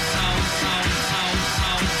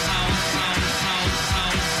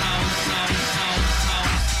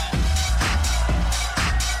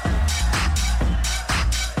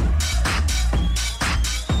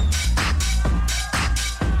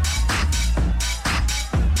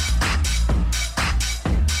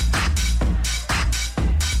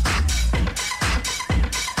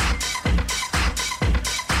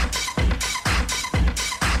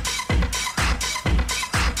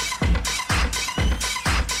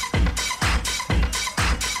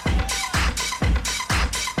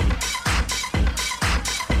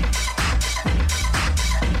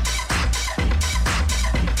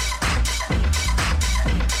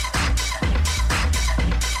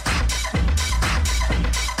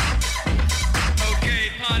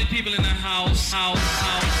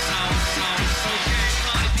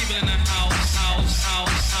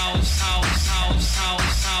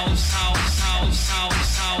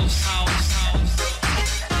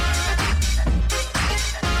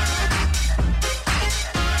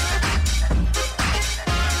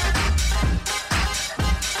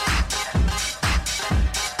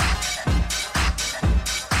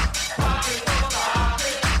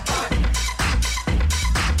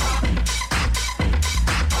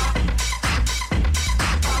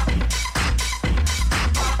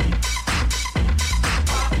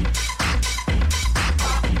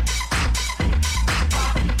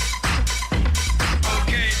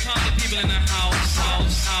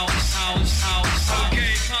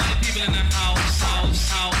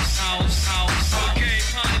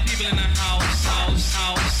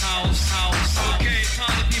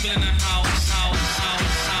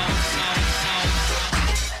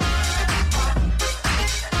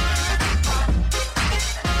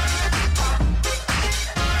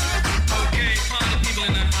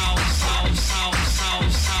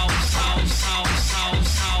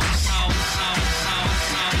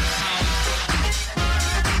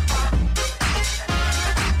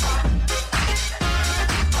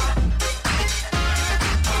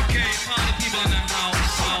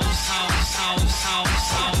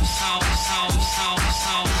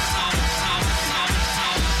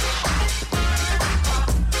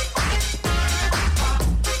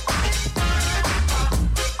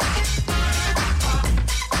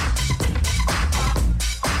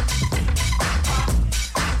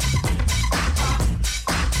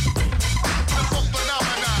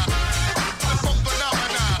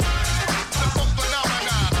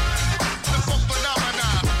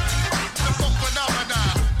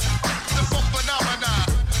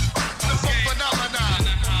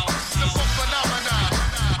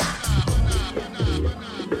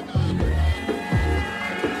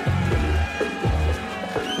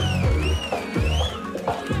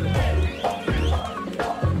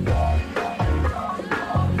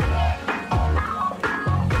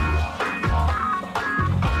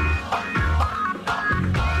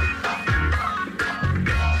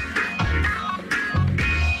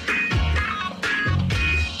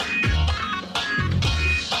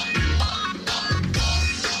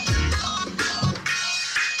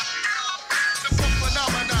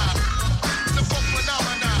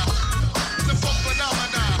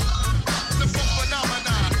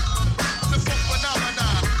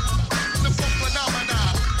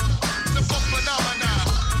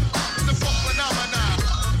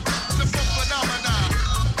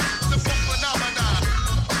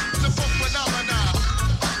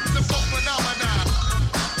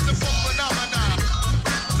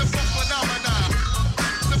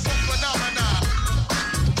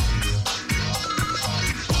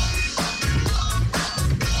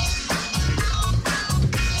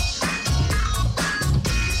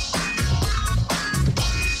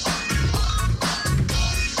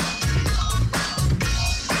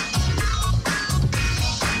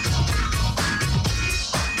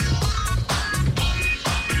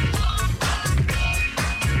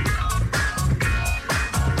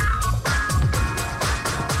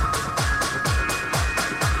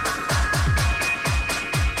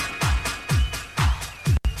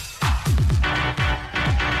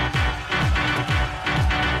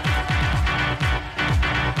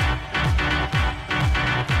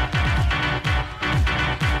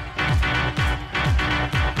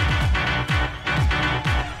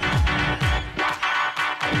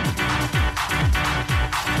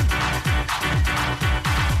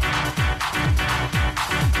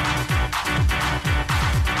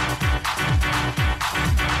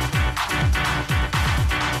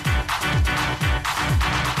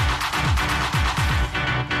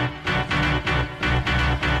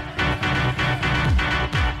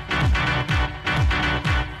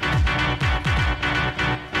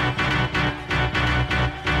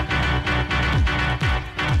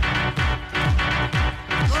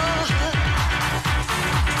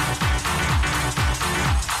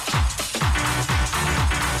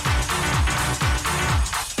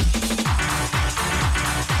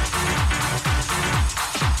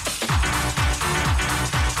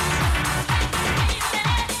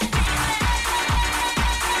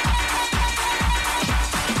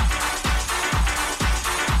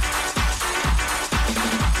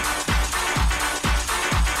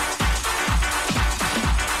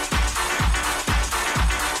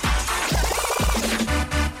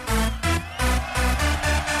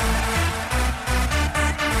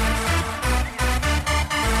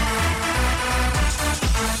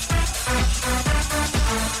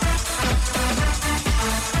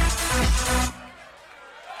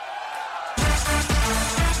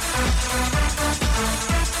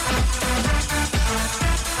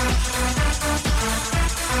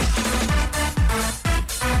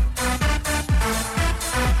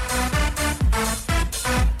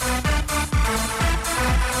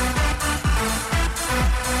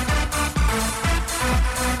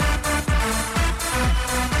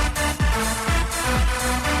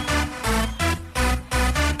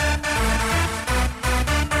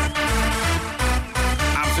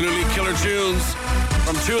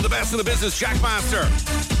 best in the business, Jackmaster.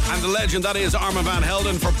 And the legend that is Armand Van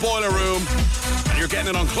Helden for Boiler Room. And you're getting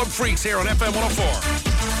it on Club Freaks here on FM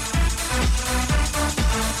 104.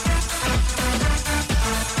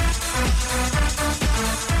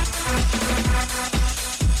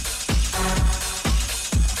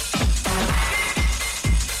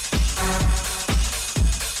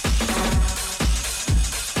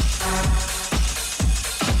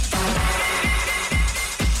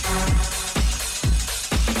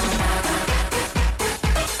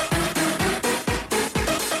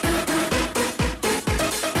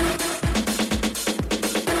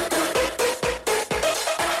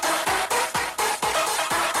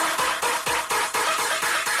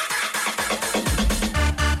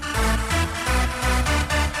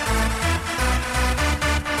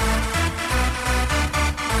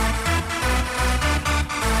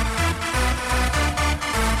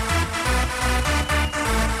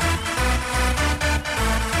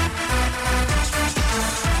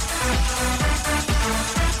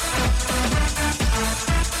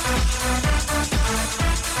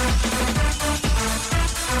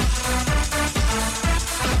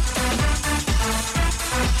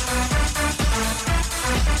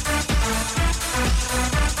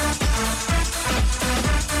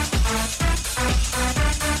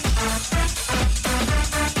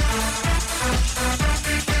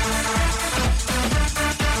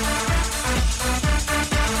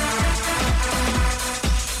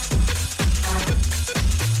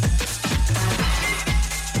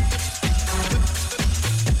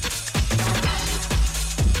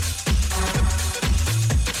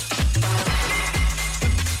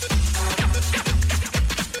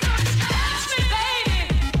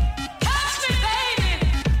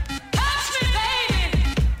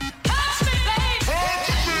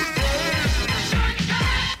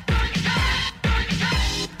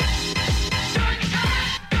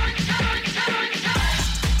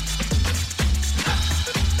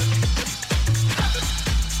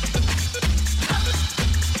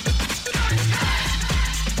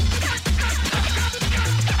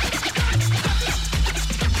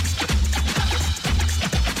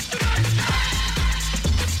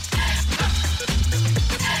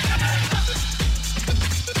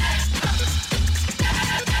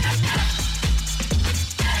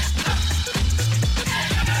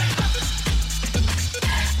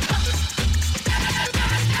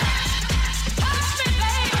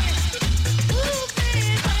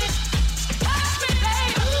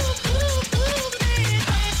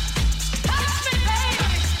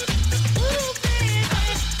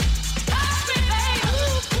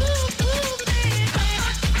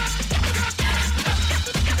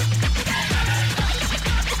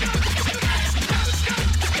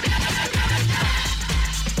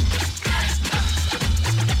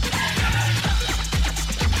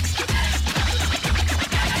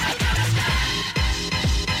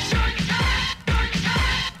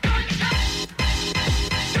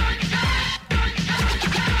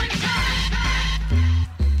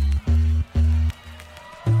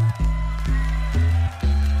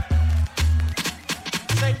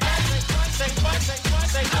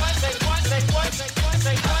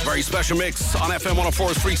 Very special mix on FM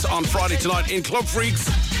 104's Freaks on Friday tonight in Club Freaks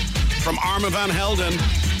from Armand Van Helden,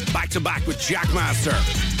 back to back with Jackmaster.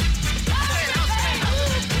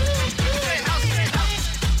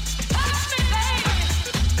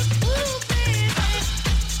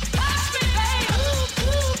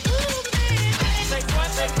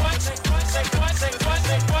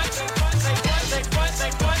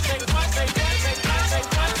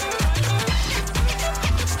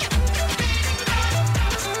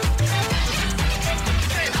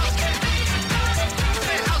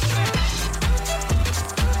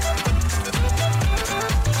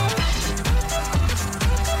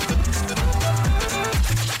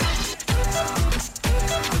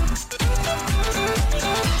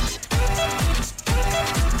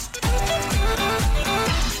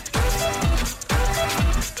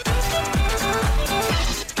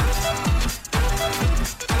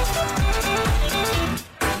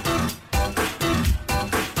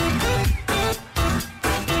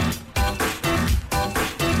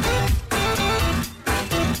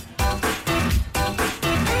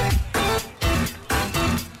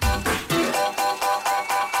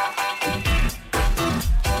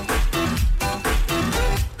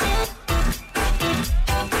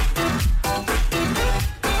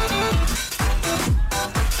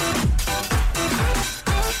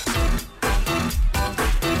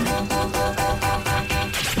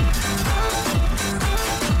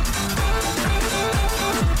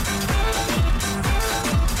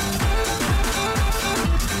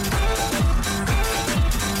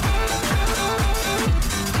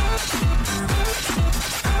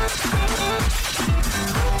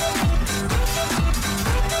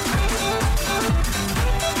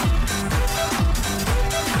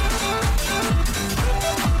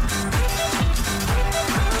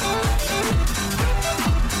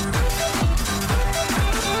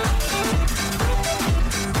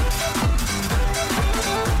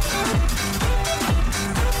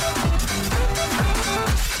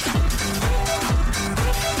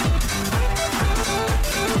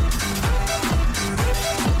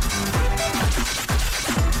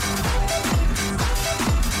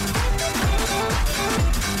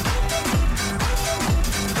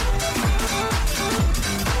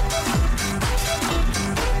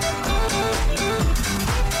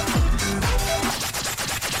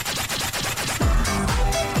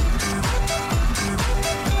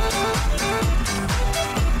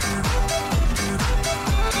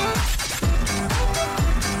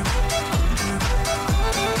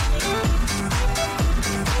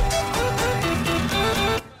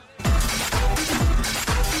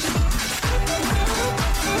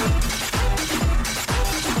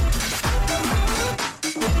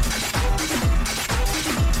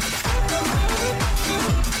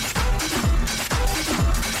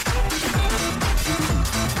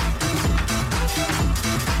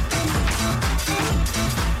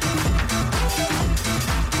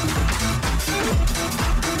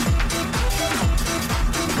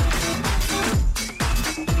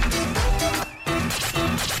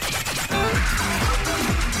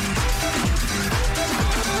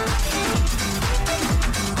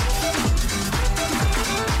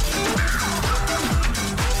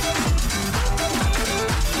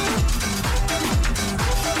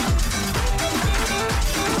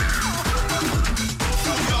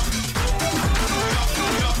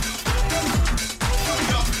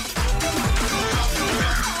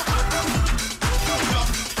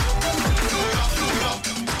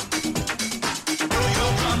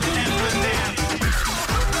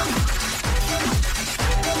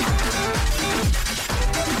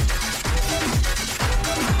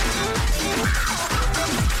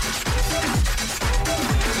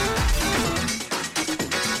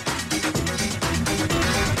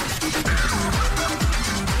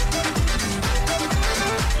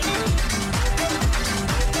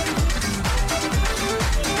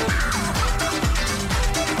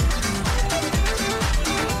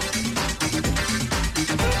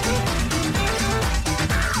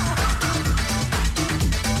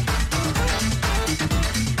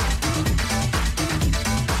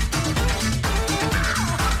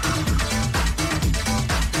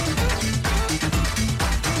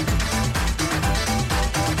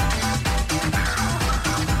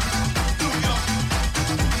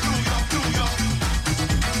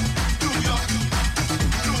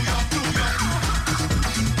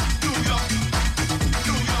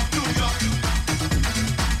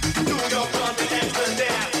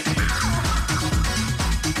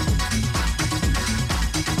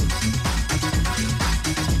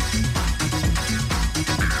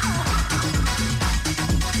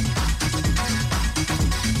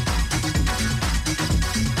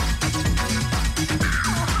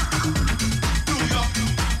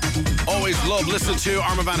 club, listen to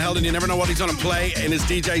Armand Van Helden. You never know what he's going to play in his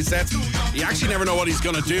DJ sets. You actually never know what he's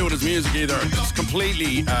going to do with his music either. It's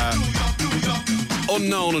completely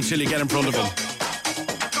unknown until you get in front of him.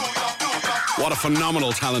 What a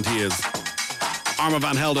phenomenal talent he is. Armand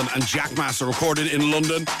Van Helden and Jack Master recorded in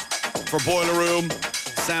London for Boiler Room.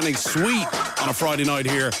 Sounding sweet on a Friday night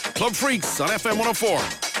here. Club Freaks on FM 104.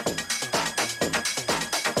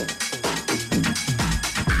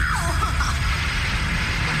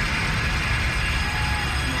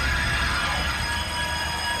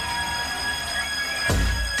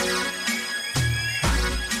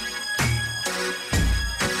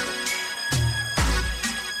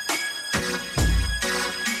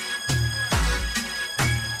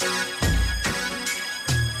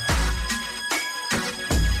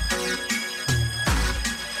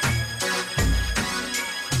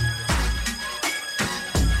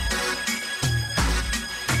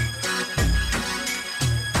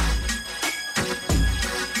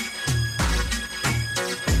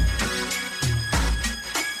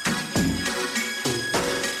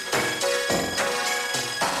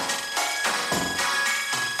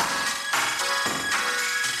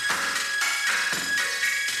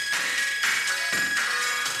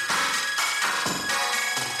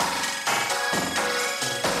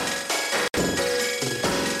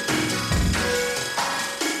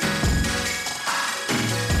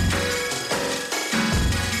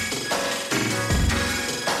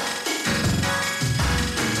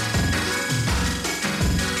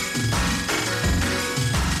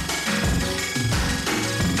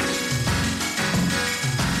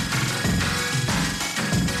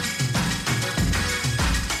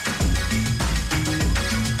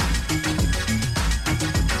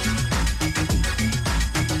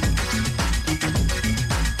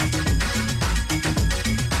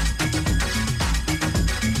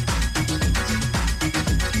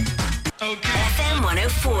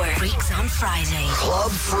 Friday.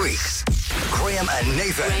 Club Freaks. Graham and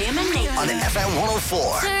Nathan. On FM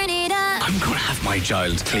 104. Turn it up. I'm going to have my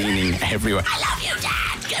child cleaning everywhere. I love you,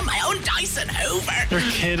 Dad. Get my own Dyson Hoover. Your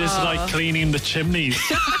kid is like cleaning the chimneys,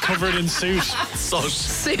 covered in soot.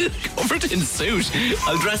 Suit covered in soot.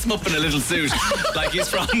 I'll dress him up in a little suit, like he's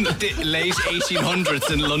from the late 1800s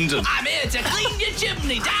in London. I'm here to clean your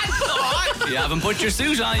chimney, Dad. You haven't put your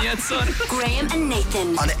suit on yet, son. Graham and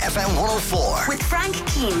Nathan. On FM 104. With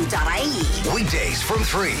FrankKeen.ie. Weekdays from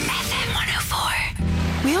 3. FM 104.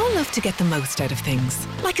 We all love to get the most out of things,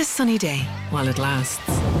 like a sunny day, while it lasts.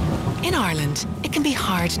 In Ireland, it can be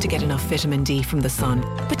hard to get enough vitamin D from the sun.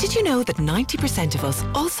 But did you know that 90% of us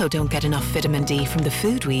also don't get enough vitamin D from the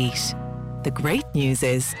food we eat? The great news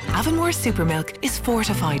is, Avonmore Supermilk is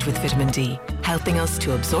fortified with vitamin D, helping us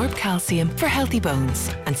to absorb calcium for healthy bones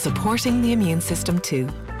and supporting the immune system too.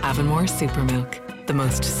 Avonmore Supermilk, the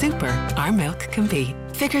most super our milk can be.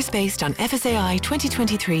 Figures based on FSAI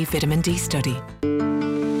 2023 vitamin D study.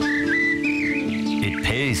 It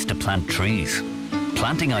pays to plant trees.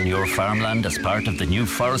 Planting on your farmland as part of the new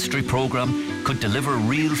forestry programme could deliver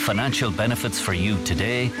real financial benefits for you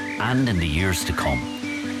today and in the years to come.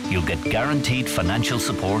 You'll get guaranteed financial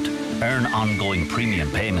support, earn ongoing premium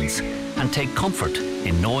payments, and take comfort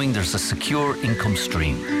in knowing there's a secure income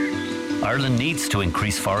stream. Ireland needs to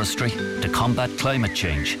increase forestry to combat climate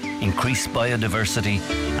change, increase biodiversity,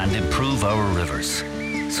 and improve our rivers.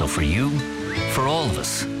 So for you, for all of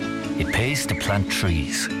us, it pays to plant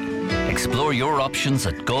trees. Explore your options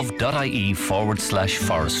at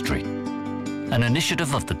gov.ie/forestry. An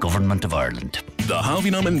initiative of the Government of Ireland. The Harvey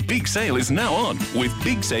Norman Big Sale is now on, with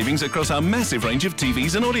big savings across our massive range of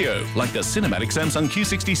TVs and audio, like the cinematic Samsung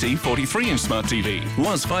Q60C 43-inch smart TV.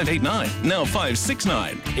 Was $589, now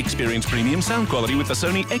 $569. Experience premium sound quality with the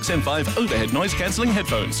Sony XM5 overhead noise-cancelling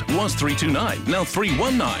headphones. Was $329, now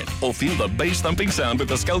 $319. Or feel the bass-thumping sound with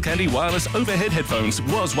the Skullcandy wireless overhead headphones.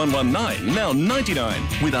 Was $119, now $99.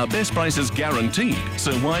 With our best prices guaranteed,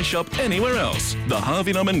 so why shop anywhere else? The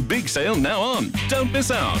Harvey Norman Big Sale now on. Don't miss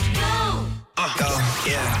out.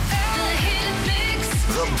 Yeah.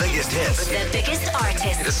 The biggest hits. With the biggest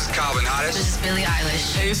artists. This is Calvin Harris. This is Billie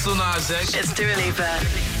Eilish. Hey, it's Lil Nas X. It's Dua Lipa.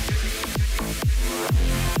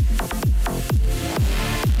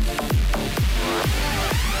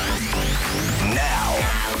 Now,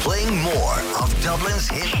 playing more of Dublin's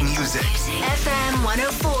hit music. FM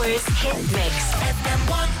 104's Hit Mix. FM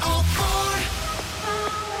 104.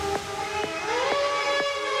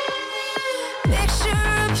 Picture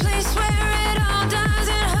a place where it all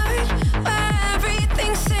doesn't hurt, where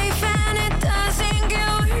everything's safe and it doesn't get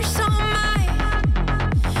worse. Oh my,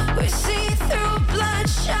 we see through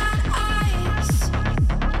bloodshot eyes.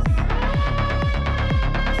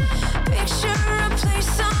 Picture a place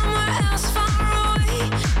somewhere else far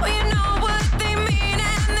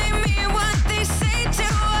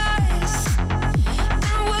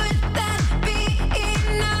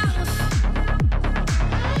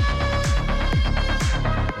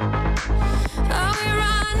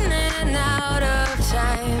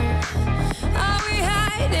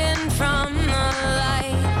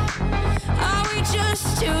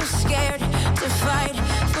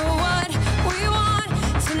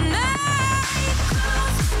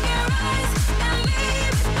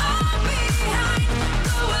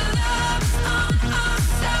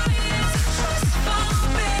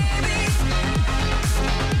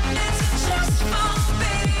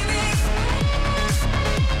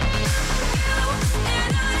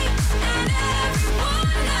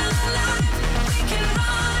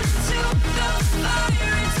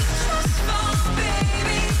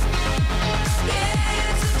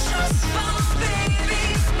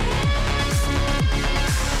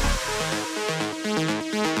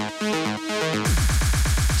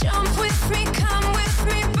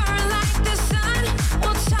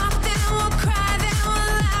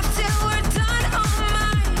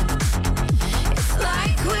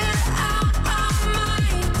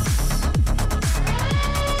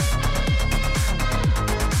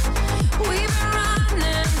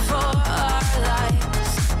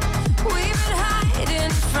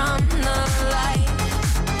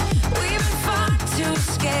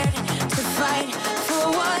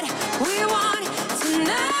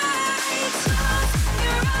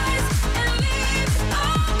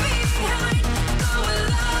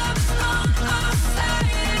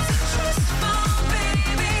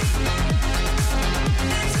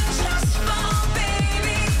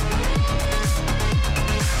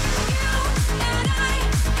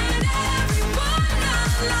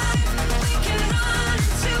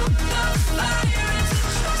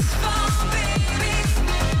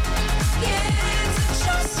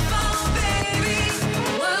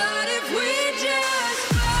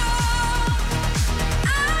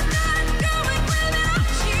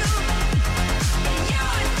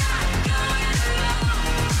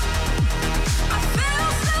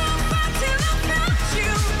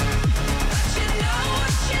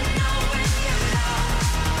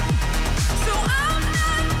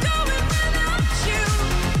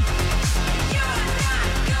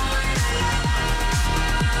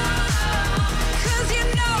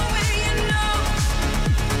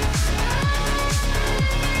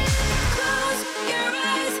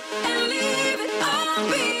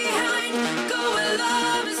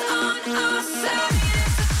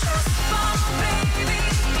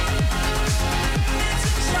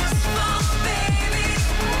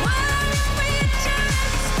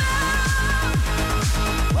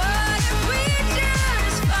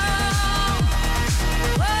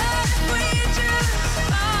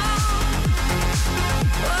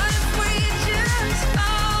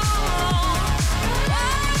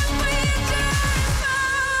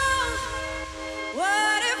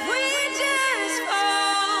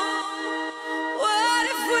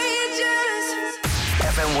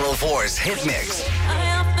Hit Mix.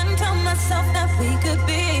 I often tell myself that we could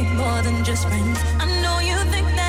be more than just friends. I